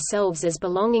identified themselves as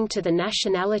belonging to the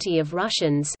nationality of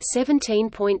Russians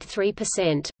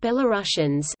 17.3%,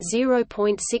 Belarusians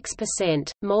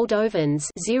 0.6%, Moldovans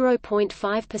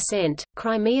 0.5%,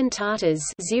 Crimean Tatars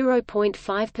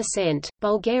 0.5%,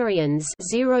 Bulgarians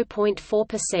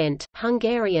 0.4%,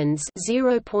 Hungarians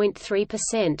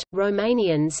 0.3%,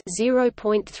 Romanians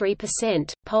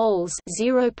 0.3%, Poles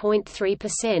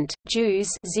 0.3%, Jews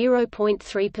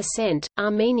 0.3%,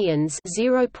 Armenians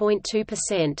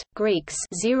 0.2%, Greeks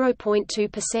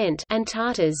 0.2%, and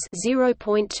Tatars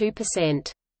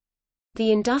 0.2%.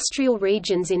 The industrial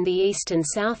regions in the east and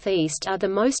southeast are the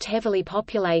most heavily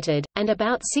populated, and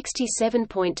about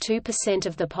 67.2%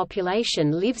 of the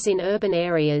population lives in urban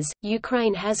areas.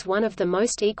 Ukraine has one of the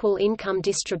most equal income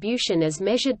distribution as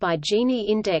measured by Gini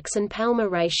index and Palmer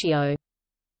ratio.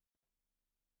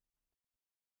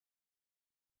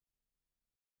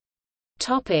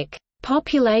 Topic: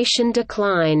 Population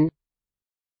decline.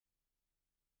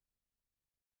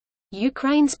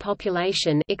 Ukraine's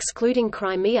population excluding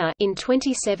Crimea in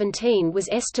 2017 was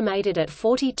estimated at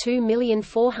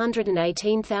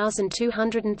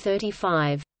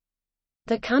 42,418,235.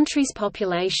 The country's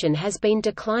population has been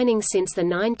declining since the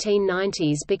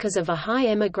 1990s because of a high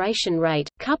emigration rate,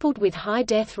 coupled with high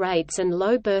death rates and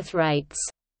low birth rates.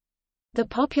 The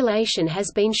population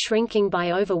has been shrinking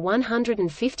by over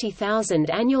 150,000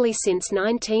 annually since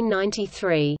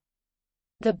 1993.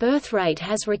 The birth rate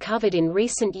has recovered in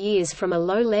recent years from a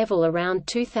low level around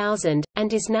 2000,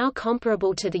 and is now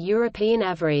comparable to the European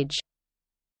average.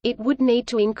 It would need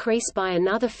to increase by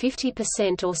another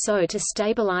 50% or so to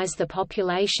stabilize the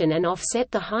population and offset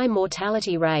the high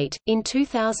mortality rate. In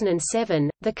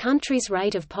 2007, the country's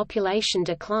rate of population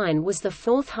decline was the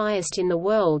fourth highest in the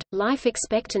world. Life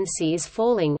expectancy is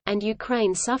falling, and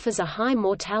Ukraine suffers a high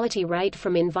mortality rate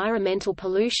from environmental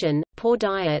pollution, poor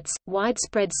diets,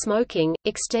 widespread smoking,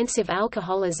 extensive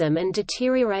alcoholism, and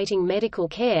deteriorating medical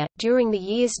care. During the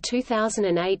years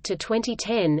 2008 to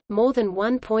 2010, more than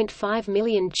 1.5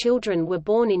 million children were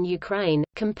born in Ukraine,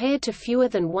 compared to fewer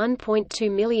than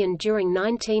 1.2 million during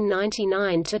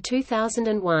 1999 to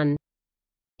 2001.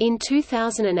 In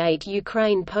 2008,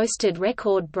 Ukraine posted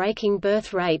record-breaking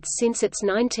birth rates since its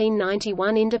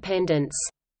 1991 independence.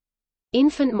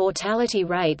 Infant mortality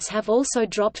rates have also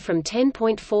dropped from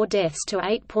 10.4 deaths to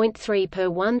 8.3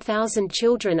 per 1,000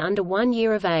 children under 1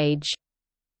 year of age.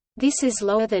 This is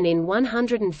lower than in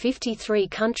 153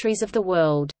 countries of the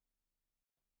world.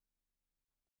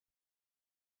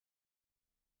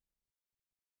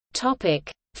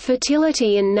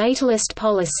 Fertility and natalist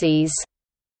policies.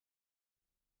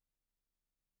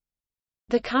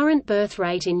 The current birth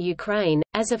rate in Ukraine,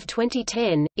 as of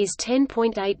 2010, is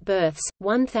 10.8 births,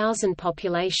 1,000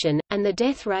 population, and the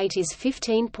death rate is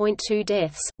 15.2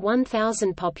 deaths,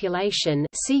 1,000 population.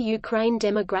 See Ukraine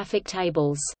demographic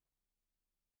tables.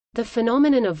 The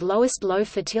phenomenon of lowest low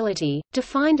fertility,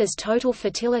 defined as total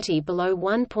fertility below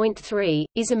 1.3,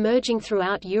 is emerging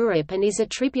throughout Europe and is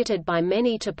attributed by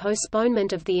many to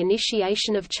postponement of the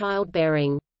initiation of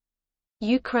childbearing.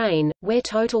 Ukraine, where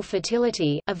total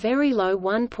fertility, a very low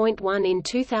 1.1 in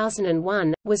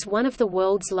 2001, was one of the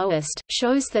world's lowest,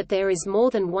 shows that there is more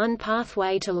than one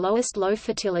pathway to lowest low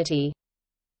fertility.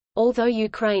 Although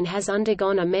Ukraine has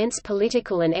undergone immense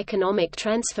political and economic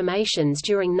transformations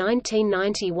during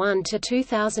 1991 to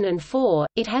 2004,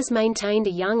 it has maintained a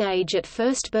young age at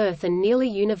first birth and nearly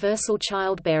universal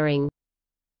childbearing.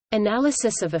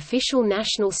 Analysis of official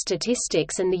national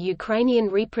statistics and the Ukrainian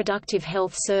Reproductive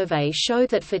Health Survey show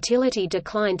that fertility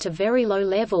declined to very low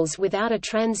levels without a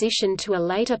transition to a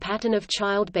later pattern of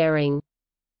childbearing.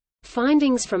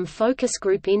 Findings from focus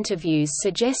group interviews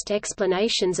suggest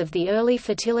explanations of the early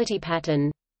fertility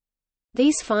pattern.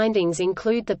 These findings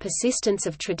include the persistence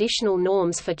of traditional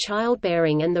norms for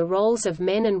childbearing and the roles of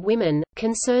men and women,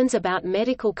 concerns about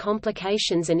medical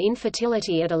complications and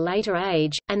infertility at a later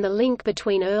age, and the link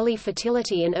between early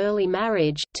fertility and early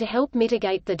marriage. To help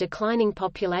mitigate the declining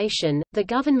population, the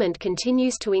government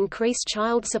continues to increase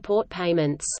child support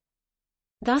payments.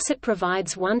 Thus it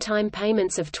provides one-time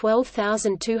payments of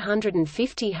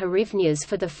 12,250 hryvnias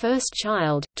for the first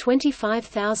child,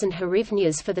 25,000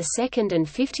 hryvnias for the second and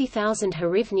 50,000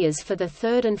 hryvnias for the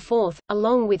third and fourth,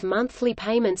 along with monthly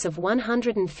payments of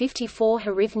 154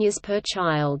 hryvnias per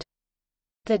child.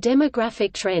 The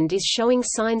demographic trend is showing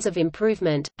signs of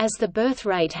improvement, as the birth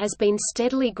rate has been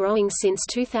steadily growing since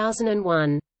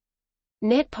 2001.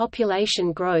 Net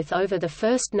population growth over the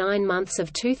first 9 months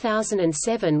of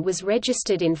 2007 was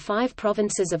registered in 5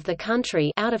 provinces of the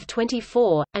country out of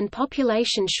 24, and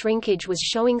population shrinkage was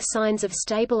showing signs of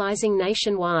stabilizing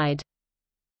nationwide.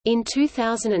 In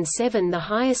 2007 the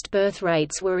highest birth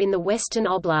rates were in the western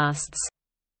oblasts.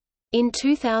 In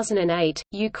 2008,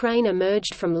 Ukraine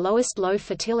emerged from lowest low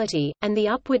fertility, and the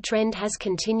upward trend has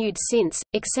continued since,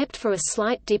 except for a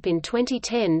slight dip in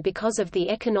 2010 because of the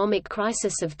economic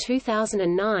crisis of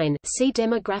 2009. See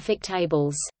demographic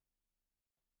tables.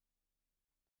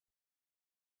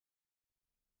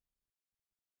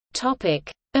 Topic: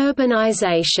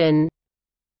 Urbanization.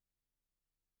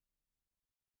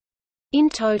 In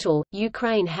total,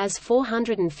 Ukraine has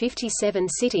 457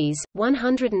 cities,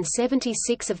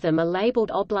 176 of them are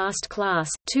labeled oblast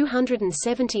class,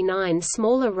 279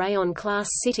 smaller rayon class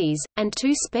cities, and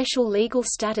 2 special legal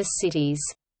status cities.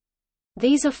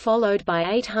 These are followed by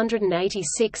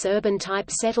 886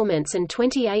 urban-type settlements and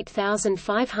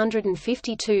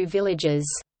 28,552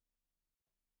 villages.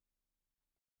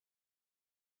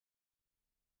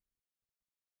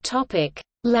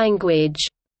 Language.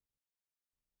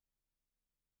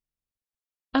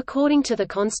 According to the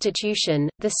constitution,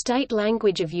 the state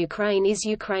language of Ukraine is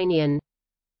Ukrainian.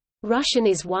 Russian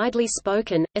is widely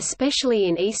spoken, especially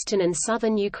in eastern and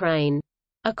southern Ukraine.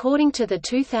 According to the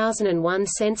 2001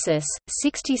 census,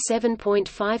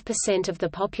 67.5% of the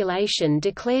population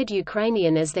declared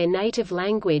Ukrainian as their native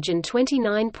language and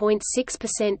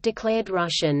 29.6% declared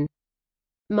Russian.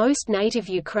 Most native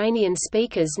Ukrainian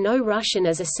speakers know Russian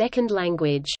as a second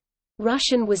language.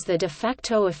 Russian was the de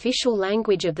facto official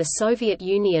language of the Soviet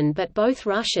Union, but both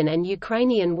Russian and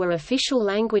Ukrainian were official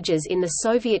languages in the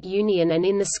Soviet Union, and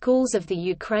in the schools of the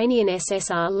Ukrainian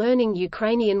SSR learning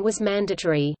Ukrainian was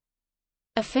mandatory.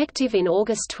 Effective in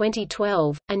August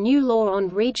 2012, a new law on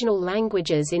regional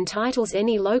languages entitles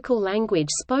any local language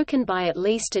spoken by at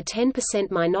least a 10%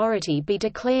 minority be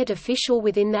declared official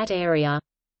within that area.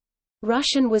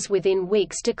 Russian was within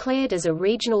weeks declared as a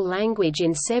regional language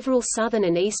in several southern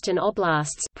and eastern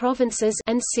oblasts, provinces,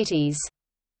 and cities.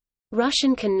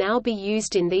 Russian can now be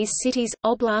used in these cities,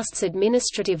 oblasts'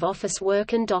 administrative office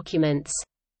work and documents.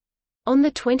 On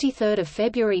 23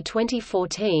 February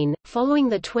 2014, following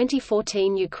the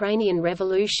 2014 Ukrainian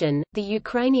Revolution, the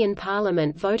Ukrainian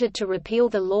parliament voted to repeal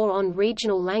the law on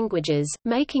regional languages,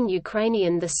 making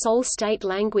Ukrainian the sole state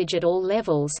language at all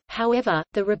levels. However,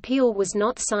 the repeal was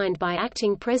not signed by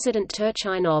acting President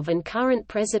Turchinov and current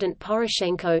President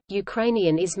Poroshenko.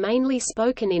 Ukrainian is mainly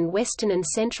spoken in western and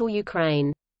central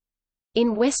Ukraine.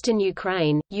 In western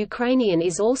Ukraine, Ukrainian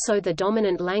is also the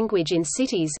dominant language in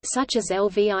cities such as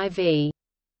Lviv.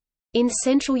 In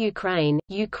central Ukraine,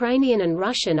 Ukrainian and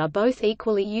Russian are both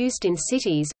equally used in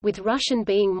cities, with Russian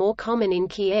being more common in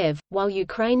Kiev, while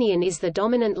Ukrainian is the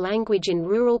dominant language in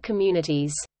rural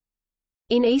communities.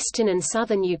 In eastern and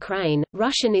southern Ukraine,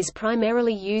 Russian is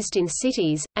primarily used in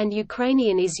cities, and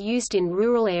Ukrainian is used in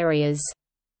rural areas.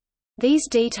 These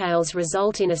details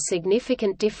result in a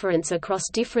significant difference across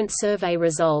different survey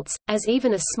results, as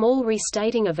even a small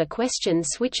restating of a question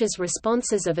switches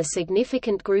responses of a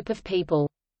significant group of people.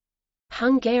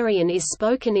 Hungarian is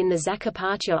spoken in the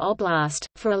Zakarpattia Oblast.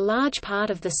 For a large part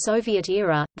of the Soviet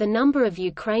era, the number of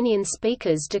Ukrainian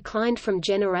speakers declined from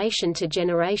generation to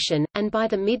generation, and by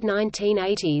the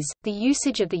mid-1980s, the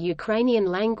usage of the Ukrainian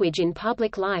language in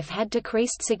public life had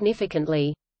decreased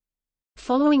significantly.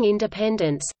 Following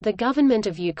independence, the government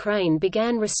of Ukraine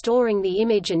began restoring the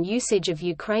image and usage of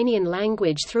Ukrainian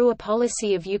language through a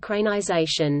policy of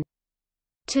Ukrainization.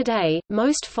 Today,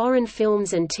 most foreign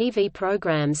films and TV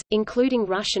programs, including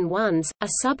Russian ones, are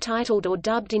subtitled or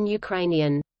dubbed in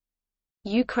Ukrainian.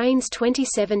 Ukraine's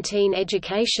 2017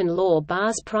 education law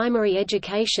bars primary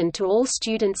education to all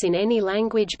students in any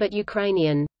language but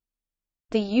Ukrainian.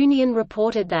 The union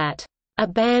reported that a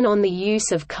ban on the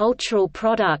use of cultural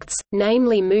products,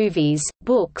 namely movies,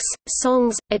 books,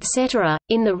 songs, etc.,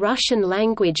 in the Russian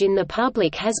language in the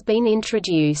public has been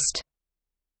introduced.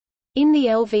 In the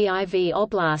Lviv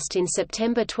Oblast in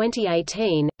September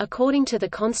 2018, according to the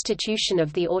Constitution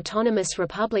of the Autonomous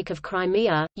Republic of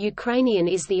Crimea, Ukrainian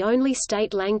is the only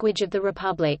state language of the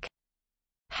republic.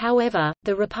 However,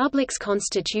 the Republic's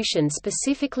constitution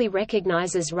specifically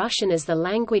recognizes Russian as the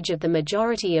language of the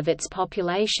majority of its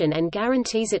population and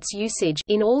guarantees its usage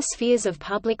in all spheres of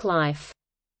public life.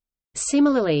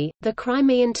 Similarly, the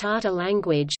Crimean Tatar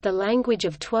language, the language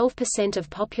of 12% of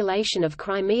population of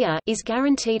Crimea, is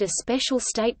guaranteed a special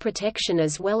state protection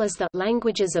as well as the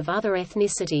languages of other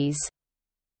ethnicities.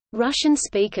 Russian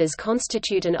speakers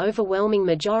constitute an overwhelming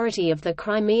majority of the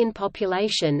Crimean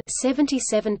population,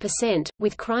 77%,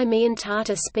 with Crimean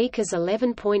Tatar speakers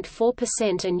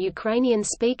 11.4% and Ukrainian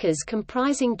speakers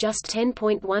comprising just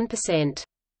 10.1%.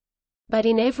 But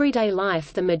in everyday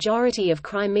life the majority of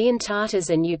Crimean Tatars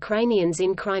and Ukrainians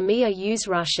in Crimea use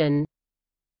Russian.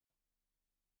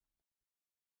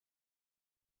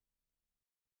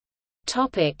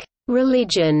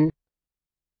 Religion.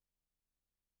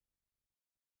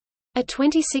 A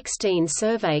 2016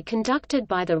 survey conducted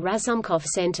by the Razumkov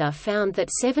Center found that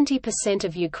 70%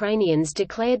 of Ukrainians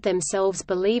declared themselves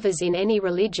believers in any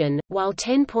religion, while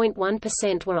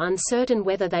 10.1% were uncertain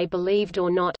whether they believed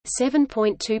or not,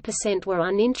 7.2% were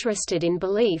uninterested in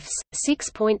beliefs,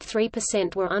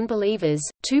 6.3% were unbelievers,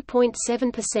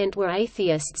 2.7% were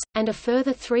atheists, and a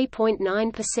further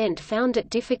 3.9% found it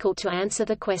difficult to answer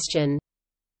the question.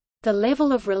 The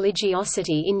level of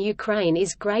religiosity in Ukraine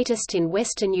is greatest in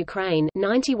western Ukraine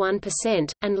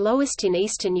 91%, and lowest in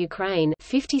eastern Ukraine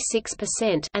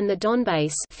 56%, and the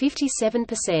Donbass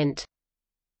 57%.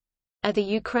 Of the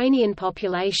Ukrainian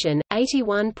population,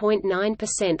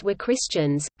 81.9% were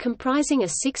Christians, comprising a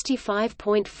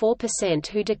 65.4%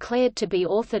 who declared to be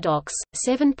Orthodox,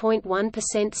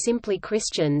 7.1% simply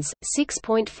Christians,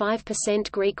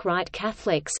 6.5% Greek Rite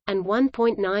Catholics, and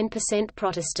 1.9%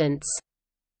 Protestants.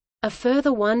 A further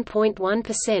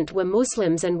 1.1% were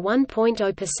Muslims and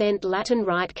 1.0% Latin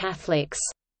Rite Catholics.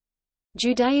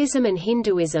 Judaism and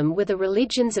Hinduism were the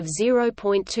religions of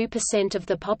 0.2% of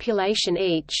the population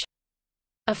each.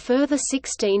 A further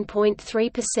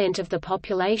 16.3% of the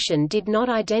population did not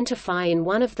identify in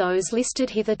one of those listed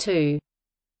hitherto.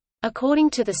 According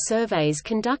to the surveys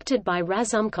conducted by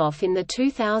Razumkov in the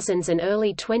 2000s and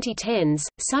early 2010s,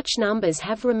 such numbers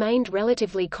have remained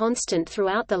relatively constant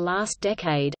throughout the last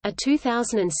decade. A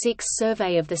 2006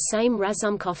 survey of the same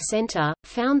Razumkov Center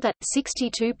found that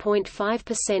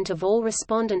 62.5% of all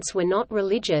respondents were not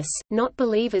religious, not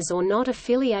believers, or not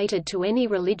affiliated to any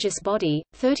religious body.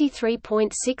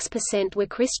 33.6% were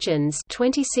Christians,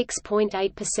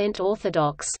 26.8%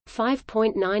 Orthodox,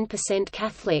 5.9%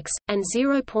 Catholics, and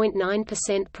 0.9%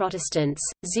 1.9% Protestants,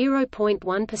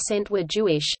 0.1% were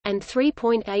Jewish, and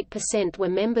 3.8% were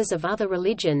members of other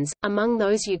religions. Among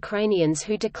those Ukrainians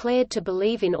who declared to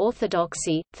believe in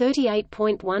Orthodoxy,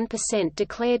 38.1%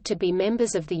 declared to be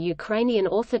members of the Ukrainian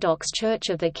Orthodox Church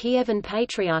of the Kievan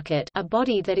Patriarchate, a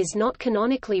body that is not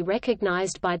canonically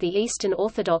recognized by the Eastern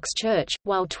Orthodox Church,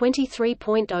 while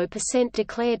 23.0%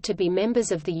 declared to be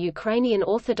members of the Ukrainian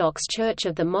Orthodox Church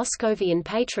of the Moscovian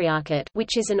Patriarchate,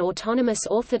 which is an autonomous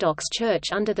Orthodox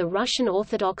Church under the Russian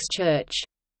Orthodox Church.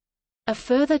 A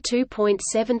further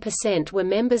 2.7% were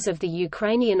members of the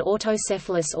Ukrainian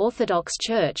Autocephalous Orthodox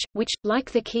Church, which,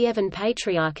 like the Kievan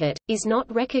Patriarchate, is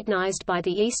not recognized by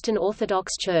the Eastern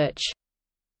Orthodox Church.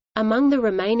 Among the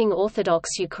remaining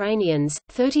Orthodox Ukrainians,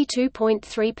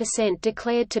 32.3%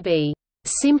 declared to be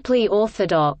simply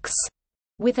Orthodox,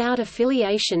 without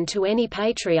affiliation to any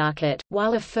patriarchate,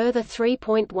 while a further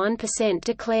 3.1%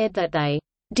 declared that they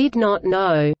did not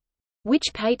know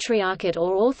which patriarchate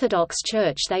or Orthodox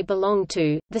Church they belonged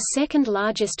to. The second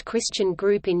largest Christian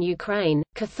group in Ukraine,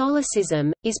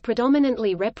 Catholicism, is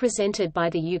predominantly represented by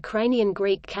the Ukrainian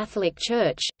Greek Catholic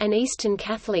Church, an Eastern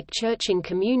Catholic Church in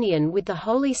communion with the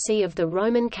Holy See of the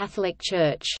Roman Catholic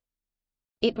Church.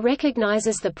 It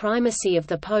recognizes the primacy of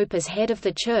the Pope as head of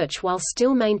the Church while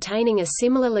still maintaining a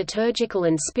similar liturgical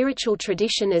and spiritual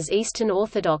tradition as Eastern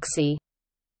Orthodoxy.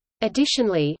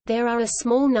 Additionally, there are a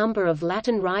small number of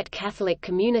Latin Rite Catholic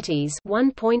communities,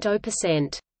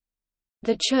 1.0%.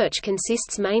 The Church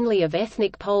consists mainly of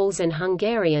ethnic Poles and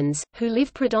Hungarians, who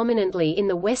live predominantly in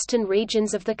the western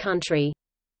regions of the country.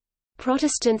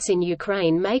 Protestants in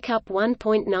Ukraine make up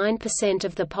 1.9%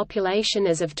 of the population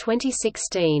as of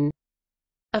 2016.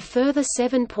 A further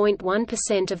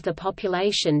 7.1% of the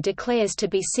population declares to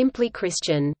be simply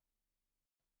Christian.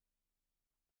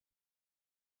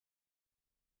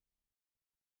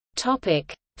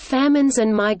 Topic: Famines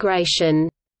and migration.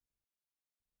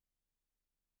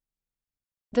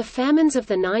 The famines of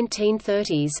the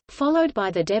 1930s, followed by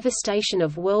the devastation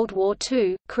of World War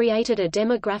II, created a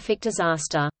demographic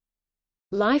disaster.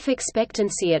 Life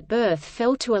expectancy at birth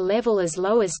fell to a level as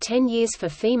low as 10 years for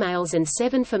females and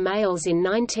 7 for males in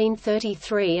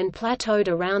 1933 and plateaued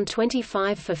around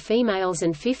 25 for females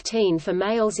and 15 for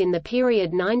males in the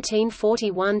period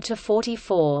 1941 to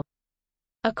 44.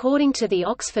 According to the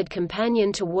Oxford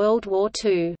Companion to World War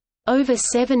II, over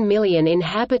 7 million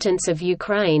inhabitants of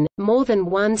Ukraine, more than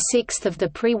 1/6 of the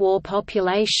pre-war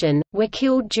population, were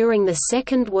killed during the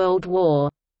Second World War.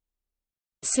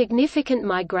 Significant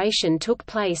migration took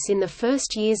place in the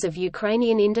first years of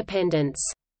Ukrainian independence.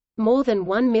 More than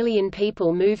 1 million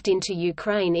people moved into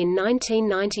Ukraine in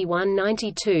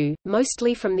 1991–92,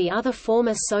 mostly from the other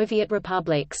former Soviet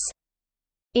republics.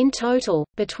 In total,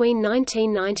 between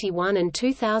 1991 and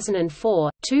 2004,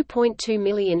 2.2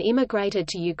 million immigrated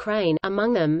to Ukraine,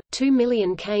 among them, 2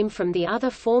 million came from the other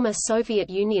former Soviet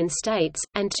Union states,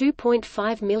 and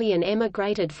 2.5 million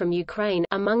emigrated from Ukraine,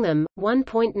 among them,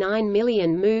 1.9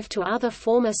 million moved to other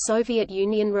former Soviet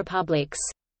Union republics.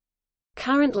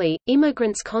 Currently,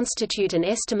 immigrants constitute an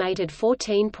estimated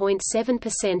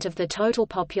 14.7% of the total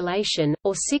population,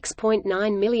 or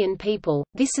 6.9 million people.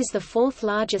 This is the fourth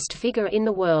largest figure in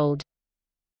the world.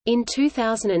 In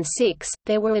 2006,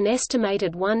 there were an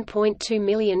estimated 1.2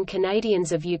 million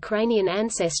Canadians of Ukrainian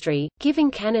ancestry, giving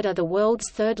Canada the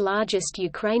world's third largest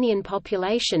Ukrainian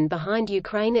population behind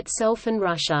Ukraine itself and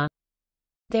Russia.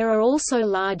 There are also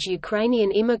large Ukrainian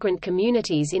immigrant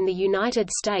communities in the United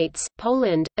States,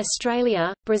 Poland,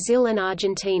 Australia, Brazil and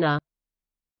Argentina.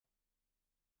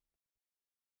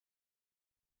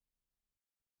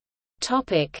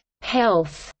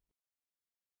 Health.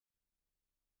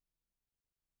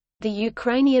 The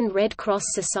Ukrainian Red Cross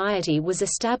Society was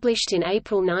established in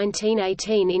April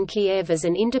 1918 in Kiev as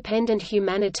an independent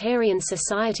humanitarian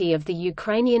society of the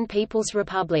Ukrainian People's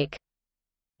Republic.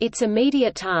 Its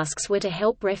immediate tasks were to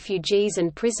help refugees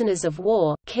and prisoners of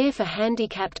war, care for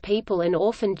handicapped people and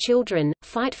orphan children,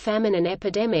 fight famine and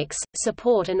epidemics,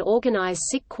 support and organize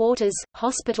sick quarters,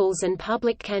 hospitals and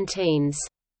public canteens.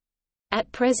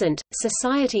 At present,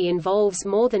 society involves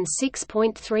more than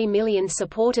 6.3 million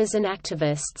supporters and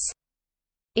activists.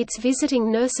 Its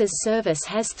visiting nurses service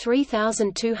has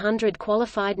 3,200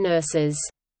 qualified nurses.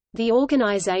 The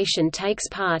organization takes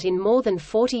part in more than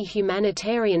 40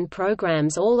 humanitarian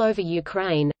programs all over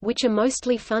Ukraine, which are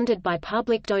mostly funded by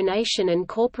public donation and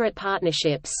corporate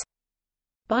partnerships.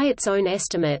 By its own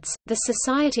estimates, the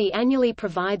society annually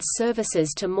provides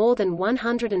services to more than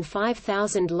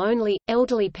 105,000 lonely,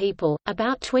 elderly people,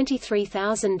 about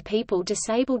 23,000 people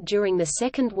disabled during the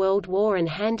Second World War and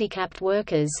handicapped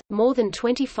workers, more than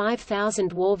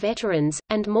 25,000 war veterans,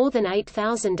 and more than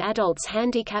 8,000 adults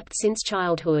handicapped since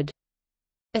childhood.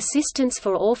 Assistance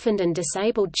for orphaned and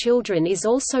disabled children is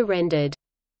also rendered.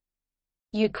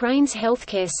 Ukraine's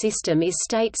healthcare system is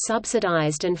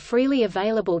state-subsidized and freely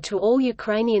available to all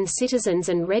Ukrainian citizens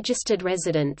and registered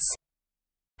residents.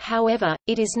 However,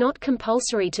 it is not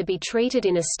compulsory to be treated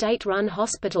in a state-run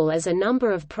hospital as a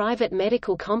number of private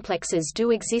medical complexes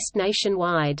do exist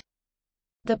nationwide.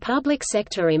 The public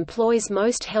sector employs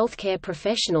most healthcare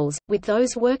professionals, with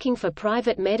those working for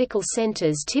private medical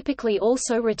centers typically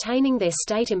also retaining their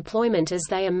state employment as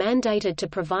they are mandated to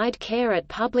provide care at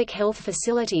public health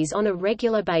facilities on a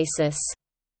regular basis.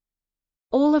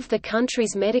 All of the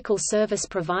country's medical service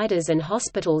providers and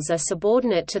hospitals are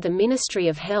subordinate to the Ministry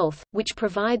of Health, which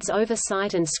provides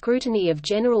oversight and scrutiny of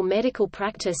general medical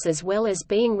practice as well as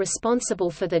being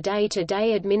responsible for the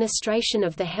day-to-day administration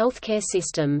of the healthcare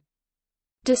system.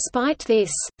 Despite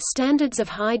this, standards of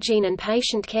hygiene and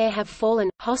patient care have fallen.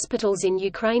 Hospitals in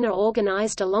Ukraine are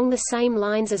organized along the same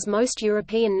lines as most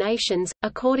European nations,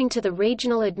 according to the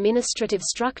regional administrative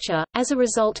structure. As a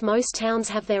result, most towns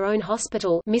have their own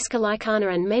hospital,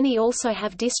 and many also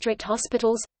have district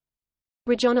hospitals.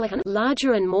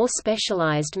 Larger and more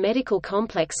specialized medical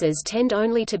complexes tend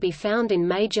only to be found in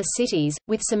major cities,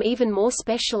 with some even more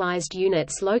specialized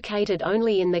units located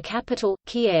only in the capital,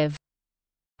 Kiev.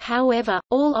 However,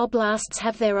 all oblasts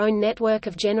have their own network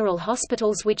of general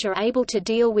hospitals which are able to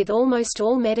deal with almost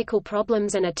all medical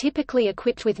problems and are typically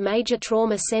equipped with major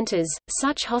trauma centers.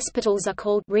 Such hospitals are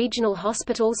called regional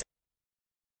hospitals.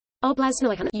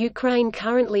 Ukraine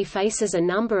currently faces a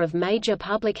number of major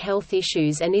public health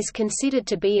issues and is considered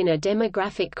to be in a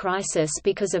demographic crisis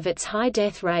because of its high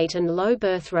death rate and low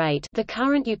birth rate. The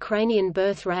current Ukrainian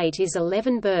birth rate is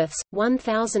 11 births,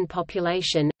 1,000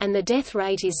 population, and the death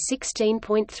rate is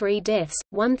 16.3 deaths,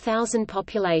 1,000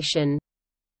 population.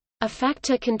 A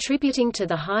factor contributing to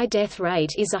the high death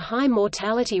rate is a high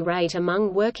mortality rate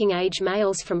among working-age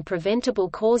males from preventable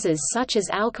causes such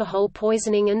as alcohol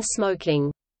poisoning and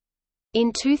smoking.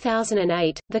 In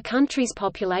 2008, the country's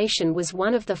population was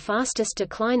one of the fastest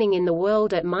declining in the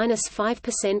world at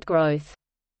 -5% growth.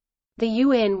 The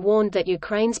UN warned that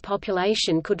Ukraine's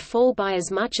population could fall by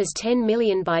as much as 10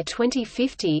 million by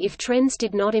 2050 if trends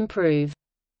did not improve.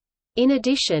 In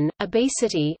addition,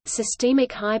 obesity,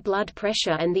 systemic high blood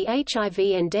pressure and the HIV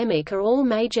endemic are all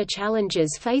major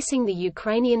challenges facing the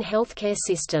Ukrainian healthcare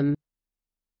system.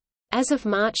 As of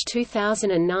March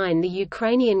 2009, the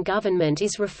Ukrainian government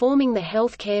is reforming the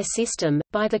health care system,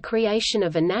 by the creation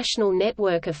of a national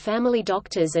network of family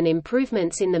doctors and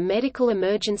improvements in the medical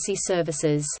emergency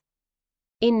services.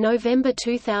 In November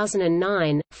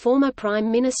 2009, former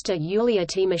Prime Minister Yulia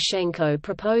Tymoshenko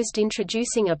proposed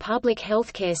introducing a public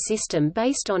healthcare system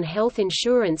based on health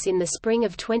insurance in the spring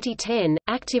of 2010.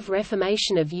 Active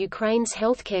reformation of Ukraine's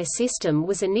healthcare system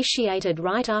was initiated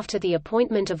right after the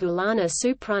appointment of Ulana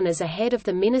Suprun as a head of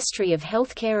the Ministry of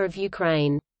Healthcare of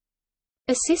Ukraine.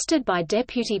 Assisted by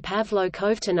Deputy Pavlo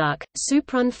Kovtunuk,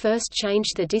 Suprun first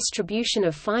changed the distribution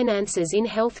of finances in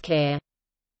healthcare.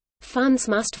 Funds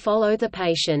must follow the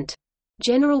patient.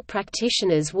 General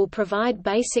practitioners will provide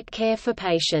basic care for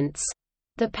patients.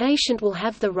 The patient will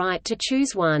have the right to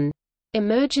choose one.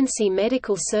 Emergency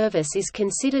medical service is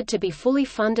considered to be fully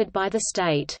funded by the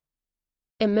state.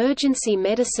 Emergency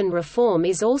medicine reform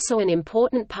is also an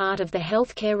important part of the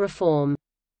healthcare reform.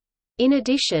 In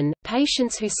addition,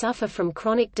 patients who suffer from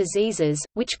chronic diseases,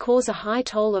 which cause a high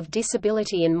toll of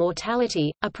disability and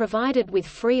mortality, are provided with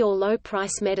free or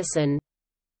low-price medicine.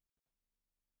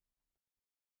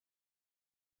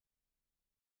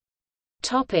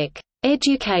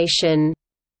 Education.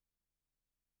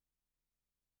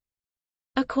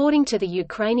 According to the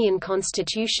Ukrainian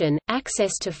constitution,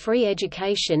 access to free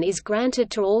education is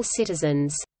granted to all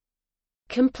citizens.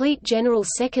 Complete general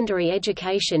secondary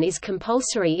education is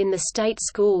compulsory in the state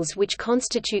schools which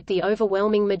constitute the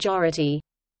overwhelming majority.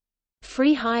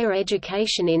 Free higher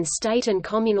education in state and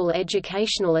communal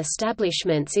educational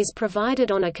establishments is provided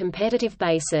on a competitive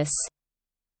basis.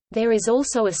 There is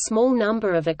also a small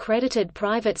number of accredited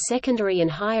private secondary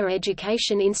and higher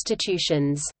education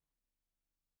institutions.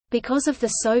 Because of the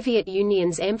Soviet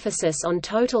Union's emphasis on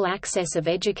total access of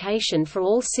education for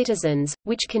all citizens,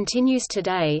 which continues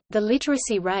today, the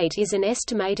literacy rate is an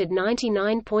estimated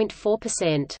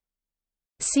 99.4%.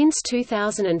 Since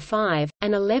 2005,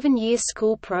 an 11-year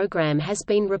school program has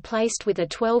been replaced with a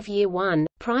 12-year one.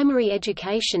 Primary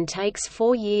education takes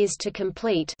 4 years to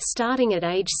complete, starting at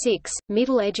age 6.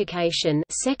 Middle education,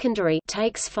 secondary,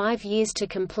 takes 5 years to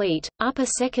complete. Upper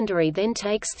secondary then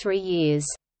takes 3 years.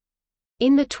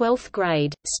 In the 12th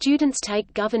grade, students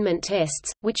take government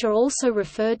tests, which are also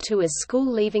referred to as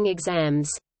school leaving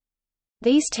exams.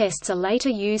 These tests are later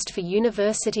used for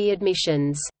university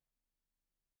admissions.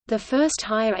 The first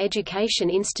higher education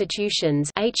institutions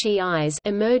 (HEIs)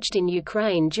 emerged in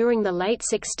Ukraine during the late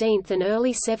 16th and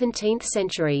early 17th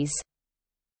centuries.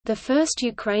 The first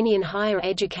Ukrainian higher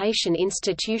education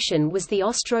institution was the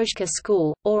Ostrozhka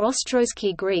School, or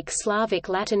Ostrozhki Greek-Slavic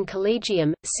Latin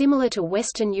Collegium, similar to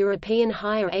Western European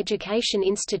higher education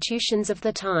institutions of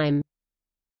the time.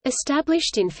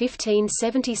 Established in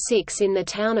 1576 in the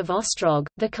town of Ostrog,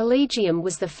 the Collegium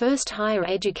was the first higher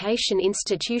education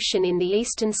institution in the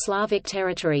Eastern Slavic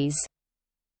territories.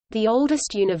 The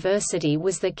oldest university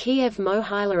was the Kiev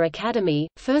Mohyla Academy,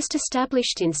 first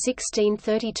established in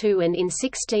 1632 and in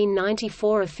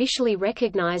 1694 officially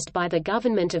recognized by the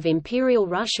government of Imperial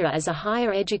Russia as a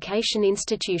higher education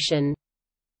institution.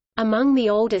 Among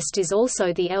the oldest is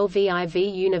also the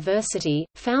Lviv University,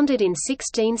 founded in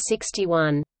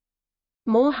 1661.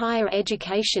 More higher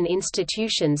education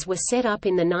institutions were set up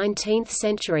in the 19th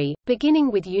century,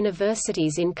 beginning with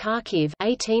universities in Kharkiv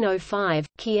 (1805),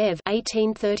 Kiev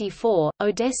 (1834),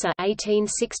 Odessa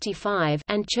 (1865),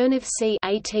 and Chernivtsi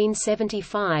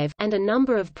 (1875), and a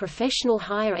number of professional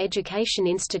higher education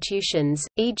institutions,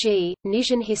 e.g.,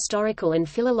 Nizhyn Historical and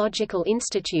Philological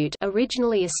Institute,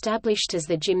 originally established as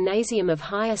the Gymnasium of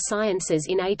Higher Sciences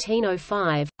in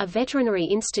 1805, a Veterinary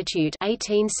Institute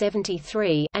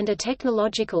 (1873), and a Technological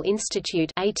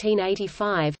Institute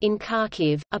 1885 in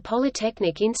Kharkiv, a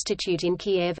Polytechnic Institute in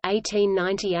Kiev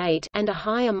 1898, and a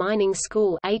Higher Mining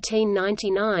School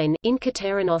 1899 in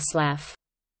Katerinoslav.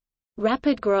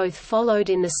 Rapid growth followed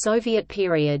in the Soviet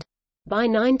period. By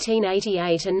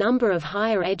 1988 a number of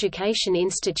higher education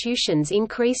institutions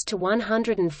increased to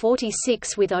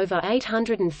 146 with over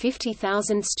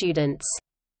 850,000 students.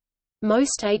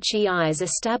 Most HEIs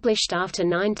established after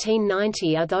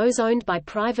 1990 are those owned by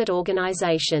private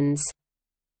organizations.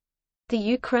 The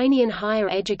Ukrainian higher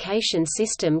education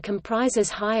system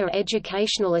comprises higher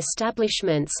educational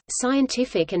establishments,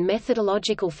 scientific and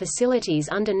methodological facilities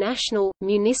under national,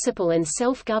 municipal and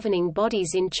self-governing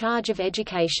bodies in charge of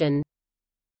education.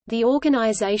 The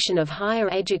organization of higher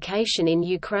education in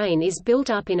Ukraine is built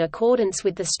up in accordance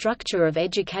with the structure of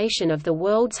education of the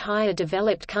world's higher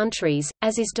developed countries,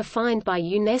 as is defined by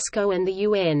UNESCO and the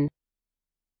UN.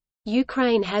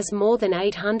 Ukraine has more than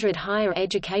 800 higher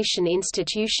education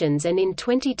institutions, and in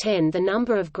 2010 the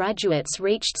number of graduates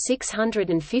reached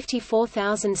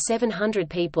 654,700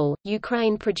 people.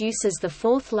 Ukraine produces the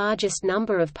fourth largest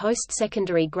number of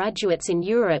post-secondary graduates in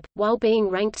Europe, while being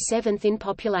ranked 7th in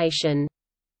population.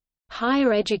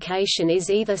 Higher education is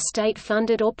either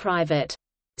state-funded or private.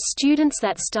 Students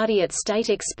that study at state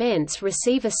expense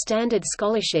receive a standard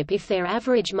scholarship if their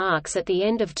average marks at the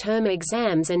end of term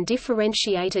exams and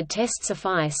differentiated tests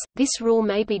suffice. This rule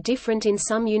may be different in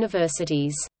some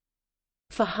universities.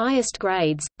 For highest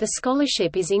grades, the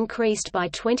scholarship is increased by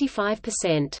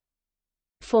 25%.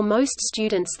 For most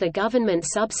students, the government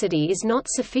subsidy is not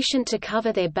sufficient to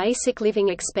cover their basic living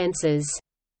expenses.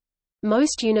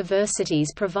 Most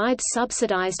universities provide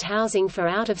subsidized housing for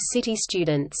out-of-city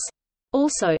students.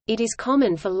 Also, it is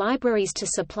common for libraries to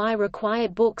supply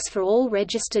required books for all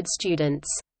registered students.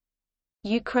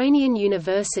 Ukrainian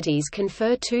universities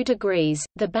confer 2 degrees,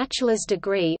 the bachelor's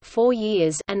degree 4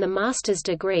 years and the master's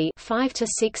degree 5 to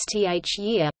 6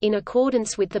 year, in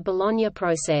accordance with the Bologna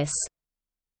process.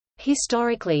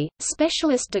 Historically,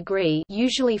 specialist degree,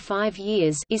 usually 5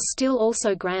 years, is still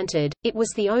also granted. It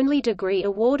was the only degree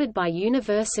awarded by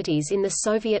universities in the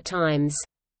Soviet times.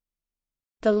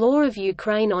 The law of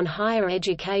Ukraine on higher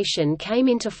education came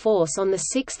into force on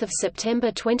 6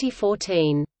 September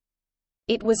 2014.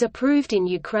 It was approved in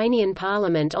Ukrainian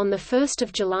parliament on 1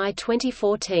 July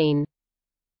 2014.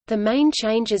 The main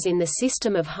changes in the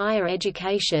system of higher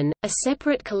education, a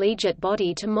separate collegiate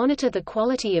body to monitor the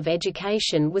quality of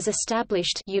education was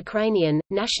established. Ukrainian,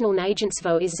 National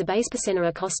Agentstvo із забезпечення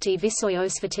якості високої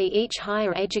освіти. Each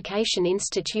higher education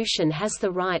institution has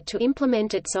the right to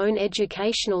implement its own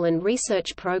educational and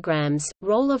research programs.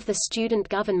 Role of the student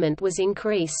government was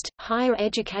increased. Higher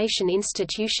education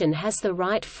institution has the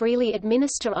right freely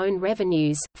administer own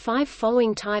revenues. 5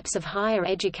 following types of higher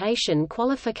education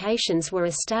qualifications were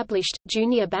established established,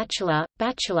 junior bachelor,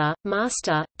 bachelor,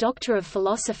 master, doctor of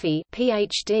philosophy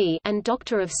 (PhD), and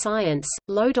doctor of science.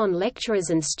 Load on lecturers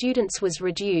and students was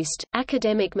reduced,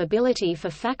 academic mobility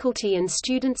for faculty and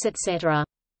students etc.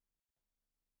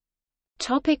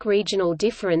 Topic: regional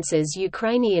differences.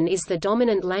 Ukrainian is the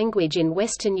dominant language in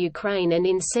western Ukraine and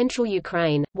in central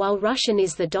Ukraine, while Russian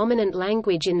is the dominant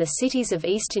language in the cities of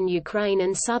eastern Ukraine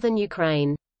and southern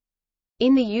Ukraine.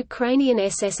 In the Ukrainian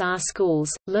SSR schools,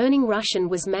 learning Russian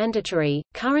was mandatory.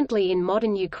 Currently in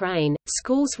modern Ukraine,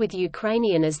 schools with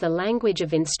Ukrainian as the language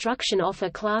of instruction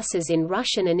offer classes in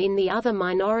Russian and in the other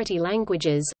minority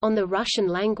languages, on the Russian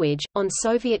language, on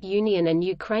Soviet Union and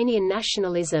Ukrainian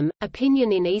nationalism.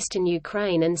 Opinion in eastern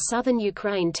Ukraine and southern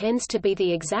Ukraine tends to be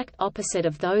the exact opposite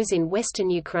of those in western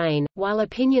Ukraine, while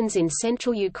opinions in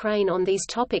central Ukraine on these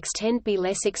topics tend to be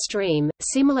less extreme.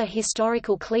 Similar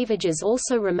historical cleavages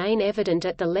also remain evident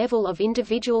at the level of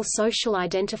individual social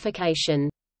identification.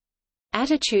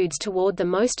 Attitudes toward the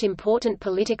most important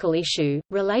political issue,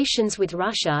 relations with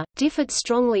Russia, differed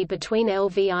strongly between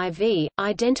Lviv,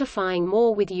 identifying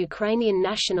more with Ukrainian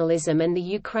nationalism and the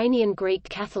Ukrainian Greek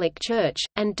Catholic Church,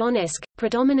 and Donetsk,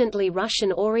 predominantly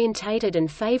Russian-orientated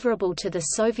and favorable to the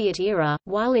Soviet era,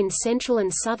 while in central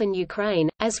and southern Ukraine,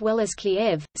 as well as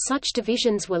Kiev, such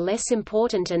divisions were less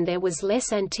important and there was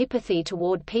less antipathy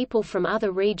toward people from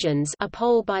other regions. A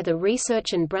poll by the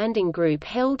Research and Branding Group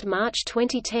held March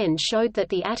 2010 showed that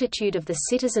the attitude of the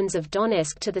citizens of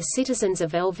Donetsk to the citizens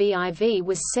of Lviv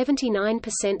was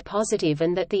 79% positive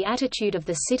and that the attitude of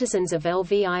the citizens of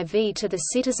Lviv to the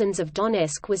citizens of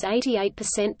Donetsk was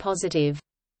 88% positive.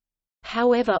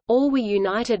 However, all were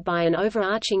united by an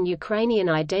overarching Ukrainian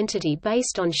identity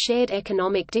based on shared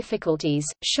economic difficulties,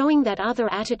 showing that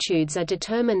other attitudes are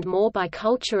determined more by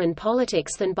culture and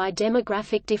politics than by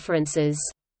demographic differences.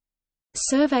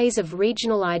 Surveys of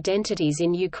regional identities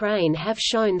in Ukraine have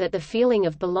shown that the feeling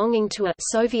of belonging to a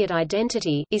Soviet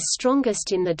identity is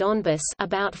strongest in the Donbas,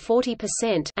 about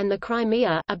 40%, and the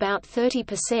Crimea, about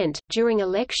 30%. During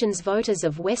elections, voters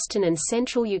of western and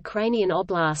central Ukrainian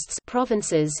oblasts,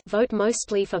 provinces, vote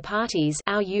mostly for parties: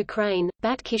 Our Ukraine,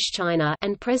 Batkivshchina,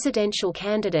 and presidential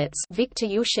candidates Viktor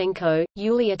Yushchenko,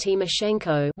 Yulia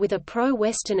Tymoshenko, with a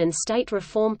pro-Western and state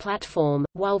reform platform,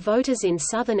 while voters in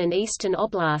southern and eastern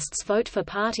oblasts vote for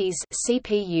parties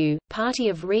CPU, Party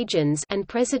of Regions, and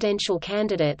presidential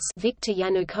candidates Viktor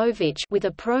Yanukovych with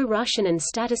a pro-Russian and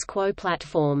status quo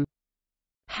platform.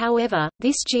 However,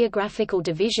 this geographical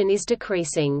division is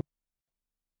decreasing.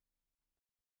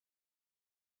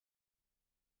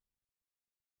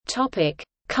 Topic: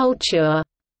 Culture.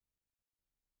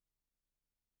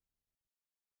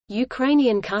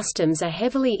 Ukrainian customs are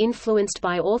heavily influenced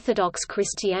by Orthodox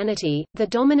Christianity, the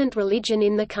dominant religion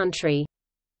in the country.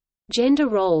 Gender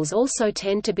roles also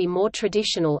tend to be more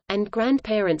traditional, and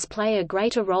grandparents play a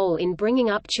greater role in bringing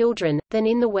up children, than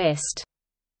in the West.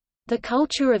 The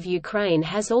culture of Ukraine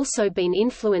has also been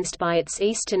influenced by its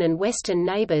eastern and western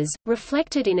neighbors,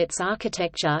 reflected in its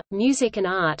architecture, music and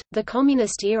art. The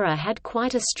communist era had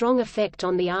quite a strong effect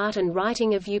on the art and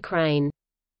writing of Ukraine.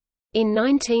 In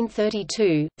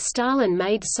 1932, Stalin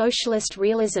made socialist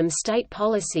realism state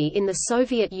policy in the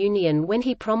Soviet Union when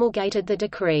he promulgated the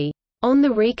decree on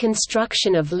the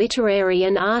reconstruction of literary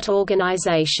and art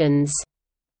organizations.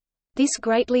 This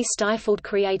greatly stifled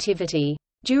creativity.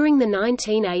 During the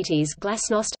 1980s,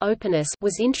 glasnost openness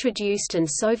was introduced and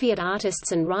Soviet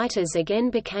artists and writers again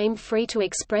became free to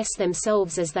express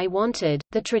themselves as they wanted.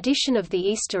 The tradition of the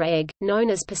Easter egg,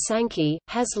 known as pisanki,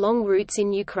 has long roots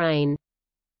in Ukraine.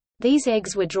 These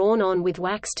eggs were drawn on with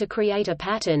wax to create a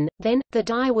pattern, then, the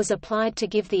dye was applied to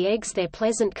give the eggs their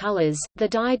pleasant colors. The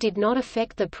dye did not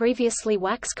affect the previously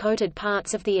wax-coated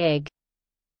parts of the egg.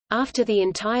 After the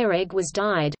entire egg was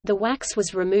dyed, the wax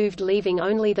was removed, leaving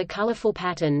only the colorful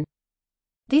pattern.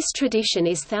 This tradition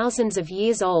is thousands of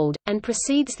years old, and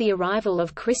precedes the arrival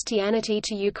of Christianity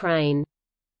to Ukraine.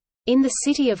 In the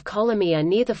city of Kolomia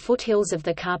near the foothills of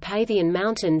the Carpathian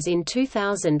Mountains in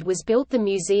 2000 was built the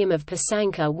Museum of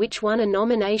Pisanka, which won a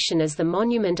nomination as the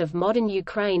Monument of Modern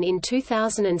Ukraine in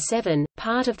 2007,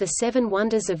 part of the Seven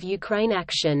Wonders of Ukraine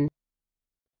action.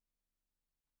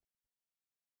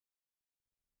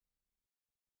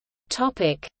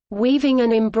 Weaving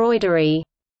and embroidery.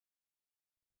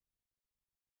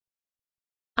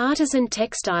 Artisan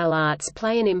textile arts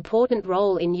play an important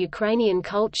role in Ukrainian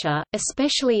culture,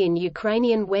 especially in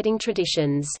Ukrainian wedding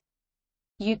traditions.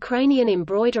 Ukrainian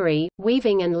embroidery,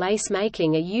 weaving and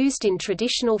lace-making are used in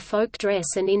traditional folk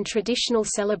dress and in traditional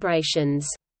celebrations.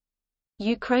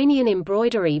 Ukrainian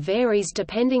embroidery varies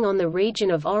depending on the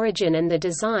region of origin, and the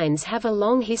designs have a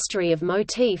long history of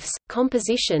motifs,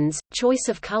 compositions, choice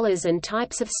of colors and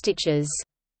types of stitches.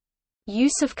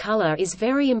 Use of color is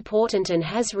very important and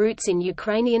has roots in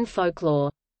Ukrainian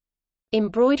folklore.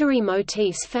 Embroidery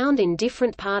motifs found in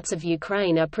different parts of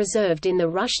Ukraine are preserved in the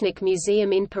Rushnik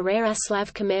Museum in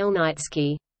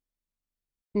Pereyaslav-Khmelnytsky.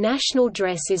 National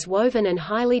dress is woven and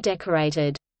highly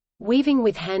decorated. Weaving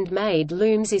with handmade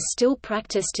looms is still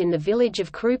practiced in the village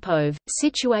of Krupov,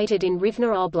 situated in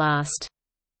Rivne Oblast.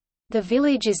 The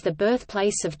village is the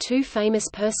birthplace of two famous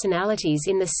personalities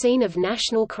in the scene of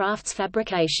national crafts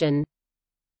fabrication.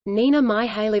 Nina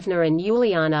Mihайловna and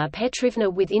Yuliana Petrovna,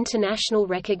 with international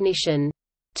recognition.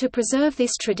 To preserve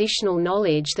this traditional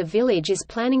knowledge, the village is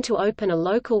planning to open a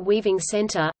local weaving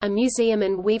center, a museum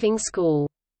and weaving school.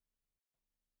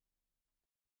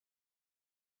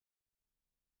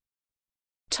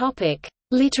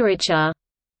 Literature.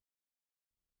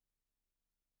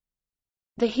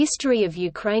 The history of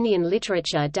Ukrainian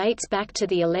literature dates back to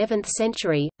the 11th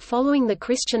century, following the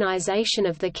Christianization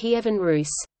of the Kievan Rus.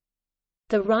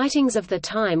 The writings of the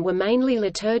time were mainly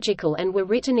liturgical and were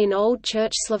written in Old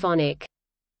Church Slavonic.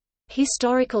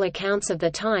 Historical accounts of the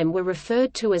time were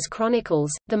referred to as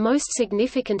chronicles, the most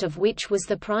significant of which was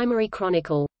the primary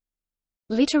chronicle.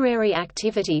 Literary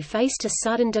activity faced a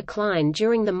sudden decline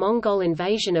during the Mongol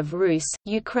invasion of Rus.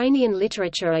 Ukrainian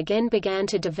literature again began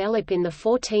to develop in the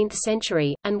 14th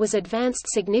century, and was advanced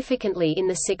significantly in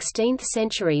the 16th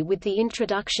century with the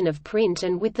introduction of print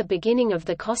and with the beginning of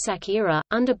the Cossack era,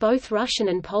 under both Russian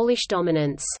and Polish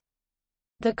dominance.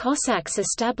 The Cossacks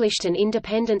established an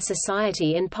independent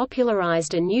society and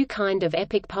popularized a new kind of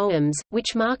epic poems,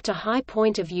 which marked a high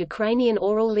point of Ukrainian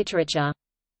oral literature.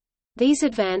 These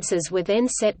advances were then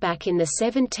set back in the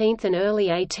 17th and early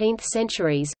 18th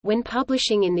centuries, when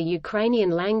publishing in the Ukrainian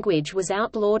language was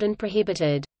outlawed and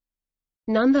prohibited.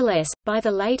 Nonetheless, by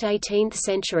the late 18th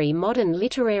century modern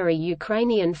literary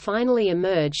Ukrainian finally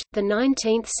emerged. The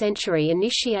 19th century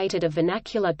initiated a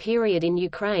vernacular period in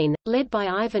Ukraine, led by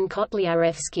Ivan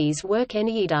Kotlyarevsky's work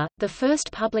Eneida, the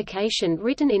first publication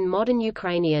written in modern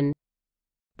Ukrainian.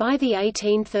 By the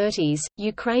 1830s,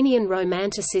 Ukrainian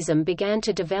Romanticism began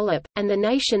to develop, and the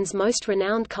nation's most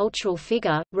renowned cultural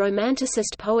figure,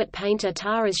 Romanticist poet-painter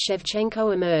Taras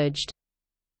Shevchenko, emerged.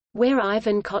 Where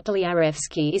Ivan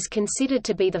Kotlyarevsky is considered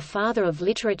to be the father of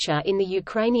literature in the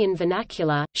Ukrainian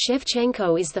vernacular,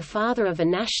 Shevchenko is the father of a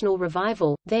national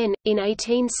revival. Then, in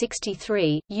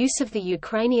 1863, use of the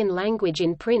Ukrainian language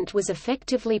in print was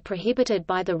effectively prohibited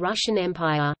by the Russian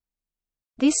Empire.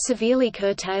 This severely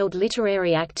curtailed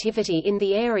literary activity in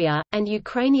the area, and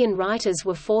Ukrainian writers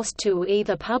were forced to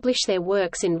either publish their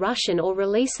works in Russian or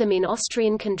release them in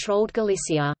Austrian-controlled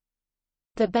Galicia.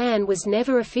 The ban was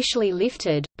never officially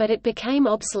lifted, but it became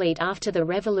obsolete after the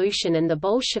revolution and the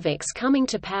Bolsheviks coming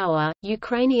to power.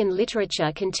 Ukrainian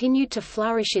literature continued to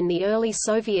flourish in the early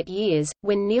Soviet years,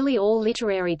 when nearly all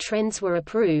literary trends were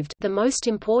approved. The most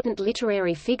important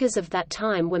literary figures of that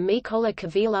time were Mykola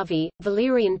Kavilovy,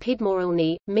 Valerian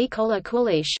Podmorelny, Mykola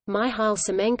Kulish, Mihail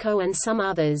Semenko, and some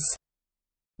others.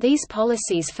 These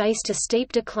policies faced a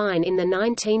steep decline in the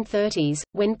 1930s,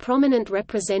 when prominent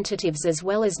representatives as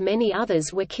well as many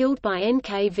others were killed by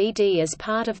NKVD as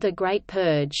part of the Great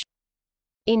Purge.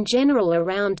 In general,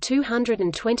 around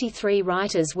 223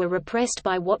 writers were repressed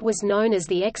by what was known as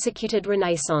the Executed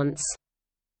Renaissance.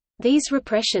 These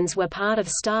repressions were part of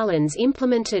Stalin's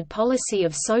implemented policy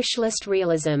of socialist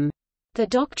realism. The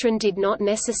doctrine did not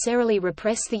necessarily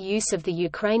repress the use of the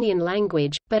Ukrainian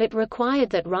language, but it required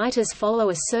that writers follow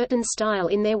a certain style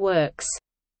in their works.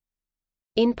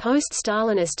 In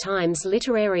post-Stalinist times,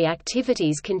 literary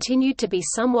activities continued to be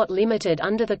somewhat limited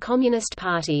under the Communist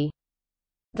Party.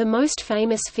 The most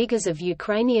famous figures of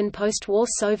Ukrainian post-war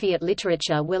Soviet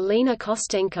literature were Lena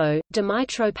Kostenko,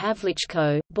 Dmytro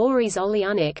Pavlichko, Boris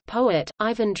Olyunik, poet,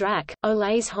 Ivan Drak,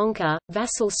 Olесь Honka,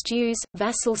 Vasil Stews,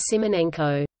 Vasil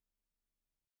Simonenko.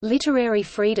 Literary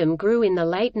freedom grew in the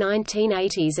late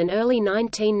 1980s and early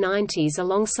 1990s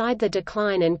alongside the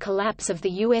decline and collapse of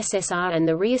the USSR and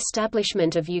the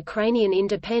re-establishment of Ukrainian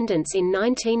independence in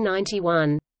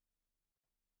 1991.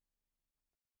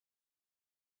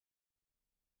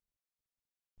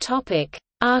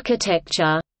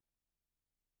 Architecture.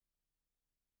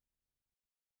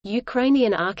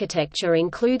 Ukrainian architecture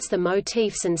includes the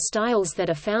motifs and styles that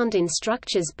are found in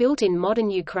structures built in modern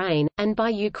Ukraine, and by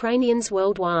Ukrainians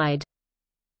worldwide.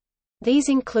 These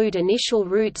include initial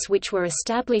roots which were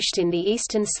established in the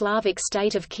Eastern Slavic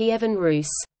state of Kievan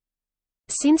Rus.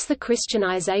 Since the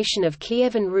Christianization of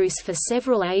Kievan Rus for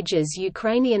several ages,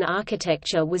 Ukrainian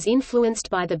architecture was influenced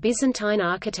by the Byzantine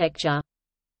architecture.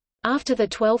 After the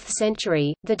 12th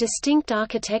century, the distinct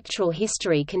architectural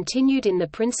history continued in the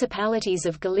principalities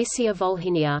of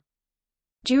Galicia-Volhynia.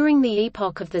 During the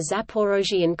epoch of the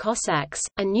Zaporozhian Cossacks,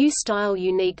 a new style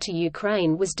unique to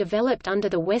Ukraine was developed under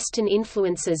the Western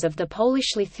influences of the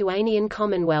Polish-Lithuanian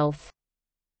Commonwealth.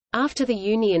 After the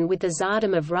union with the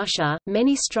Tsardom of Russia,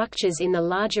 many structures in the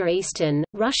larger eastern,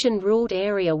 Russian-ruled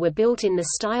area were built in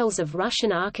the styles of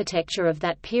Russian architecture of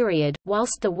that period,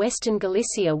 whilst the western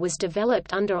Galicia was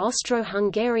developed under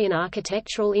Austro-Hungarian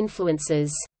architectural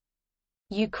influences.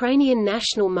 Ukrainian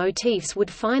national motifs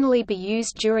would finally be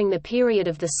used during the period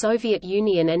of the Soviet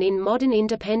Union and in modern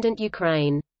independent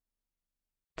Ukraine.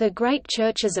 The great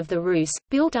churches of the Rus,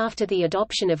 built after the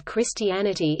adoption of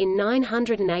Christianity in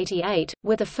 988,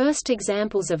 were the first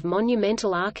examples of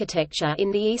monumental architecture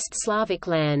in the East Slavic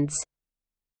lands.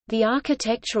 The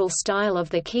architectural style of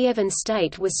the Kievan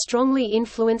state was strongly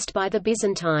influenced by the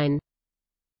Byzantine.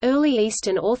 Early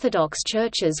Eastern Orthodox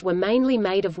churches were mainly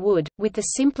made of wood, with the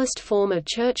simplest form of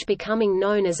church becoming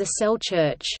known as a cell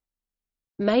church.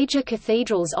 Major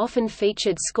cathedrals often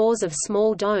featured scores of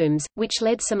small domes, which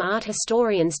led some art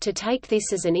historians to take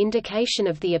this as an indication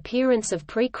of the appearance of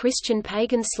pre-Christian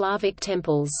pagan Slavic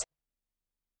temples.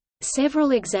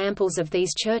 Several examples of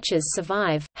these churches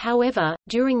survive, however,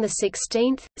 during the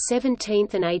 16th,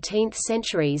 17th and 18th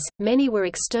centuries, many were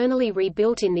externally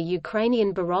rebuilt in the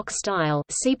Ukrainian Baroque style,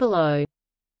 see below.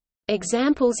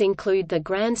 Examples include the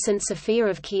Grand St. Sophia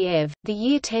of Kiev. The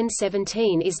year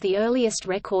 1017 is the earliest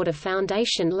record of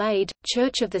foundation laid.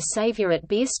 Church of the Saviour at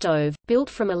Biestov, built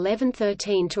from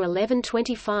 1113 to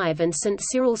 1125, and St.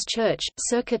 Cyril's Church,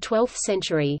 circa 12th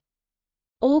century.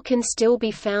 All can still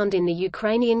be found in the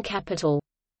Ukrainian capital.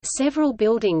 Several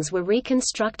buildings were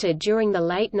reconstructed during the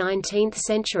late 19th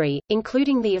century,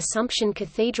 including the Assumption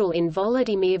Cathedral in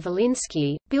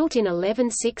Volodymyr-Volynski, built in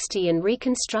 1160 and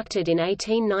reconstructed in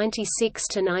 1896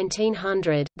 to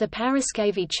 1900, the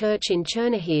Paraskevy Church in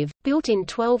Chernihiv, built in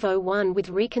 1201 with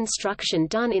reconstruction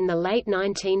done in the late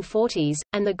 1940s,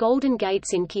 and the Golden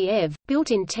Gates in Kiev, built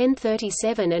in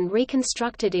 1037 and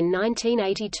reconstructed in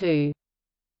 1982.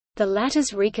 The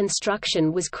latter's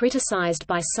reconstruction was criticized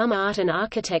by some art and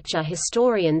architecture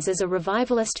historians as a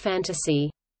revivalist fantasy.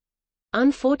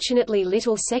 Unfortunately,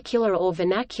 little secular or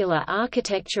vernacular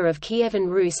architecture of Kievan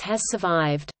Rus has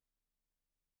survived.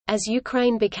 As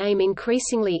Ukraine became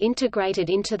increasingly integrated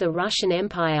into the Russian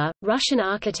Empire, Russian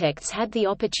architects had the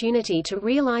opportunity to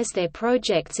realize their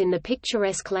projects in the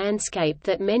picturesque landscape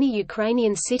that many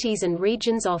Ukrainian cities and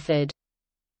regions offered.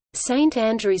 St.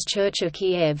 Andrew's Church of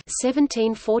Kiev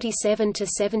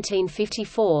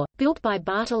 (1747–1754), built by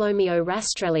Bartolomeo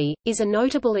Rastrelli, is a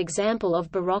notable example of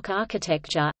Baroque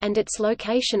architecture, and its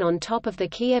location on top of the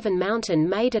Kievan mountain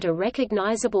made it a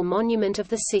recognizable monument of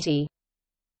the city.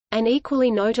 An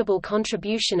equally notable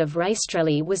contribution of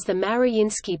Rastrelli was the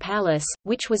Mariinsky Palace,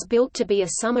 which was built to be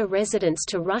a summer residence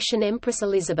to Russian Empress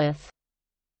Elizabeth.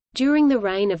 During the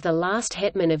reign of the last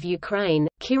hetman of Ukraine,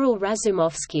 Kirill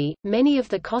Razumovsky, many of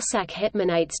the Cossack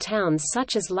Hetmanate's towns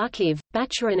such as Lukiv,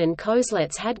 Bachurin and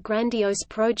Kozlets had grandiose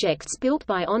projects built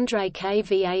by Andrei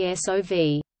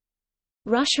Kvasov.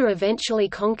 Russia eventually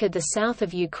conquered the south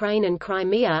of Ukraine and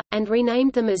Crimea, and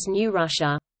renamed them as New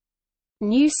Russia.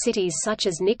 New cities such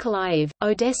as Nikolaev,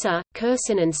 Odessa,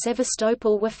 Kherson and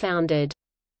Sevastopol were founded.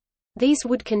 These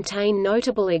would contain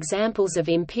notable examples of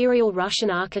Imperial Russian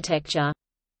architecture.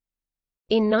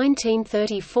 In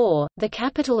 1934, the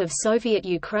capital of Soviet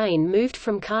Ukraine moved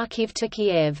from Kharkiv to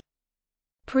Kiev.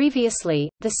 Previously,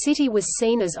 the city was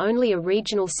seen as only a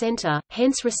regional center,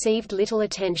 hence received little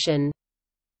attention.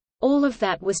 All of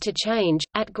that was to change,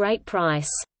 at great price.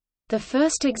 The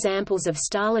first examples of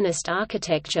Stalinist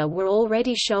architecture were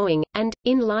already showing, and,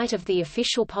 in light of the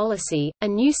official policy, a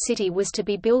new city was to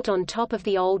be built on top of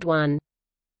the old one.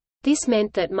 This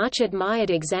meant that much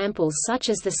admired examples such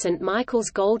as the St.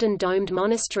 Michael's Golden Domed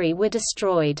Monastery were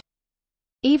destroyed.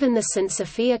 Even the St.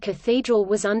 Sophia Cathedral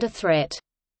was under threat.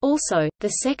 Also,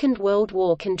 the Second World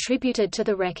War contributed to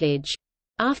the wreckage.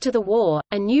 After the war,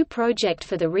 a new project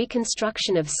for the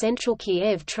reconstruction of central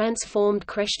Kiev transformed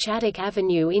Khreshchatyk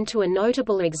Avenue into a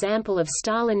notable example of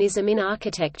Stalinism in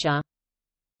architecture.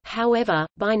 However,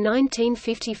 by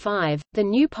 1955, the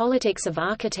new politics of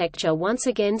architecture once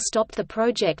again stopped the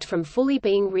project from fully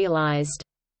being realized.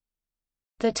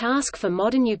 The task for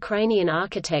modern Ukrainian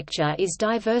architecture is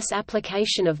diverse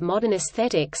application of modern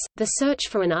aesthetics, the search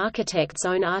for an architect's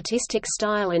own artistic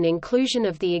style and inclusion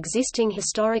of the existing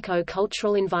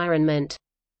historico-cultural environment.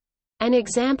 An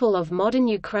example of modern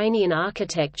Ukrainian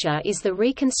architecture is the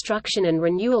reconstruction and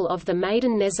renewal of the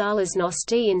Maidan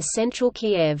Nezalezhnosti in central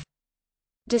Kiev.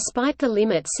 Despite the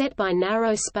limit set by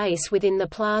narrow space within the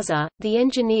plaza, the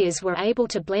engineers were able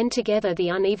to blend together the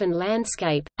uneven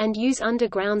landscape, and use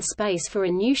underground space for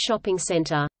a new shopping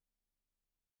center.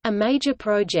 A major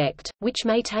project, which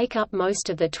may take up most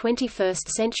of the 21st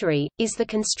century, is the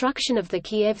construction of the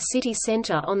Kiev city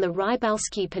center on the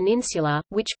Rybalsky Peninsula,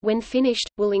 which, when finished,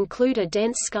 will include a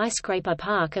dense skyscraper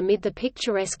park amid the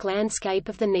picturesque landscape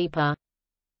of the Dnieper.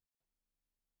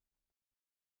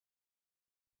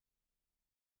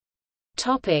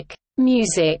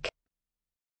 Music.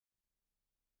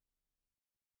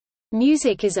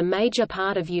 Music is a major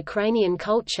part of Ukrainian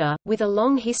culture, with a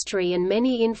long history and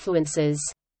many influences.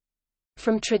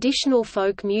 From traditional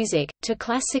folk music, to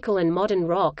classical and modern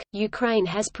rock, Ukraine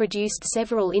has produced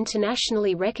several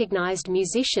internationally recognized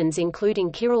musicians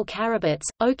including Kirill Karabats,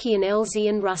 Okean Elzy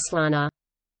and Ruslana.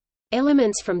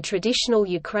 Elements from traditional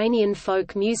Ukrainian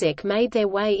folk music made their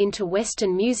way into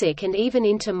Western music and even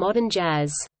into modern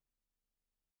jazz.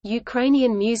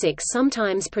 Ukrainian music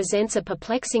sometimes presents a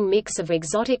perplexing mix of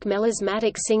exotic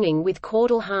melismatic singing with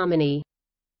chordal harmony.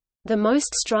 The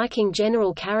most striking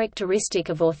general characteristic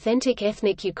of authentic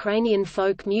ethnic Ukrainian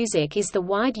folk music is the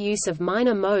wide use of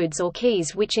minor modes or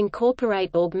keys which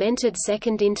incorporate augmented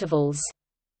second intervals.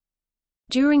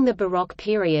 During the Baroque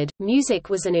period,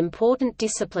 music was an important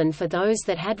discipline for those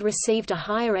that had received a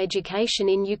higher education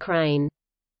in Ukraine.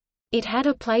 It had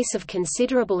a place of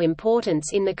considerable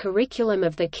importance in the curriculum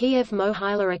of the Kiev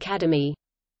Mohyla Academy.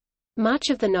 Much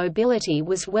of the nobility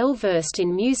was well versed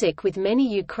in music, with many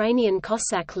Ukrainian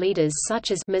Cossack leaders such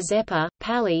as Mazepa,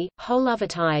 Pali,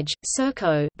 Holovatij,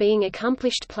 Surko being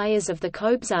accomplished players of the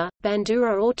kobza,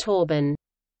 bandura or torban.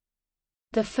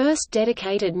 The first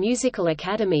dedicated musical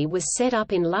academy was set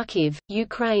up in Lukhiv,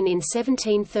 Ukraine in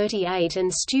 1738,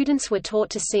 and students were taught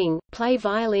to sing, play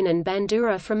violin and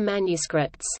bandura from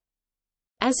manuscripts.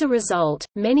 As a result,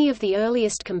 many of the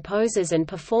earliest composers and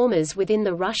performers within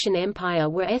the Russian Empire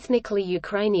were ethnically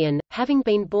Ukrainian, having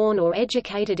been born or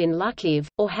educated in Lukhiv,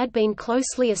 or had been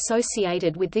closely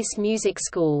associated with this music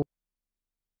school.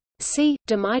 See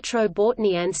Dmytro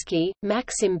Bortniansky,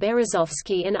 Maxim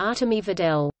Berezovsky and Artemy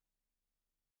Videl.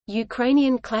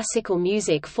 Ukrainian classical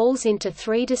music falls into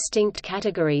three distinct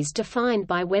categories defined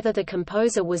by whether the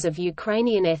composer was of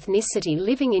Ukrainian ethnicity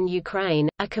living in Ukraine,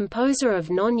 a composer of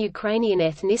non-Ukrainian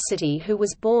ethnicity who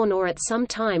was born or at some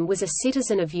time was a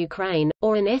citizen of Ukraine,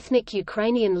 or an ethnic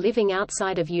Ukrainian living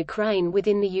outside of Ukraine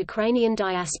within the Ukrainian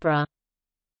diaspora.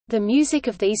 The music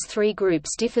of these three groups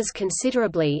differs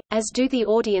considerably, as do the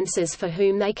audiences for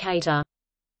whom they cater.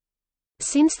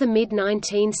 Since the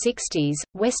mid-1960s,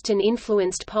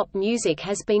 Western-influenced pop music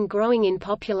has been growing in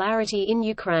popularity in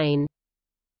Ukraine.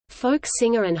 Folk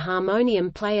singer and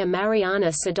harmonium player Mariana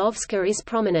Sadovska is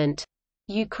prominent.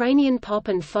 Ukrainian pop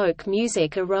and folk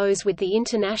music arose with the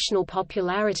international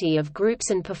popularity of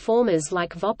groups and performers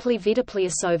like Vopli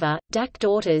Vidopliasova, Dak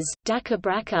Daughters, Daka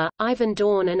Braka, Ivan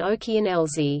Dorn and Okean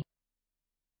Elzy.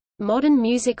 Modern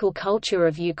musical culture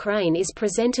of Ukraine is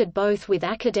presented both with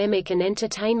academic and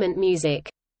entertainment music.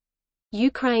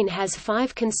 Ukraine has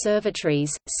 5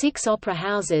 conservatories, 6 opera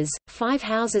houses, 5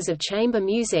 houses of chamber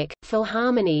music,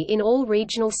 philharmony in all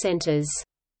regional centers.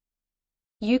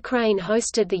 Ukraine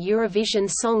hosted the Eurovision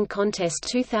Song Contest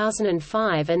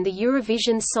 2005 and the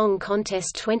Eurovision Song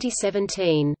Contest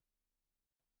 2017.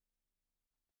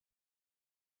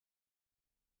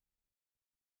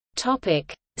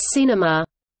 Cinema.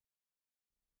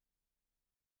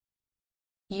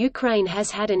 Ukraine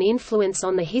has had an influence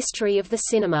on the history of the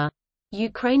cinema.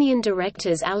 Ukrainian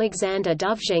directors Alexander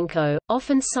Dovzhenko,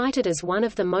 often cited as one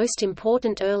of the most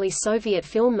important early Soviet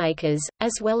filmmakers,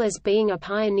 as well as being a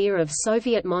pioneer of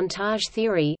Soviet montage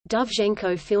theory,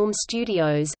 Dovzhenko Film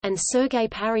Studios, and Sergei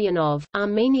Paryanov,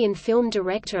 Armenian film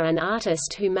director and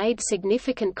artist who made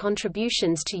significant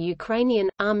contributions to Ukrainian,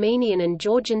 Armenian and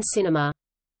Georgian cinema.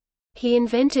 He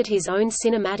invented his own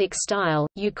cinematic style,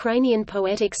 Ukrainian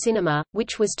poetic cinema,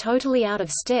 which was totally out of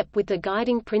step with the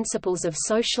guiding principles of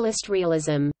socialist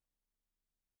realism.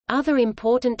 Other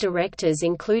important directors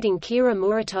including Kira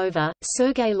Muratova,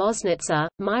 Sergei Loznitsa,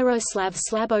 Myroslav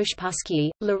Slaboshpusky,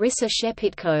 Larissa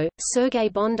Shepitko, Sergei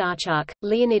Bondarchuk,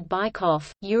 Leonid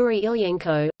Bykov, Yuri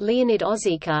Ilyenko, Leonid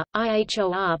Ozika,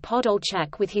 Ihor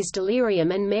Podolchak with his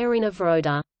Delirium and Marina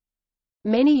Vroda.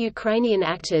 Many Ukrainian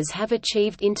actors have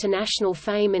achieved international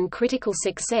fame and critical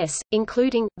success,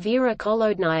 including, Vera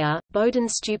Kolodnaya, Bohdan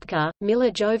Stupka, Mila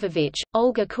Jovovich,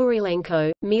 Olga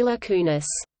Kurilenko, Mila Kunis.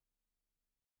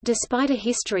 Despite a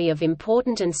history of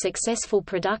important and successful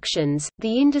productions,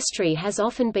 the industry has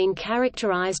often been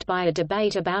characterized by a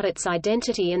debate about its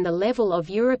identity and the level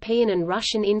of European and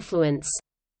Russian influence.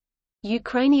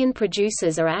 Ukrainian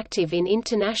producers are active in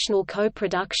international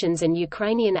co-productions, and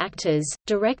Ukrainian actors,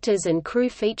 directors and crew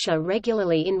feature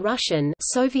regularly in Russian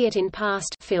Soviet in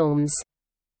past films.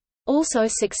 Also,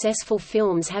 successful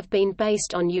films have been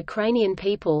based on Ukrainian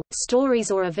people, stories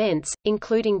or events,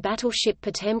 including Battleship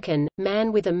Potemkin,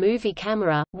 Man with a Movie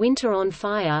Camera, Winter on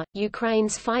Fire,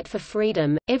 Ukraine's Fight for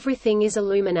Freedom, Everything is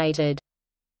Illuminated.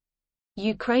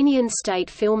 Ukrainian State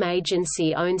Film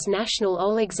Agency owns National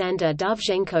Alexander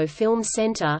Dovzhenko Film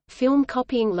Center, Film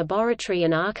Copying Laboratory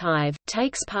and Archive,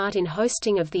 takes part in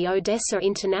hosting of the Odessa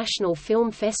International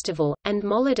Film Festival, and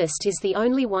Molodist is the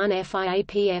only one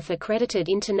FIAPF-accredited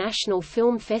international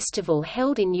film festival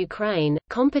held in Ukraine.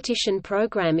 Competition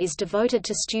program is devoted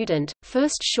to student,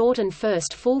 first short and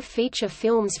first full feature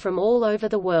films from all over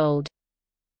the world.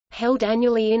 Held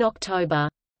annually in October.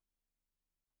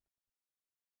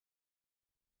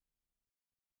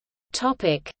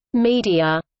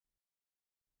 Media.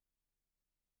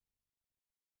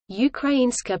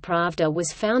 Ukrainska Pravda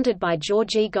was founded by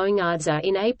Georgy Gongadze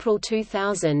in April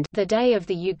 2000, the day of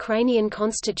the Ukrainian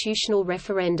constitutional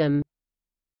referendum.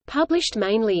 Published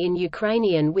mainly in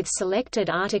Ukrainian with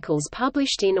selected articles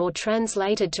published in or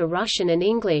translated to Russian and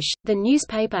English, the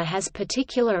newspaper has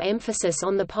particular emphasis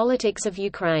on the politics of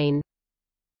Ukraine.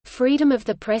 Freedom of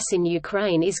the press in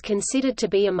Ukraine is considered to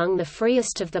be among the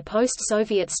freest of the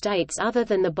post-Soviet states other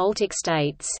than the Baltic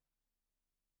states.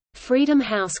 Freedom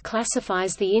House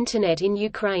classifies the Internet in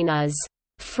Ukraine as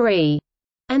free,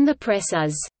 and the press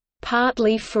as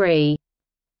partly free.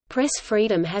 Press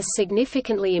freedom has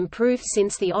significantly improved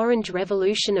since the Orange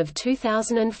Revolution of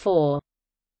 2004.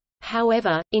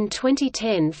 However, in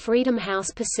 2010 Freedom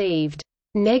House perceived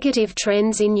negative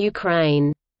trends in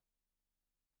Ukraine.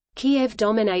 Kiev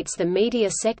dominates the media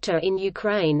sector in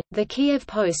Ukraine. The Kiev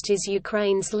Post is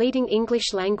Ukraine's leading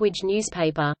English-language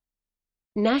newspaper.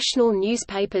 National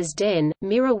newspapers Den,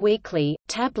 Mirror Weekly,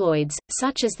 tabloids,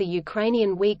 such as the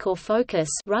Ukrainian Week or Focus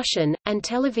Russian, and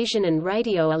television and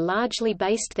radio are largely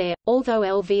based there, although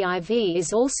Lviv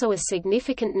is also a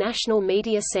significant national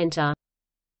media center.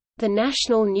 The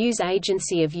National News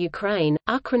Agency of Ukraine,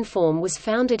 Ukrinform, was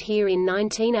founded here in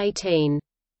 1918.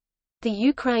 The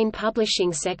Ukraine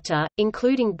publishing sector,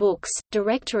 including books,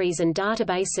 directories and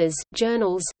databases,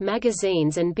 journals,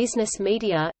 magazines and business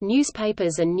media,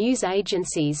 newspapers and news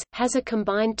agencies, has a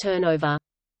combined turnover.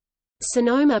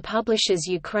 Sonoma publishes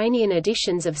Ukrainian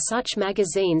editions of such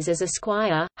magazines as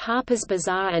Esquire, Harper's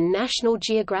Bazaar and National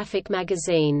Geographic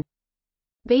magazine.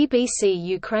 BBC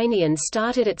Ukrainian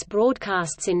started its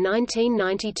broadcasts in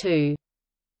 1992.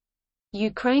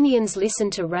 Ukrainians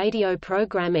listen to radio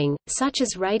programming, such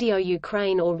as Radio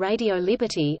Ukraine or Radio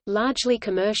Liberty, largely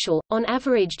commercial, on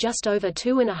average just over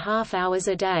 2.5 hours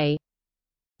a day.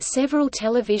 Several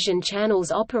television channels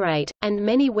operate, and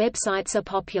many websites are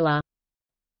popular.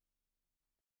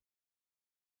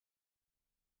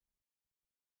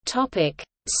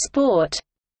 Sport.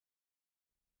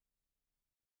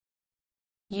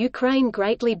 Ukraine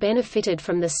greatly benefited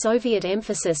from the Soviet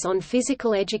emphasis on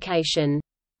physical education.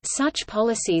 Such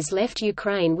policies left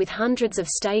Ukraine with hundreds of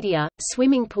stadia,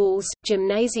 swimming pools,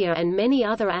 gymnasia and many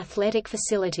other athletic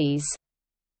facilities.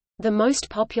 The most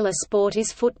popular sport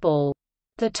is football.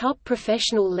 The top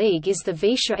professional league is the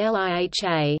Visha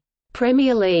Liha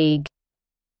Premier League.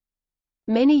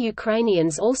 Many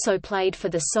Ukrainians also played for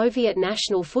the Soviet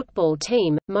national football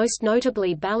team, most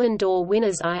notably Ballon d'Or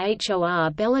winners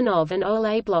Ihor Belanov and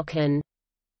Oleh Blokhin.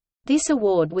 This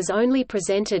award was only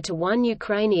presented to one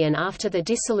Ukrainian after the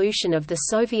dissolution of the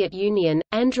Soviet Union,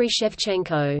 Andriy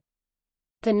Shevchenko.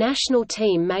 The national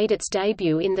team made its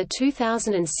debut in the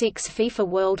 2006 FIFA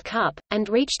World Cup, and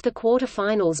reached the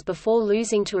quarter-finals before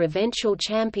losing to eventual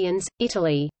champions,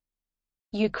 Italy.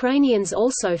 Ukrainians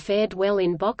also fared well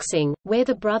in boxing, where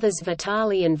the brothers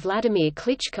Vitaly and Vladimir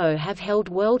Klitschko have held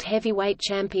world heavyweight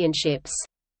championships.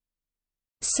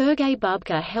 Sergei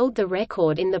Bubka held the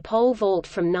record in the pole vault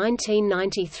from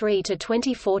 1993 to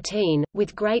 2014.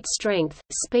 With great strength,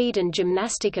 speed, and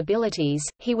gymnastic abilities,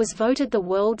 he was voted the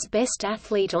world's best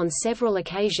athlete on several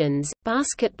occasions.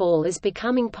 Basketball is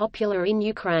becoming popular in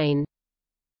Ukraine.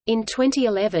 In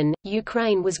 2011,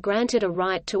 Ukraine was granted a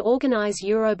right to organize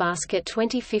Eurobasket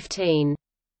 2015.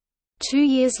 2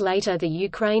 years later, the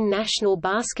Ukraine national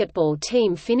basketball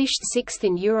team finished sixth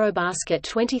in Eurobasket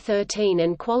 2013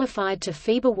 and qualified to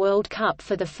FIBA World Cup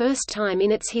for the first time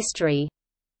in its history.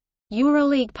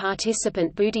 Euroleague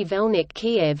participant Budivelnyk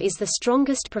Kiev is the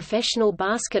strongest professional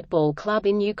basketball club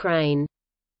in Ukraine.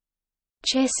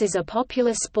 Chess is a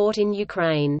popular sport in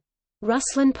Ukraine.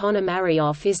 Ruslan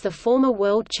Ponomaryov is the former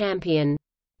world champion.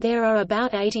 There are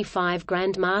about 85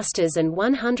 Grand Masters and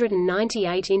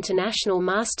 198 International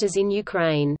Masters in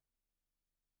Ukraine.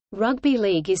 Rugby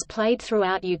league is played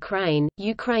throughout Ukraine.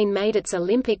 Ukraine made its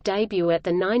Olympic debut at the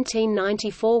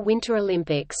 1994 Winter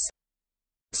Olympics.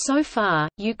 So far,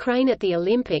 Ukraine at the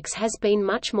Olympics has been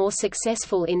much more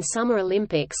successful in Summer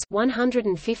Olympics,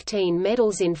 115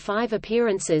 medals in 5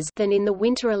 appearances, than in the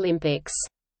Winter Olympics.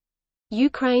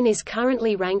 Ukraine is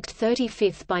currently ranked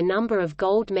 35th by number of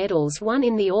gold medals won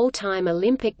in the all-time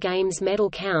Olympic Games medal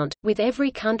count, with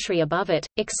every country above it,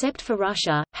 except for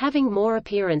Russia, having more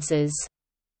appearances.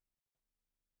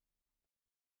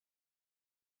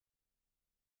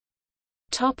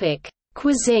 Topic: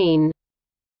 Cuisine.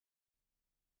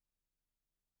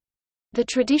 The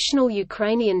traditional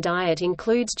Ukrainian diet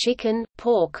includes chicken,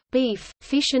 pork, beef,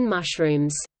 fish and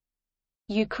mushrooms.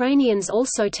 Ukrainians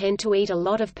also tend to eat a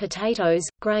lot of potatoes,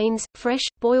 grains, fresh,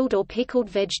 boiled or pickled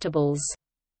vegetables.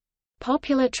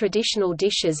 Popular traditional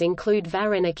dishes include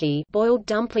vareniki, boiled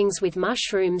dumplings with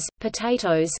mushrooms,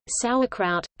 potatoes,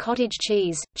 sauerkraut, cottage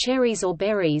cheese, cherries or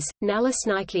berries,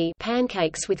 nalesniki,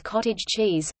 pancakes with cottage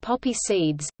cheese, poppy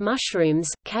seeds, mushrooms,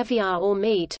 caviar or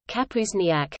meat,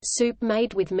 kapuzniak, soup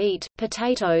made with meat,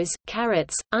 potatoes,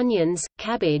 carrots, onions,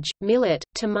 cabbage, millet,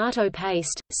 tomato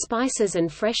paste, spices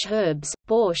and fresh herbs,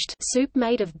 borscht, soup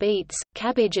made of beets,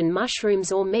 cabbage and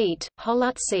mushrooms or meat,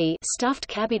 holutsi, stuffed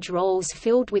cabbage rolls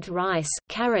filled with rice,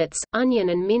 carrots, onion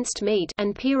and minced meat,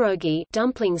 and pierogi,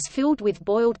 dumplings filled with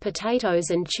boiled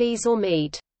potatoes and cheese or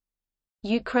meat.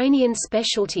 Ukrainian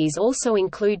specialties also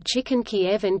include chicken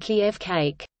Kiev and Kiev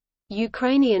cake.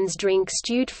 Ukrainians drink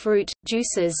stewed fruit,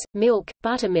 juices, milk,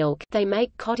 buttermilk, they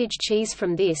make cottage cheese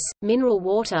from this, mineral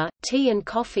water, tea and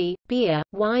coffee, beer,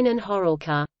 wine and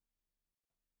horolka.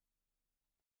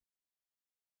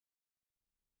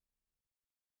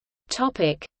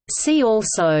 See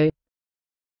also: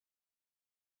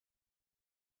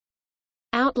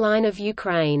 Outline of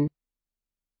Ukraine.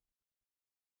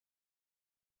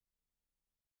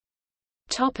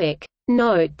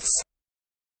 Notes.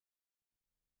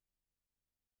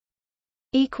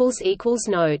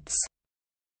 Notes